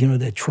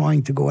they're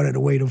trying to go out of the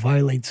way to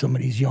violate some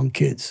of these young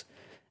kids,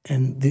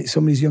 and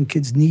some of these young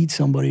kids need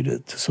somebody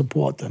to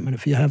support them. And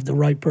if you have the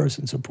right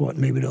person support,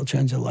 maybe they'll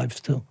change their lives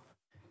too.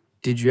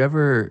 Did you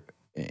ever,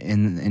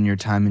 in your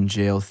time in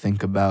jail,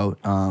 think about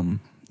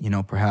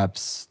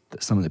perhaps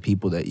some of the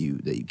people that you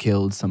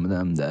killed, some of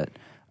them that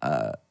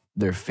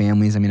their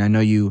families? I mean, I know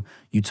you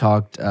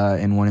talked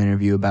in one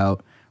interview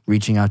about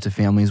reaching out to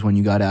families when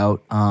you got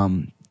out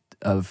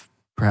of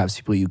perhaps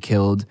people you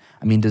killed.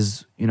 I mean,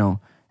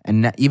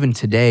 even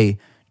today,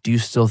 do you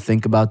still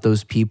think about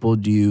those people?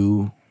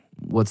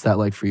 What's that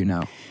like for you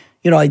now?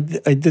 I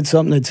did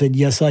something that said,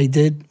 yes, I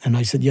did. And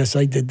I said, yes,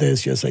 I did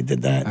this. Yes, I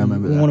did that. I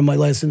remember that. One of my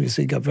last interviews,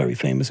 he got very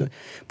famous.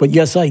 But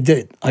yes, I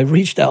did. I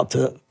reached out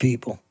to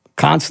people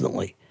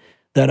constantly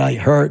that I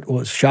hurt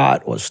or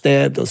shot or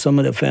stabbed, or some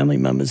of their family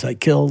members I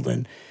killed.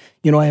 And,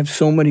 I have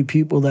so many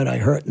people that I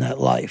hurt in that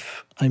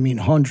life. I mean,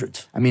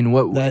 hundreds. I mean,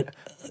 what... That,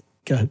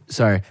 go ahead.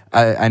 Sorry.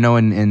 I know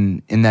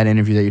in that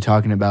interview that you're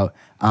talking about,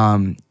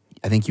 I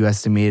think you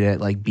estimated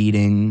like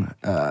beating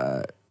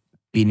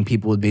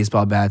people with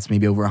baseball bats,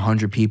 maybe over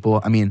 100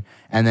 people. I mean,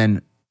 and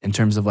then in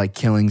terms of like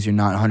killings, you're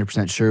not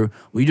 100% sure.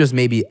 Will you just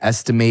maybe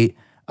estimate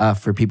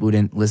for people who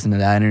didn't listen to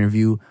that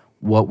interview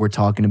what we're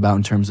talking about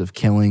in terms of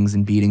killings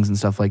and beatings and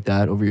stuff like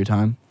that over your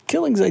time?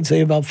 Killings, I'd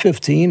say about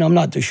 15. I'm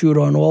not the shooter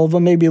on all of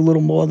them, maybe a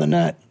little more than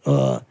that.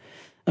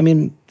 I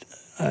mean,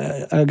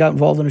 I got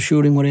involved in a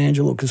shooting with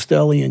Angelo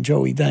Castelli and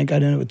Joey Dank. I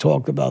didn't ever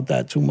talk about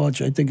that too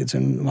much. I think it's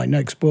in my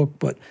next book,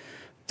 but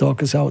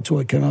Darkest Hour 2,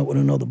 I came out with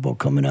another book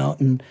coming out.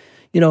 And,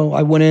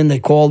 I went in, they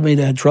called me,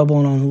 they had trouble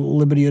on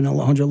Liberty and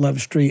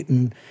 111th Street,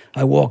 and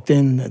I walked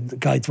in, the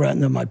guy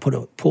threatened them. I put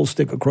a pull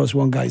stick across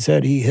one guy's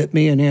head. He hit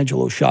me, and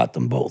Angelo shot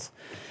them both.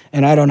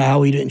 And I don't know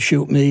how he didn't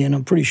shoot me, and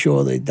I'm pretty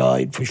sure they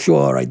died for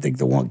sure. I think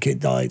the one kid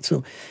died.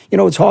 So,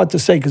 it's hard to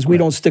say because we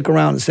don't stick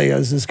around and say,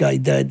 is this guy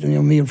dead?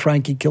 Me and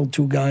Frankie killed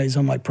 2 guys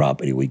on my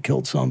property. We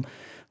killed some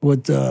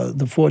with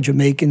the 4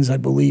 Jamaicans, I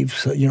believe.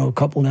 So, a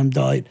couple of them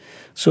died.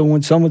 So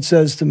when someone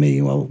says to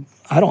me, well,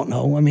 I don't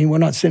know. I mean, we're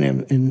not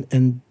sitting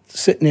and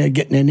sitting there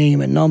getting their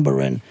name and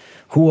number and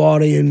who are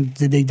they and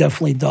did they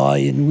definitely die?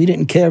 And we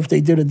didn't care if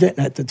they did or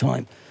didn't at the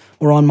time.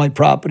 We're on my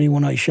property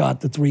when I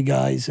shot the 3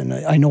 guys, and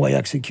I know I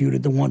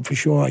executed the one for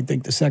sure. I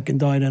think the second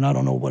died, and I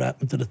don't know what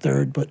happened to the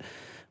third, but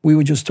we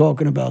were just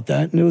talking about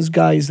that. And there was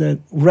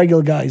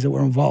regular guys that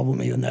were involved with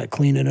me in that,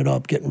 cleaning it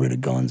up, getting rid of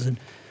guns,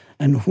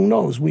 and who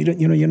knows? We don't,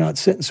 you're not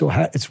sitting, so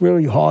it's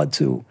really hard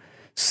to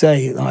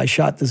say, I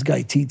shot this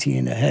guy TT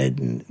in the head,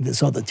 and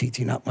this other TT,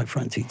 not my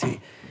friend TT,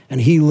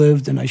 and he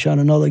lived, and I shot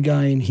another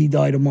guy, and he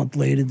died a month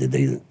later. Did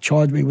they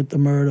charge me with the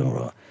murder?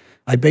 Or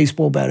I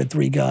baseball batted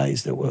 3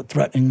 guys that were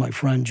threatening my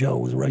friend Joe,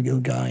 was a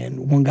regular guy,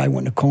 and one guy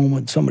went in a coma,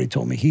 and somebody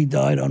told me he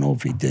died. I don't know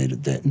if he did or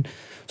didn't.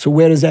 So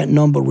where does that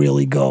number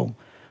really go?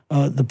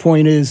 The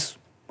point is,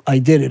 I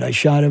did it. I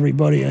shot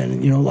everybody,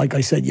 and, like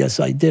I said,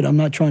 yes, I did. I'm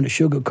not trying to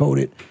sugarcoat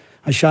it.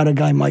 I shot a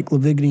guy, Mike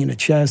Lavigny, in the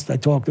chest. I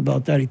talked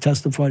about that. He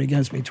testified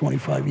against me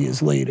 25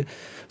 years later.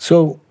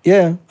 So,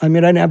 yeah, I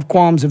mean, I didn't have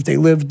qualms if they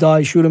live,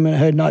 die, shoot them in the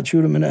head, not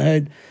shoot them in the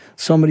head.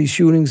 Some of these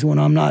shootings, when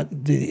I'm not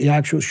the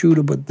actual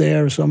shooter, but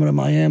there, some of them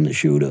I am the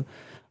shooter.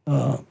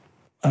 I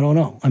don't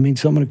know. I mean,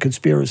 some of the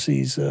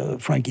conspiracies,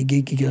 Frankie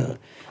Geeky,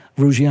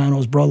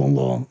 Ruggiano's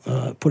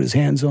brother-in-law, put his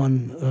hands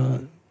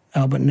on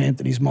Albert and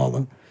Anthony's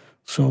mother.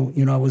 So,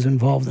 I was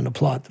involved in a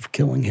plot of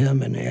killing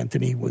him, and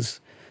Anthony was...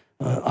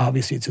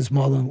 obviously, it's his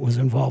mother was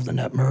involved in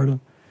that murder.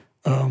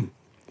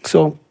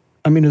 So,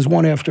 I mean, there's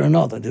one after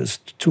another. There's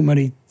too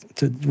many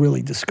to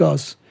really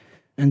discuss.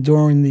 And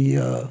during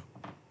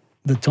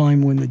the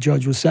time when the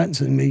judge was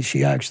sentencing me,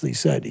 she actually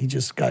said,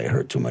 guy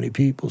hurt too many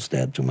people,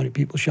 stabbed too many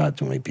people, shot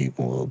too many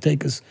people. It'll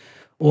take us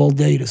all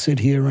day to sit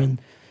here and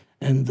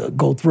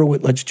go through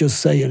it. Let's just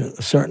say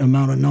a certain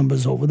amount of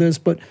numbers over this.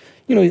 But,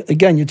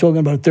 again, you're talking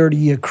about a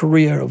 30-year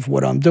career of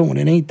what I'm doing.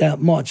 It ain't that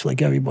much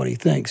like everybody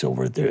thinks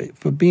over 30.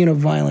 For being a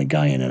violent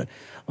guy and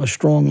a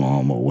strong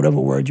arm or whatever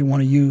word you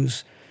want to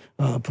use,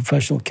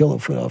 professional killer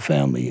for our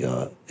family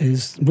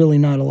is really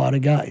not a lot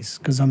of guys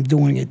because I'm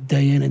doing it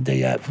day in and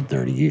day out for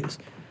 30 years.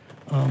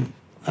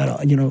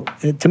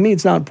 To me,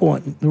 it's not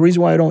important. The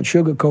reason why I don't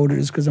sugarcoat it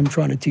is because I'm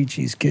trying to teach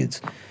these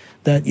kids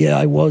that, yeah,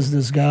 I was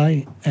this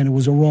guy and it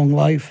was a wrong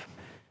life,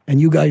 and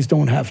you guys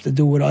don't have to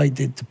do what I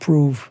did to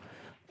prove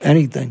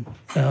anything.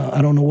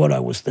 I don't know what I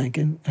was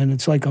thinking, and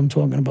it's like I'm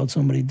talking about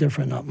somebody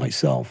different, not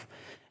myself.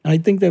 And I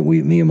think that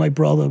me and my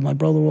brother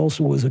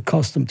also was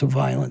accustomed to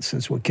violence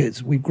since we're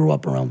kids. We grew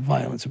up around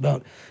violence,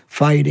 about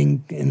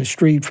fighting in the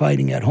street,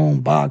 fighting at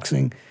home,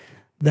 boxing,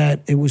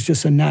 that it was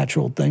just a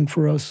natural thing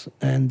for us.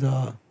 And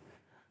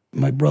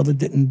my brother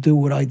didn't do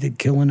what I did,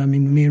 killing. I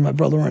mean, me and my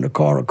brother were in a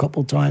car a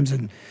couple times,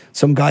 and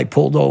some guy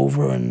pulled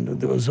over,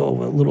 and there was a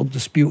little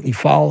dispute, and he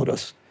followed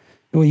us.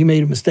 Well, he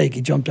made a mistake.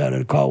 He jumped out of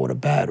the car with a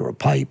bat or a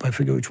pipe. I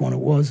forget which one it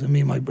was. And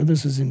me and my brother,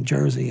 this is in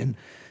Jersey, and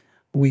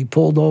we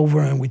pulled over,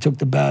 and we took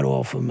the bat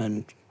off him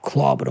and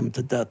clobbered him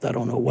to death. I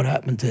don't know what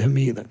happened to him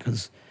either,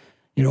 because,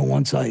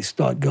 once I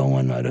start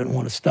going, I didn't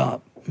want to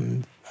stop.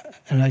 And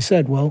I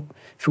said, well,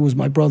 if it was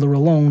my brother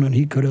alone and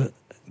he could have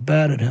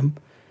batted him,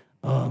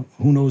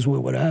 who knows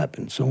what would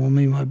happen. So when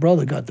me and my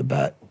brother got the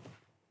bat,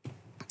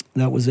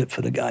 that was it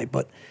for the guy.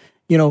 But,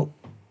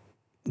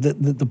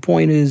 the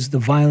point is the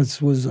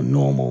violence was a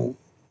normal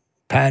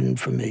pattern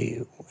for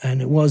me,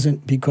 and it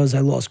wasn't because I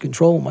lost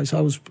control of myself.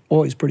 I was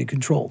always pretty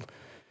controlled.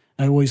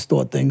 I always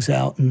thought things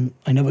out, and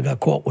I never got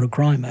caught with a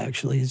crime.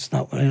 Actually, it's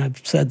not. And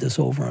I've said this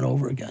over and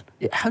over again.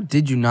 How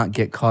did you not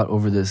get caught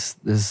over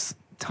this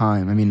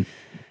time? I mean,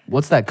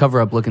 what's that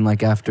cover up looking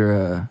like after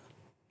a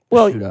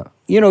shootout?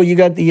 You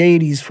got the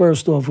 80s.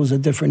 First off, was a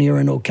different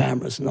era, no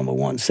cameras, number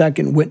one.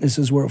 Second,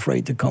 witnesses were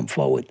afraid to come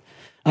forward.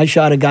 I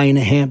shot a guy in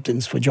the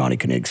Hamptons for Johnny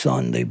Kinnick's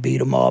son. They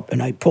beat him up,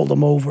 and I pulled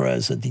him over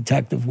as a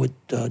detective with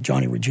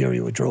Johnny Ruggiero,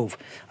 who drove.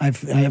 I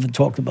haven't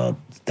talked about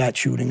that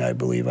shooting, I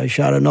believe. I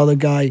shot another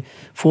guy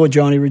for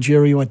Johnny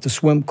Ruggiero at the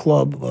swim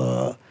club,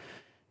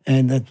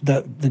 and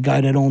the guy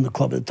that owned the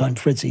club at the time,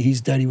 Fritzy,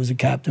 he's dead. He was a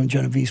captain of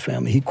Genevieve's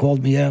family. He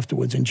called me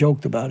afterwards and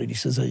joked about it. He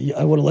says,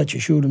 I would have let you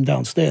shoot him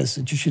downstairs.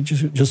 You should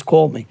just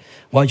call me.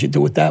 Why'd you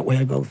do it that way?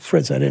 I go,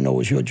 Fritz, I didn't know it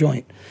was your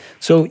joint.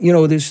 So,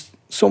 there's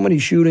so many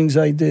shootings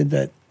I did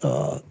that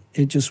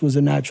it just was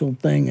a natural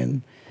thing.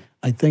 And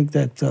I think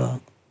that,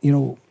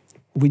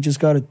 we just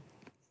got to,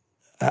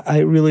 I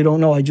really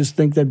don't know. I just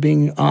think that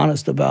being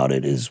honest about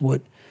it is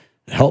what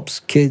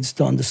helps kids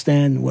to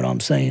understand what I'm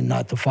saying,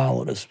 not to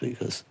follow this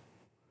because...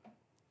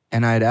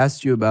 And I had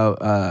asked you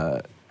about,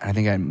 I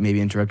think I maybe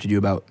interrupted you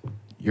about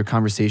your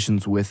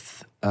conversations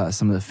with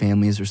some of the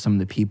families or some of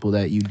the people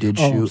that you did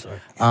shoot.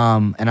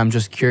 And I'm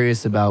just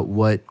curious about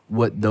what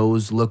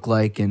those look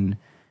like and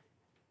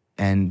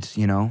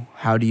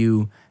how did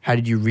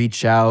you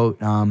reach out,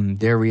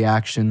 their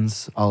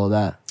reactions, all of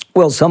that?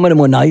 Well, some of them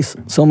were nice.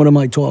 Some of them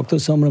I talked to.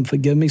 Some of them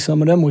forgive me.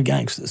 Some of them were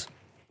gangsters.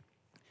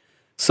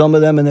 Some of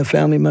them and their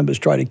family members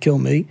tried to kill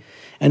me.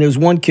 And there was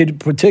one kid in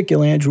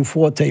particular, Andrew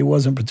Forte. He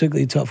wasn't a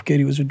particularly tough kid.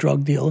 He was a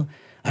drug dealer.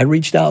 I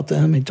reached out to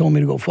him. He told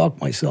me to go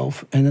fuck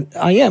myself. And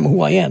I am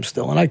who I am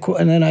still.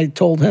 And then I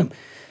told him,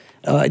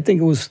 I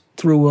think it was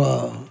through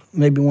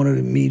maybe one of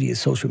the media,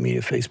 social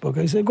media, Facebook.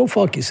 I said, go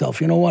fuck yourself.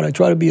 You know what? I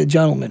try to be a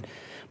gentleman.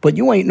 But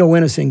you ain't no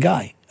innocent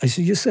guy. I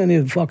said, you're sitting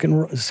here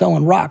fucking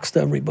selling rocks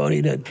to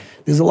everybody. That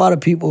there's a lot of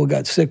people who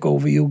got sick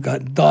over you,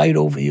 died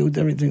over you,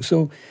 everything.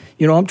 So,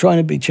 I'm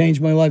trying to change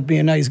my life, be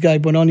a nice guy.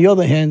 But on the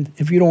other hand,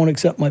 if you don't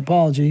accept my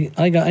apology,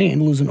 I ain't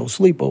losing no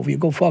sleep over you.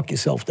 Go fuck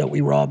yourself that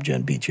we robbed you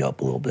and beat you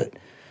up a little bit.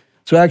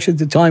 So actually, at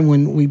the time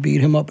when we beat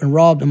him up and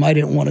robbed him, I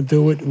didn't want to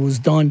do it. It was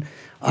done.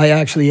 I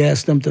actually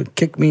asked them to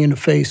kick me in the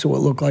face so it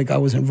looked like I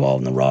was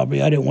involved in the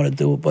robbery. I didn't want to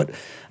do it. But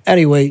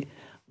anyway,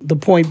 the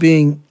point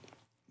being,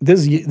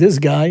 this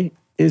guy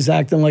is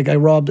acting like I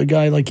robbed a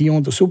guy like he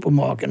owned a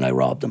supermarket and I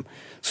robbed him.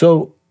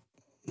 So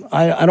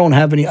I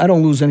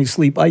don't lose any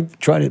sleep. I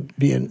try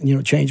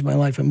to change my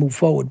life and move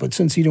forward. But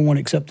since he didn't want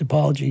to accept the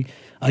apology,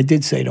 I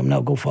did say to him,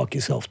 now go fuck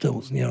yourself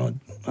too.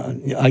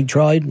 I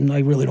tried and I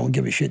really don't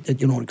give a shit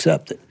that you don't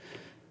accept it.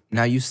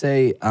 Now you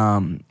say,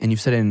 and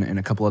you've said in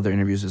a couple other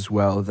interviews as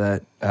well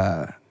that,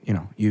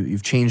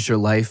 you've changed your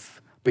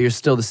life, but you're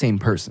still the same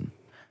person.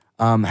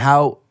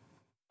 How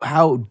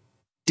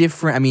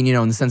different,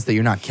 in the sense that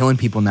you're not killing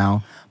people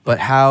now, but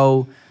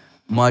how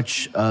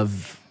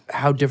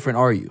different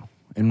are you?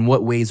 In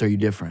what ways are you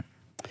different?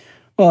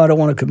 Well, I don't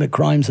want to commit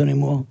crimes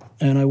anymore,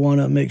 and I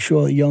want to make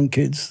sure young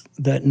kids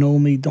that know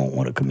me don't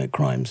want to commit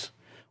crimes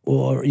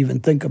or even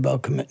think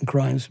about committing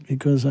crimes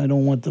because I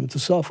don't want them to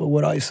suffer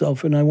what I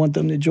suffer, and I want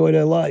them to enjoy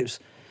their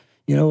lives.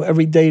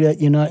 Every day that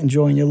you're not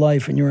enjoying your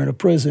life and you're in a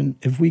prison,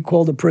 if we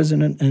call the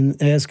prison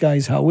and ask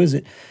guys, how is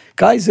it?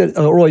 Guys that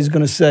are always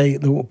going to say,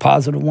 the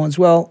positive ones,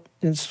 well,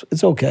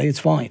 it's okay, it's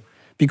fine.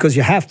 Because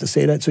you have to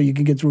say that so you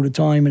can get through the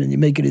time and you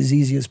make it as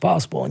easy as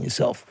possible on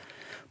yourself.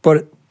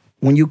 But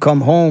when you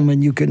come home and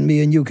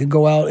me and you can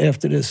go out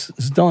after this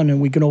is done and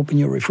we can open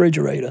your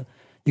refrigerator,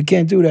 you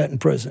can't do that in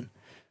prison.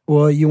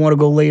 Or you want to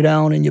go lay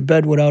down in your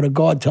bed without a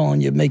guard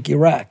telling you, make your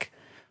rack.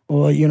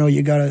 Or,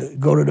 you got to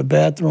go to the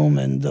bathroom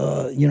and,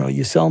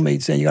 your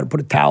cellmate saying you got to put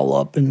a towel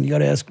up and you got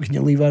to ask, can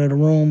you leave out of the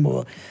room?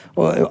 Or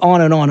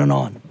on and on and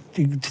on.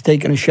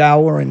 Taking a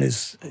shower and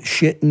there's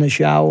shit in the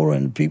shower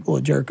and people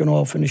are jerking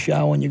off in the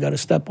shower and you got to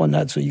step on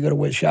that, so you got to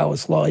wear shower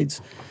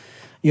slides.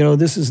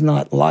 This is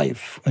not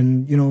life.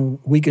 And,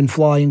 we can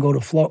fly and go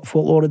to Fort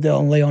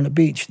Lauderdale and lay on the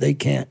beach. They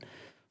can't.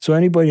 So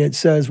anybody that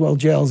says, well,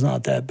 jail's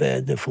not that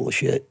bad, they're full of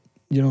shit.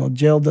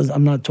 Jail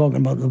I'm not talking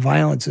about the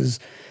violence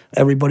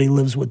everybody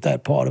lives with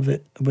that part of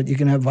it, but you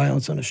can have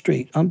violence on the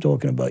street. I'm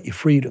talking about your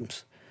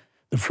freedoms.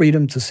 The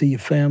freedom to see your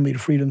family, the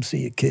freedom to see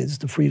your kids,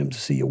 the freedom to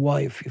see your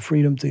wife, your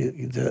freedom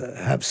to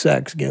have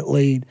sex, get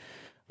laid,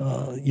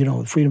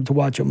 the freedom to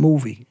watch a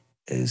movie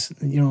is,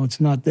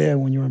 it's not there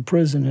when you're in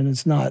prison, and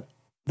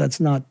that's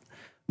not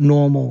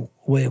normal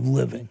way of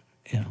living,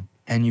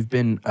 And you've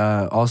been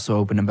also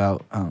open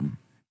about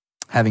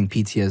having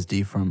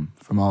PTSD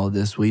from all of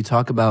this. Will you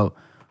talk about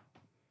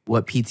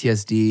what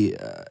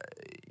PTSD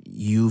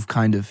you've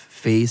kind of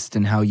faced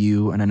and how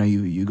and I know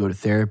you go to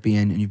therapy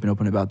and you've been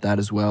open about that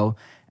as well,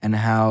 and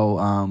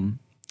how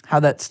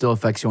that still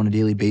affects you on a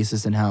daily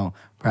basis, and how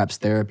perhaps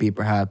therapy,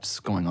 perhaps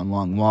going on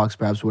long walks,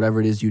 perhaps whatever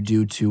it is you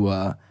do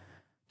to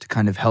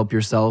kind of help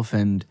yourself,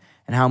 and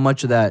how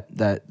much of that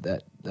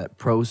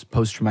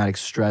post-traumatic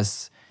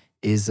stress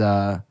is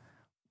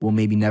will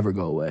maybe never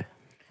go away.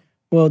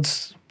 Well,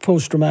 it's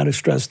post-traumatic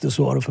stress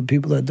disorder for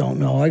people that don't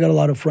know. I got a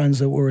lot of friends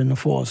that were in the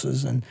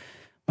forces, and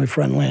My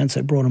friend Lance,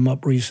 I brought him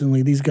up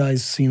recently. These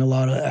guys seen a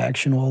lot of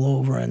action all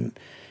over, and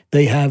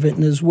they have it,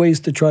 and there's ways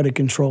to try to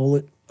control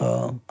it.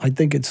 I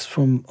think it's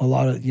from a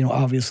lot of,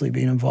 obviously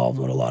being involved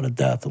with a lot of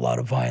death, a lot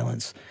of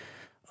violence.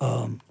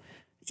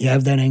 You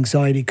have that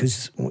anxiety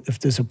because if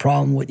there's a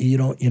problem with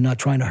you, you're not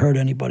trying to hurt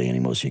anybody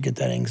anymore, so you get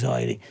that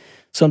anxiety.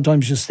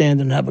 Sometimes you stand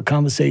and have a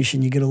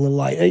conversation, you get a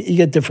little you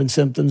get different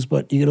symptoms,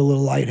 but you get a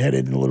little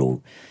lightheaded and a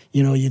little,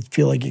 you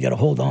feel like you got to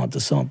hold on to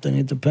something.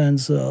 It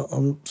depends.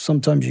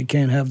 Sometimes you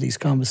can't have these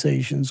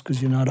conversations because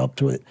you're not up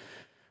to it,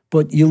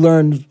 but you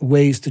learn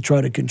ways to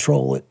try to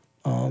control it.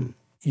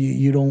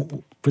 You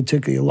don't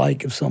particularly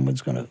like if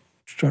someone's going to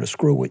try to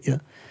screw with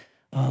you.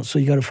 So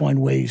you got to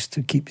find ways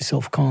to keep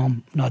yourself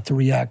calm, not to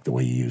react the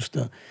way you used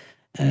to.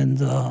 And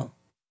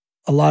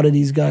a lot of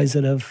these guys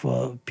that have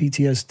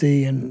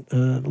PTSD and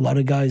a lot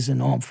of guys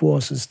in armed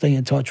forces stay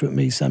in touch with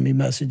me, send me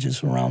messages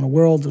from around the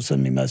world or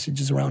send me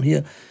messages around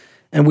here.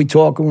 And we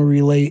talk and we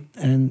relate,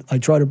 and I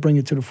try to bring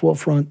it to the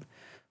forefront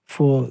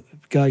for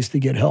guys to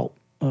get help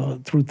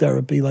through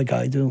therapy like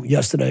I do.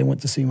 Yesterday I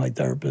went to see my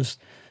therapist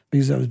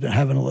because I was been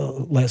having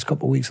last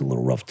couple of weeks a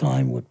little rough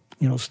time with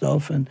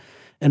stuff, and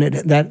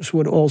that's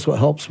what also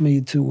helps me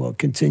to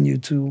continue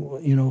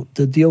to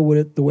to deal with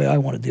it the way I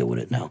want to deal with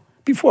it now.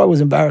 Before I was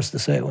embarrassed to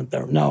say I went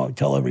there. Now I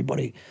tell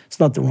everybody it's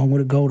not the wrong way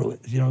to go to it.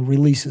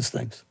 Releases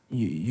things.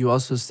 You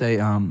also say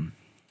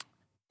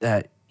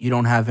that you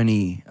don't have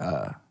any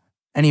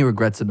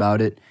regrets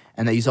about it,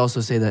 and that you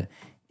also say that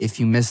if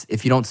you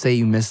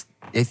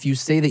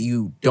say that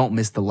you don't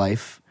miss the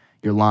life,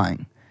 you're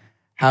lying.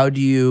 How do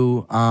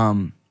you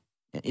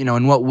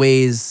in what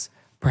ways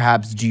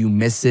perhaps do you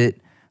miss it,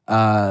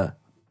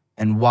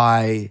 and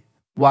why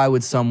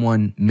would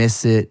someone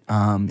miss it?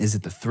 Is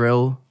it the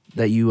thrill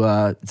that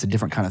it's a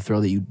different kind of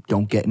thrill that you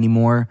don't get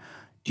anymore?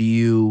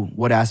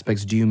 What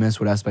aspects do you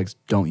miss? What aspects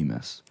don't you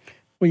miss?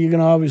 Well, you're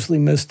going to obviously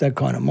miss that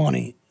kind of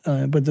money,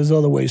 but there's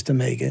other ways to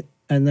make it.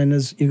 And then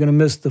you're going to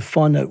miss the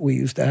fun that we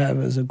used to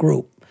have as a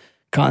group.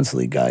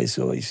 Constantly guys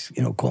always,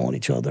 calling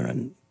each other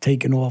and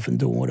taking off and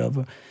doing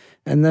whatever.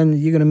 And then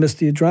you're going to miss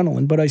the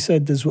adrenaline. But I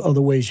said there's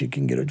other ways you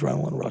can get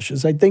adrenaline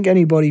rushes. I think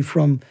anybody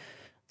from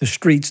the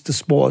streets to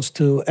sports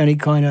to any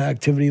kind of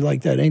activity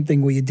like that,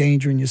 anything where you're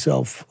endangering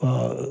yourself,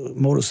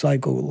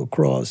 motorcycle,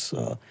 lacrosse,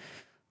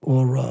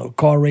 or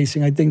car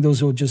racing, I think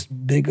those are just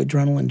big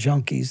adrenaline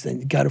junkies. And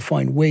you got to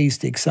find ways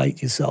to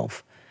excite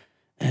yourself.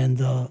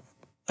 And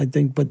I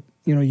think, but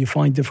you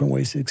find different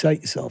ways to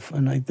excite yourself.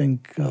 And I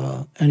think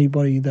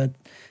anybody that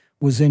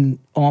was in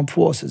armed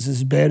forces,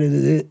 as bad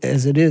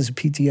as it is,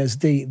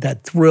 PTSD,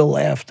 that thrill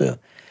after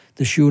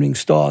the shooting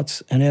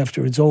starts and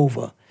after it's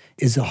over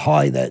is a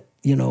high that,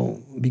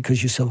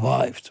 because you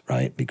survived,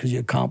 right? Because you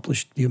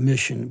accomplished your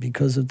mission,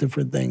 because of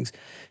different things.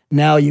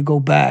 Now you go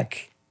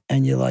back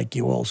and you're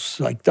all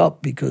psyched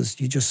up because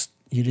you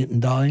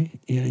didn't die.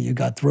 You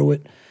got through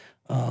it.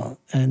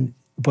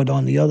 But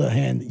on the other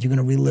hand, you're going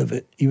to relive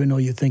it, even though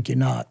you think you're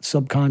not.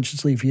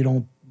 Subconsciously, if you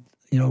don't,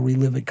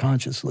 relive it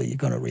consciously, you're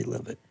going to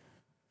relive it.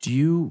 Do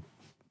you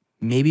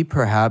maybe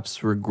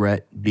perhaps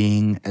regret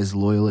being as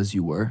loyal as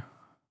you were?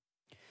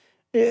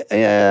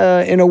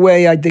 In a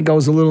way, I think I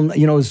was a little,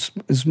 as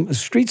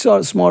street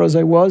smart as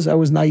I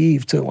was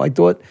naive too. I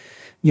thought,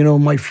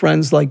 my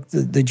friends like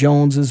the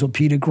Joneses or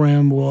Peter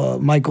Graham or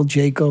Michael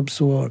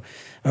Jacobs or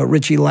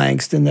Richie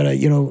Langston,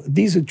 that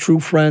these are true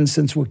friends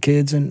since we're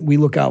kids and we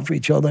look out for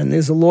each other and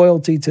there's a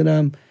loyalty to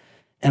them.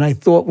 And I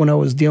thought when I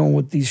was dealing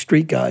with these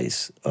street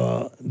guys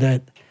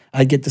that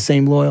I'd get the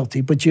same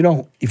loyalty, but you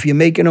don't. If you're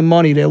making them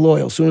money, they're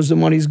loyal. As soon as the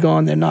money's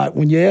gone, they're not.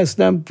 When you ask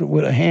them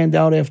with a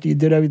handout after you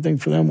did everything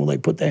for them, will they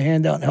put their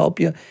hand out and help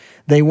you?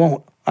 They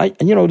won't.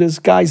 There's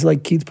guys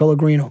like Keith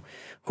Pellegrino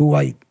who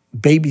I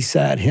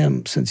babysat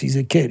him since he's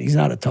a kid. He's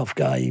not a tough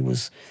guy. He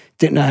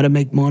didn't know how to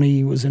make money.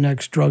 He was an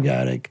ex-drug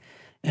addict.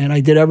 And I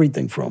did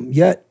everything for him.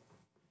 Yet,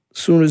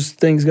 as soon as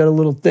things got a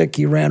little thick,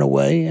 he ran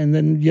away. And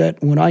then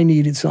yet, when I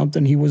needed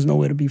something, he was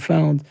nowhere to be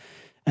found.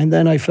 And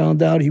then I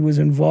found out he was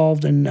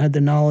involved and had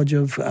the knowledge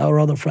of our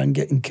other friend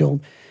getting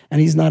killed.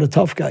 And he's not a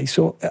tough guy.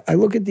 So I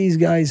look at these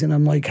guys and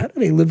I'm like, how do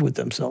they live with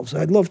themselves?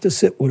 I'd love to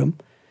sit with them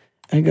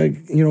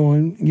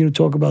and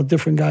talk about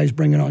different guys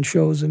bringing on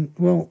shows. And,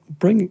 well,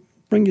 bring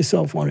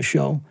yourself on a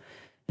show.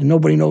 And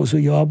nobody knows who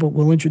you are, but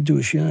we'll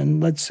introduce you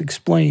and let's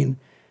explain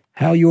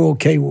how you're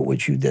okay with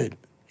what you did,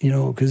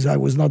 because I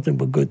was nothing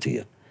but good to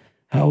you.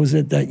 How is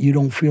it that you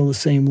don't feel the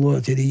same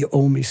loyalty, that you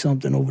owe me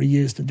something over the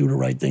years to do the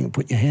right thing and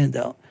put your hand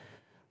out?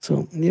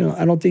 So,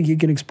 I don't think you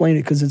can explain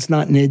it because it's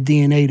not in their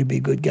DNA to be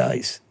good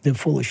guys. They're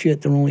full of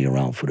shit. They're only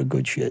around for the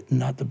good shit and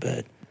not the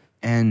bad.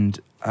 And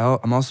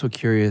I'm also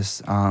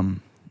curious,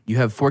 you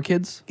have 4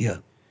 kids? Yeah.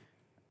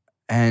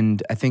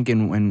 And I think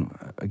in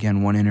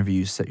one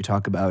interview you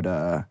talk about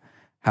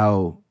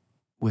how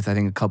with I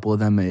think a couple of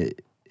them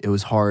it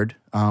was hard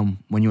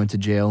when you went to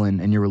jail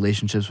and your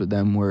relationships with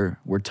them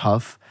were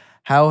tough.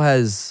 How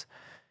has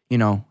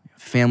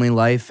family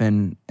life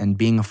and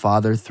being a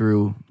father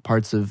through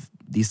parts of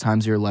these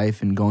times of your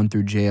life and going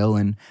through jail,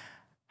 and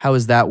how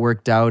has that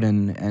worked out?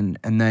 And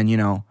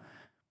then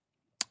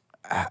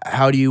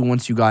how do you,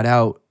 once you got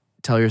out,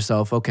 tell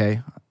yourself,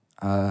 okay,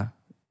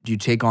 do you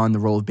take on the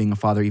role of being a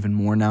father even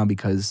more now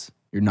because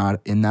you're not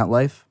in that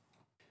life?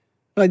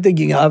 I think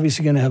you're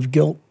obviously going to have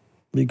guilt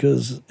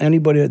because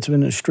anybody that's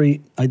in the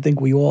street, I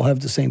think we all have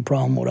the same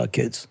problem with our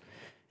kids.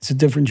 It's a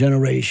different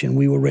generation.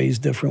 We were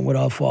raised different with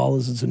our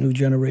fathers. It's a new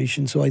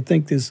generation. So I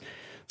think there's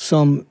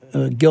some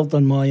guilt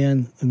on my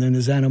end, and then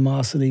there's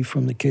animosity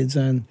from the kids'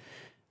 end,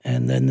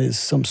 and then there's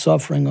some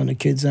suffering on the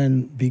kids'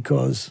 end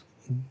because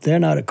they're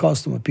not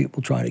accustomed to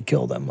people trying to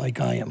kill them like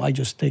I am. I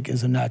just take it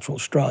as a natural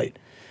stride.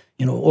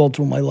 All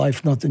through my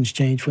life, nothing's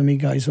changed for me.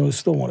 Guys always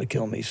still want to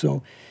kill me.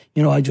 So,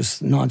 I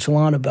just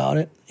nonchalant about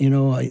it.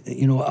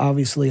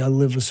 Obviously I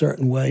live a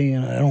certain way,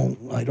 and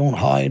I don't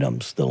hide.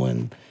 I'm still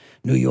in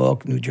New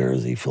York, New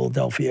Jersey,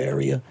 Philadelphia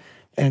area,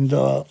 and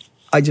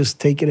I just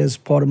take it as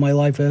part of my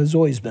life. It has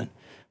always been.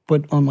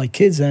 But on my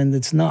kids' end,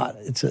 it's not.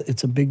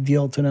 It's a big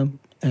deal to them,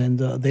 and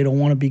they don't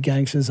want to be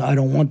gangsters. I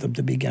don't want them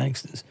to be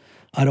gangsters.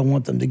 I don't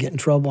want them to get in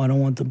trouble. I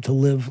don't want them to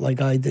live like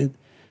I did.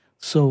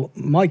 So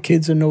my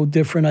kids are no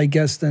different, I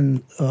guess,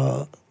 than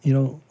a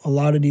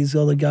lot of these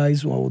other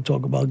guys. Well, we'll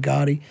talk about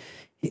Gotti.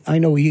 I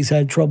know he's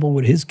had trouble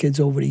with his kids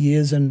over the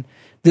years, and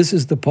this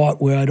is the part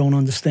where I don't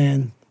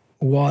understand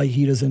why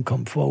he doesn't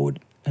come forward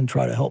and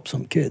try to help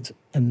some kids,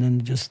 and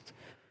then just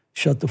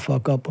shut the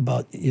fuck up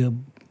about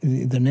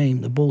the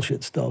name, the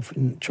bullshit stuff,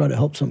 and try to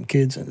help some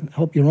kids and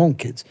help your own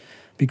kids.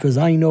 Because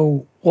I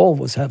know all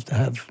of us have to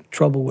have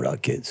trouble with our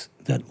kids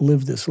that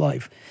live this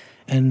life.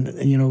 And,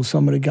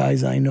 some of the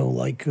guys I know,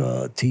 like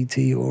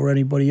TT or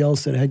anybody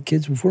else that had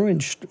kids, if we're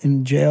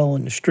in jail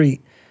in the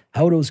street,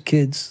 how are those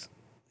kids,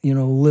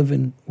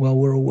 living while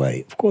we're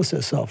away? Of course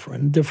they're suffering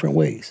in different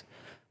ways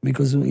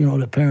because,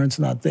 the parents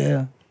not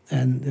there,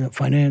 and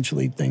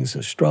financially things are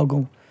a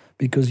struggle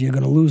because you're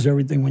going to lose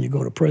everything when you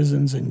go to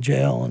prisons and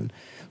jail, and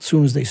as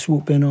soon as they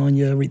swoop in on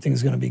you,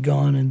 everything's going to be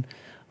gone. And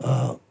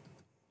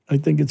I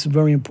think it's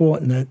very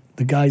important that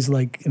the guys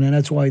and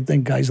that's why I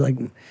think guys like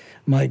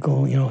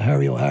Michael,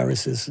 Harry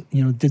O'Harris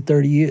did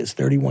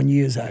 31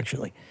 years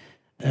actually.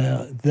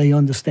 They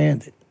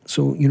understand it.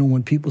 So,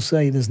 when people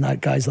say there's not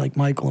guys like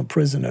Michael in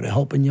prison that are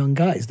helping young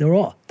guys, there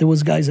are. There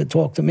was guys that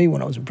talked to me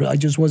when I was in prison. I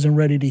just wasn't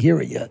ready to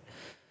hear it yet.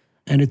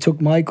 And it took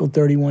Michael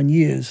 31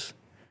 years,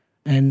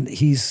 and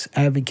he's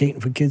advocating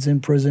for kids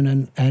in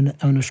prison and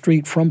on the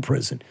street from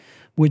prison,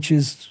 which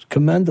is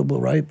commendable,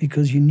 right?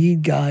 Because you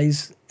need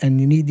guys and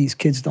you need these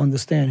kids to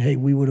understand, hey,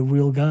 we were the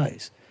real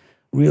guys,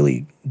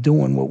 really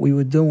doing what we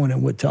were doing,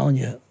 and we're telling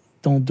you,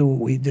 don't do what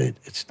we did.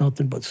 It's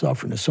nothing but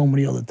suffering. There's so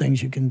many other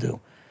things you can do.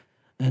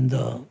 And,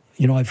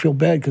 I feel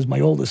bad because my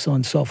oldest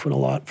son suffered a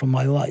lot from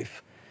my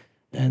life.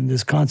 And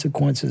there's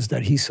consequences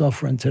that he's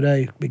suffering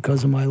today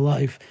because of my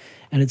life.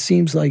 And it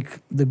seems like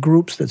the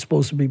groups that's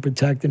supposed to be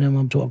protecting him,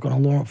 I'm talking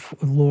on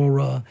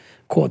law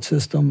court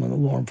system and the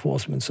law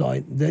enforcement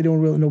side,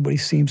 nobody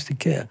seems to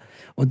care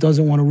or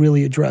doesn't want to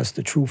really address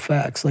the true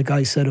facts. Like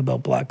I said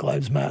about Black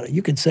Lives Matter.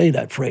 You could say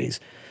that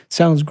phrase.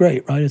 Sounds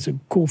great, right? It's a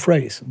cool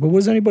phrase. But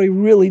what's anybody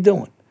really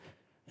doing?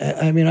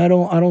 I mean, I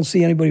don't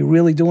see anybody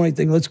really doing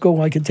anything. Let's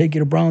go. I can take you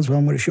to Brownsville.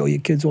 I'm going to show you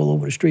kids all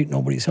over the street.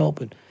 Nobody's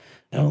helping.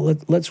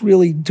 Let's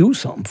really do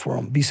something for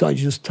them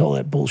besides just tell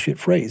that bullshit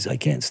phrase. I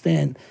can't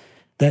stand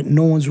that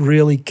no one's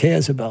really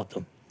cares about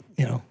them,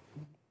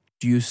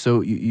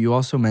 You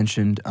also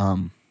mentioned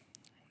that,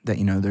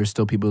 there's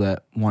still people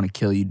that want to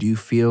kill you. Do you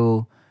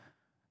feel,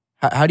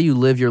 how do you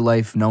live your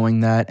life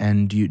knowing that?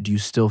 And do you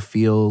still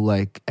feel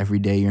like every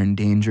day you're in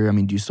danger? I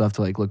mean, do you still have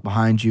to look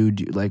behind you?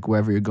 Do you,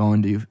 wherever you're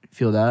going, do you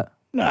feel that?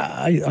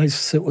 Nah, I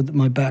sit with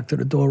my back to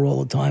the door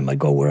all the time. I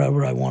go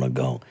wherever I want to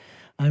go.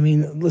 I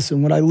mean,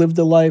 listen, when I lived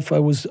a life, I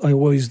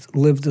always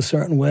lived a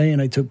certain way,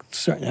 and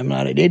I'm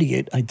not an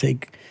idiot. I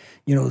take,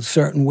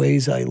 certain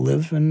ways I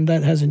live, and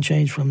that hasn't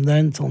changed from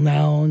then till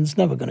now, and it's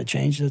never going to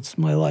change. It's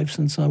my life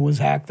since I was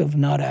active,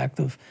 not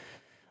active.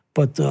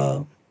 But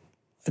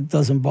it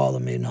doesn't bother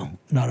me, no,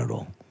 not at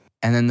all.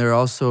 And then there are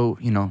also,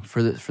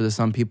 for the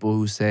some people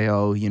who say,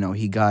 oh,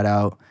 he got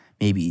out,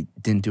 maybe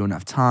didn't do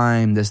enough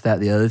time, this, that,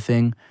 the other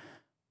thing.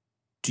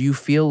 Do you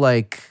feel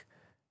like,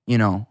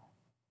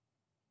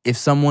 if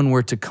someone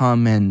were to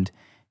come and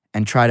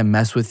try to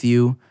mess with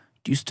you,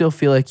 do you still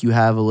feel like you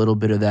have a little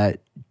bit of that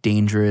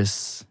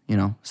dangerous,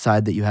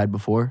 side that you had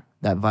before,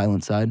 that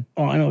violent side?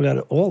 Oh, I know I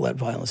got all that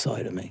violent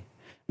side of me.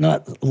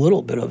 Not a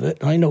little bit of it.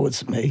 I know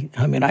it's me.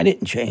 I mean, I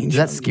didn't change.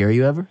 Does that scare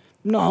you ever?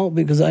 No,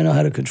 because I know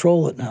how to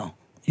control it now.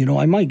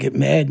 I might get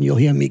mad and you'll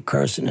hear me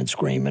cursing and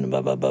screaming,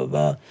 blah, blah, blah,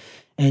 blah.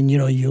 And,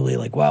 you'll be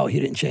like, wow, he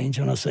didn't change.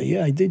 And I'll say,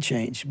 yeah, I did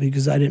change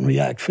because I didn't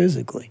react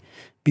physically.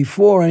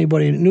 Before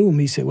anybody that knew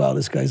me say, wow,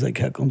 this guy's like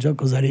Heckle and Jekyll,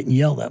 because I didn't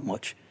yell that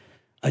much.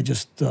 I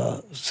just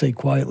say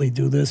quietly,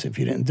 do this. If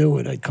you didn't do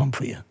it, I'd come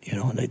for you.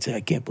 And they'd say,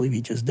 I can't believe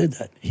he just did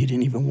that. He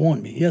didn't even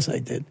warn me. Yes, I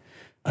did.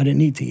 I didn't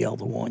need to yell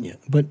to warn you.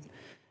 But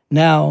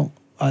now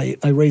I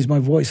raise my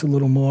voice a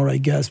little more, I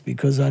guess,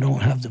 because I don't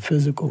have the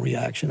physical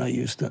reaction I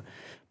used to.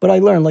 But I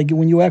learned,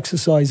 when you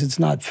exercise, it's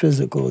not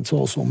physical, it's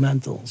also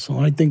mental. So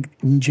I think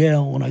in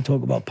jail, when I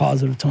talk about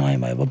positive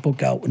time, I have a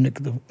book out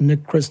with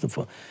Nick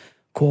Christopher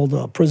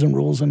called Prison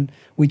Rules, and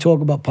we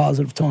talk about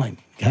positive time.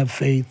 Have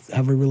faith,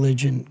 have a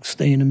religion,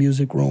 stay in the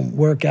music room,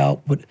 work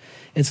out, but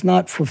it's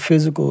not for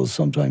physical.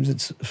 Sometimes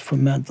it's for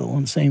mental.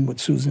 And same with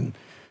Susan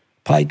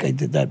Pike. I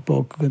did that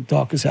book,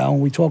 Darkest Hour,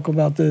 and we talk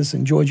about this.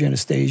 And George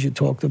Anastasia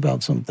talked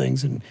about some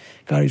things and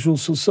God's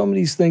rules. So some of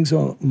these things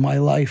are my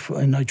life,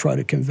 and I try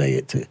to convey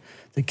it to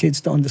the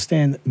kids to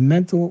understand that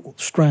mental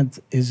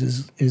strength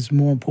is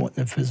more important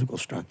than physical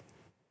strength.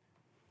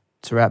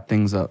 To wrap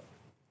things up,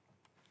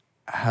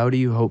 how do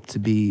you hope to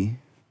be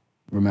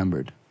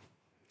remembered?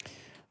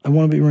 I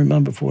want to be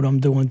remembered for what I'm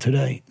doing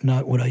today,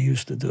 not what I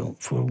used to do,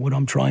 for what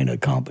I'm trying to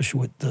accomplish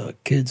with the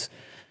kids,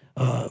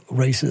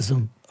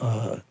 racism,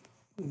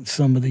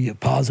 some of the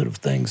positive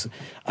things.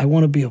 I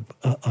want to be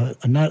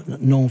not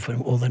known for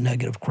all the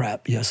negative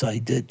crap. Yes, I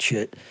did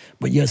shit,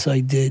 but yes, I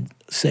did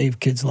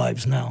save kids'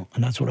 lives now,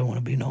 and that's what I want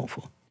to be known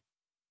for.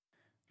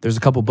 There's a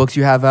couple books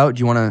you have out. Do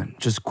you want to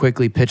just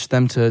quickly pitch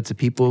them to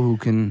people who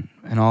can,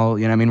 and all,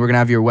 you know, I mean, we're going to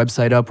have your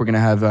website up. We're going to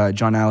have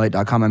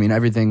johnalite.com. I mean,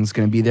 everything's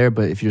going to be there,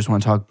 but if you just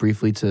want to talk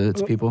briefly to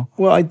people.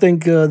 Well, I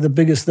think the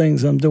biggest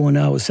things I'm doing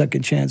now is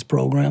Second Chance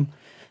program,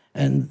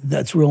 and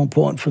that's real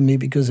important for me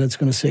because that's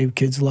going to save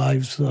kids'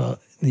 lives. The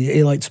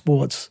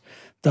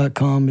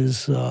alitsports.com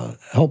is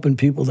helping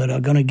people that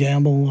are going to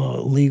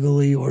gamble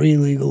legally or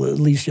illegal. At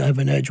least you have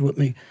an edge with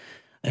me.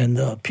 And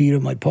Peter,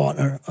 my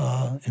partner,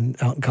 out in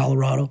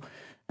Colorado.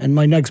 And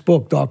my next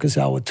book, Darkest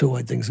Hour 2,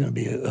 I think is going to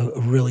be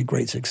a really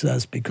great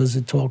success because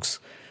it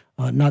talks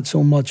not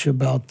so much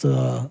about,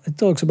 it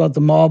talks about the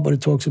mob, but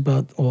it talks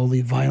about all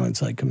the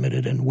violence I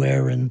committed and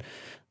where, and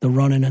the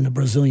running in the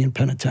Brazilian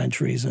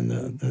penitentiaries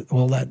and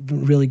all that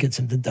really gets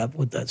into depth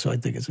with that. So I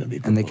think it's going to be a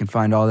good And they book. can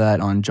find all that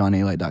on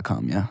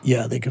johnalite.com, yeah?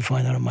 Yeah, they can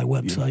find that on my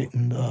website.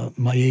 Beautiful. And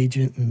my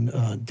agent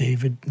and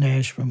David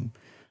Nash from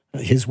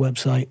his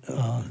website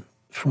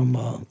from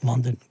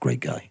London, great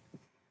guy.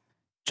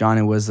 John,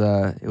 it was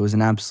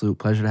an absolute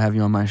pleasure to have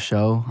you on my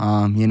show.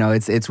 You know,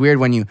 it's weird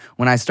when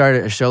I start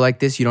a show like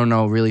this, you don't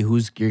know really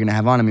who's you're gonna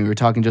have on. I mean, we were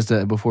talking just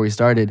before we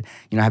started.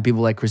 You know, I have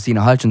people like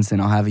Christina Hutchinson.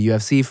 I'll have a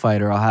UFC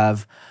fighter. I'll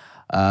have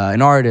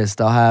an artist.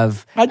 I'll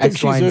have. I think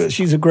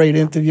she's a great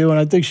interview, and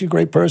I think she's a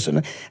great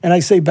person. And I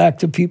say back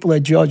to people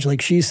that judge,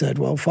 like she said,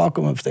 well, fuck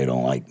them if they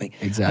don't like me.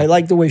 Exactly. I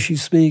like the way she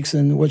speaks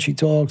and what she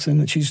talks,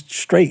 and she's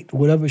straight.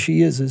 Whatever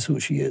she is who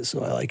she is.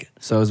 So I like it.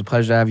 So it was a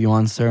pleasure to have you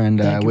on, sir, and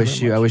I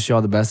wish you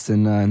all the best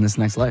in this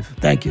next life.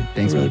 Thank you.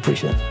 Thanks, I really man.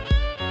 appreciate it.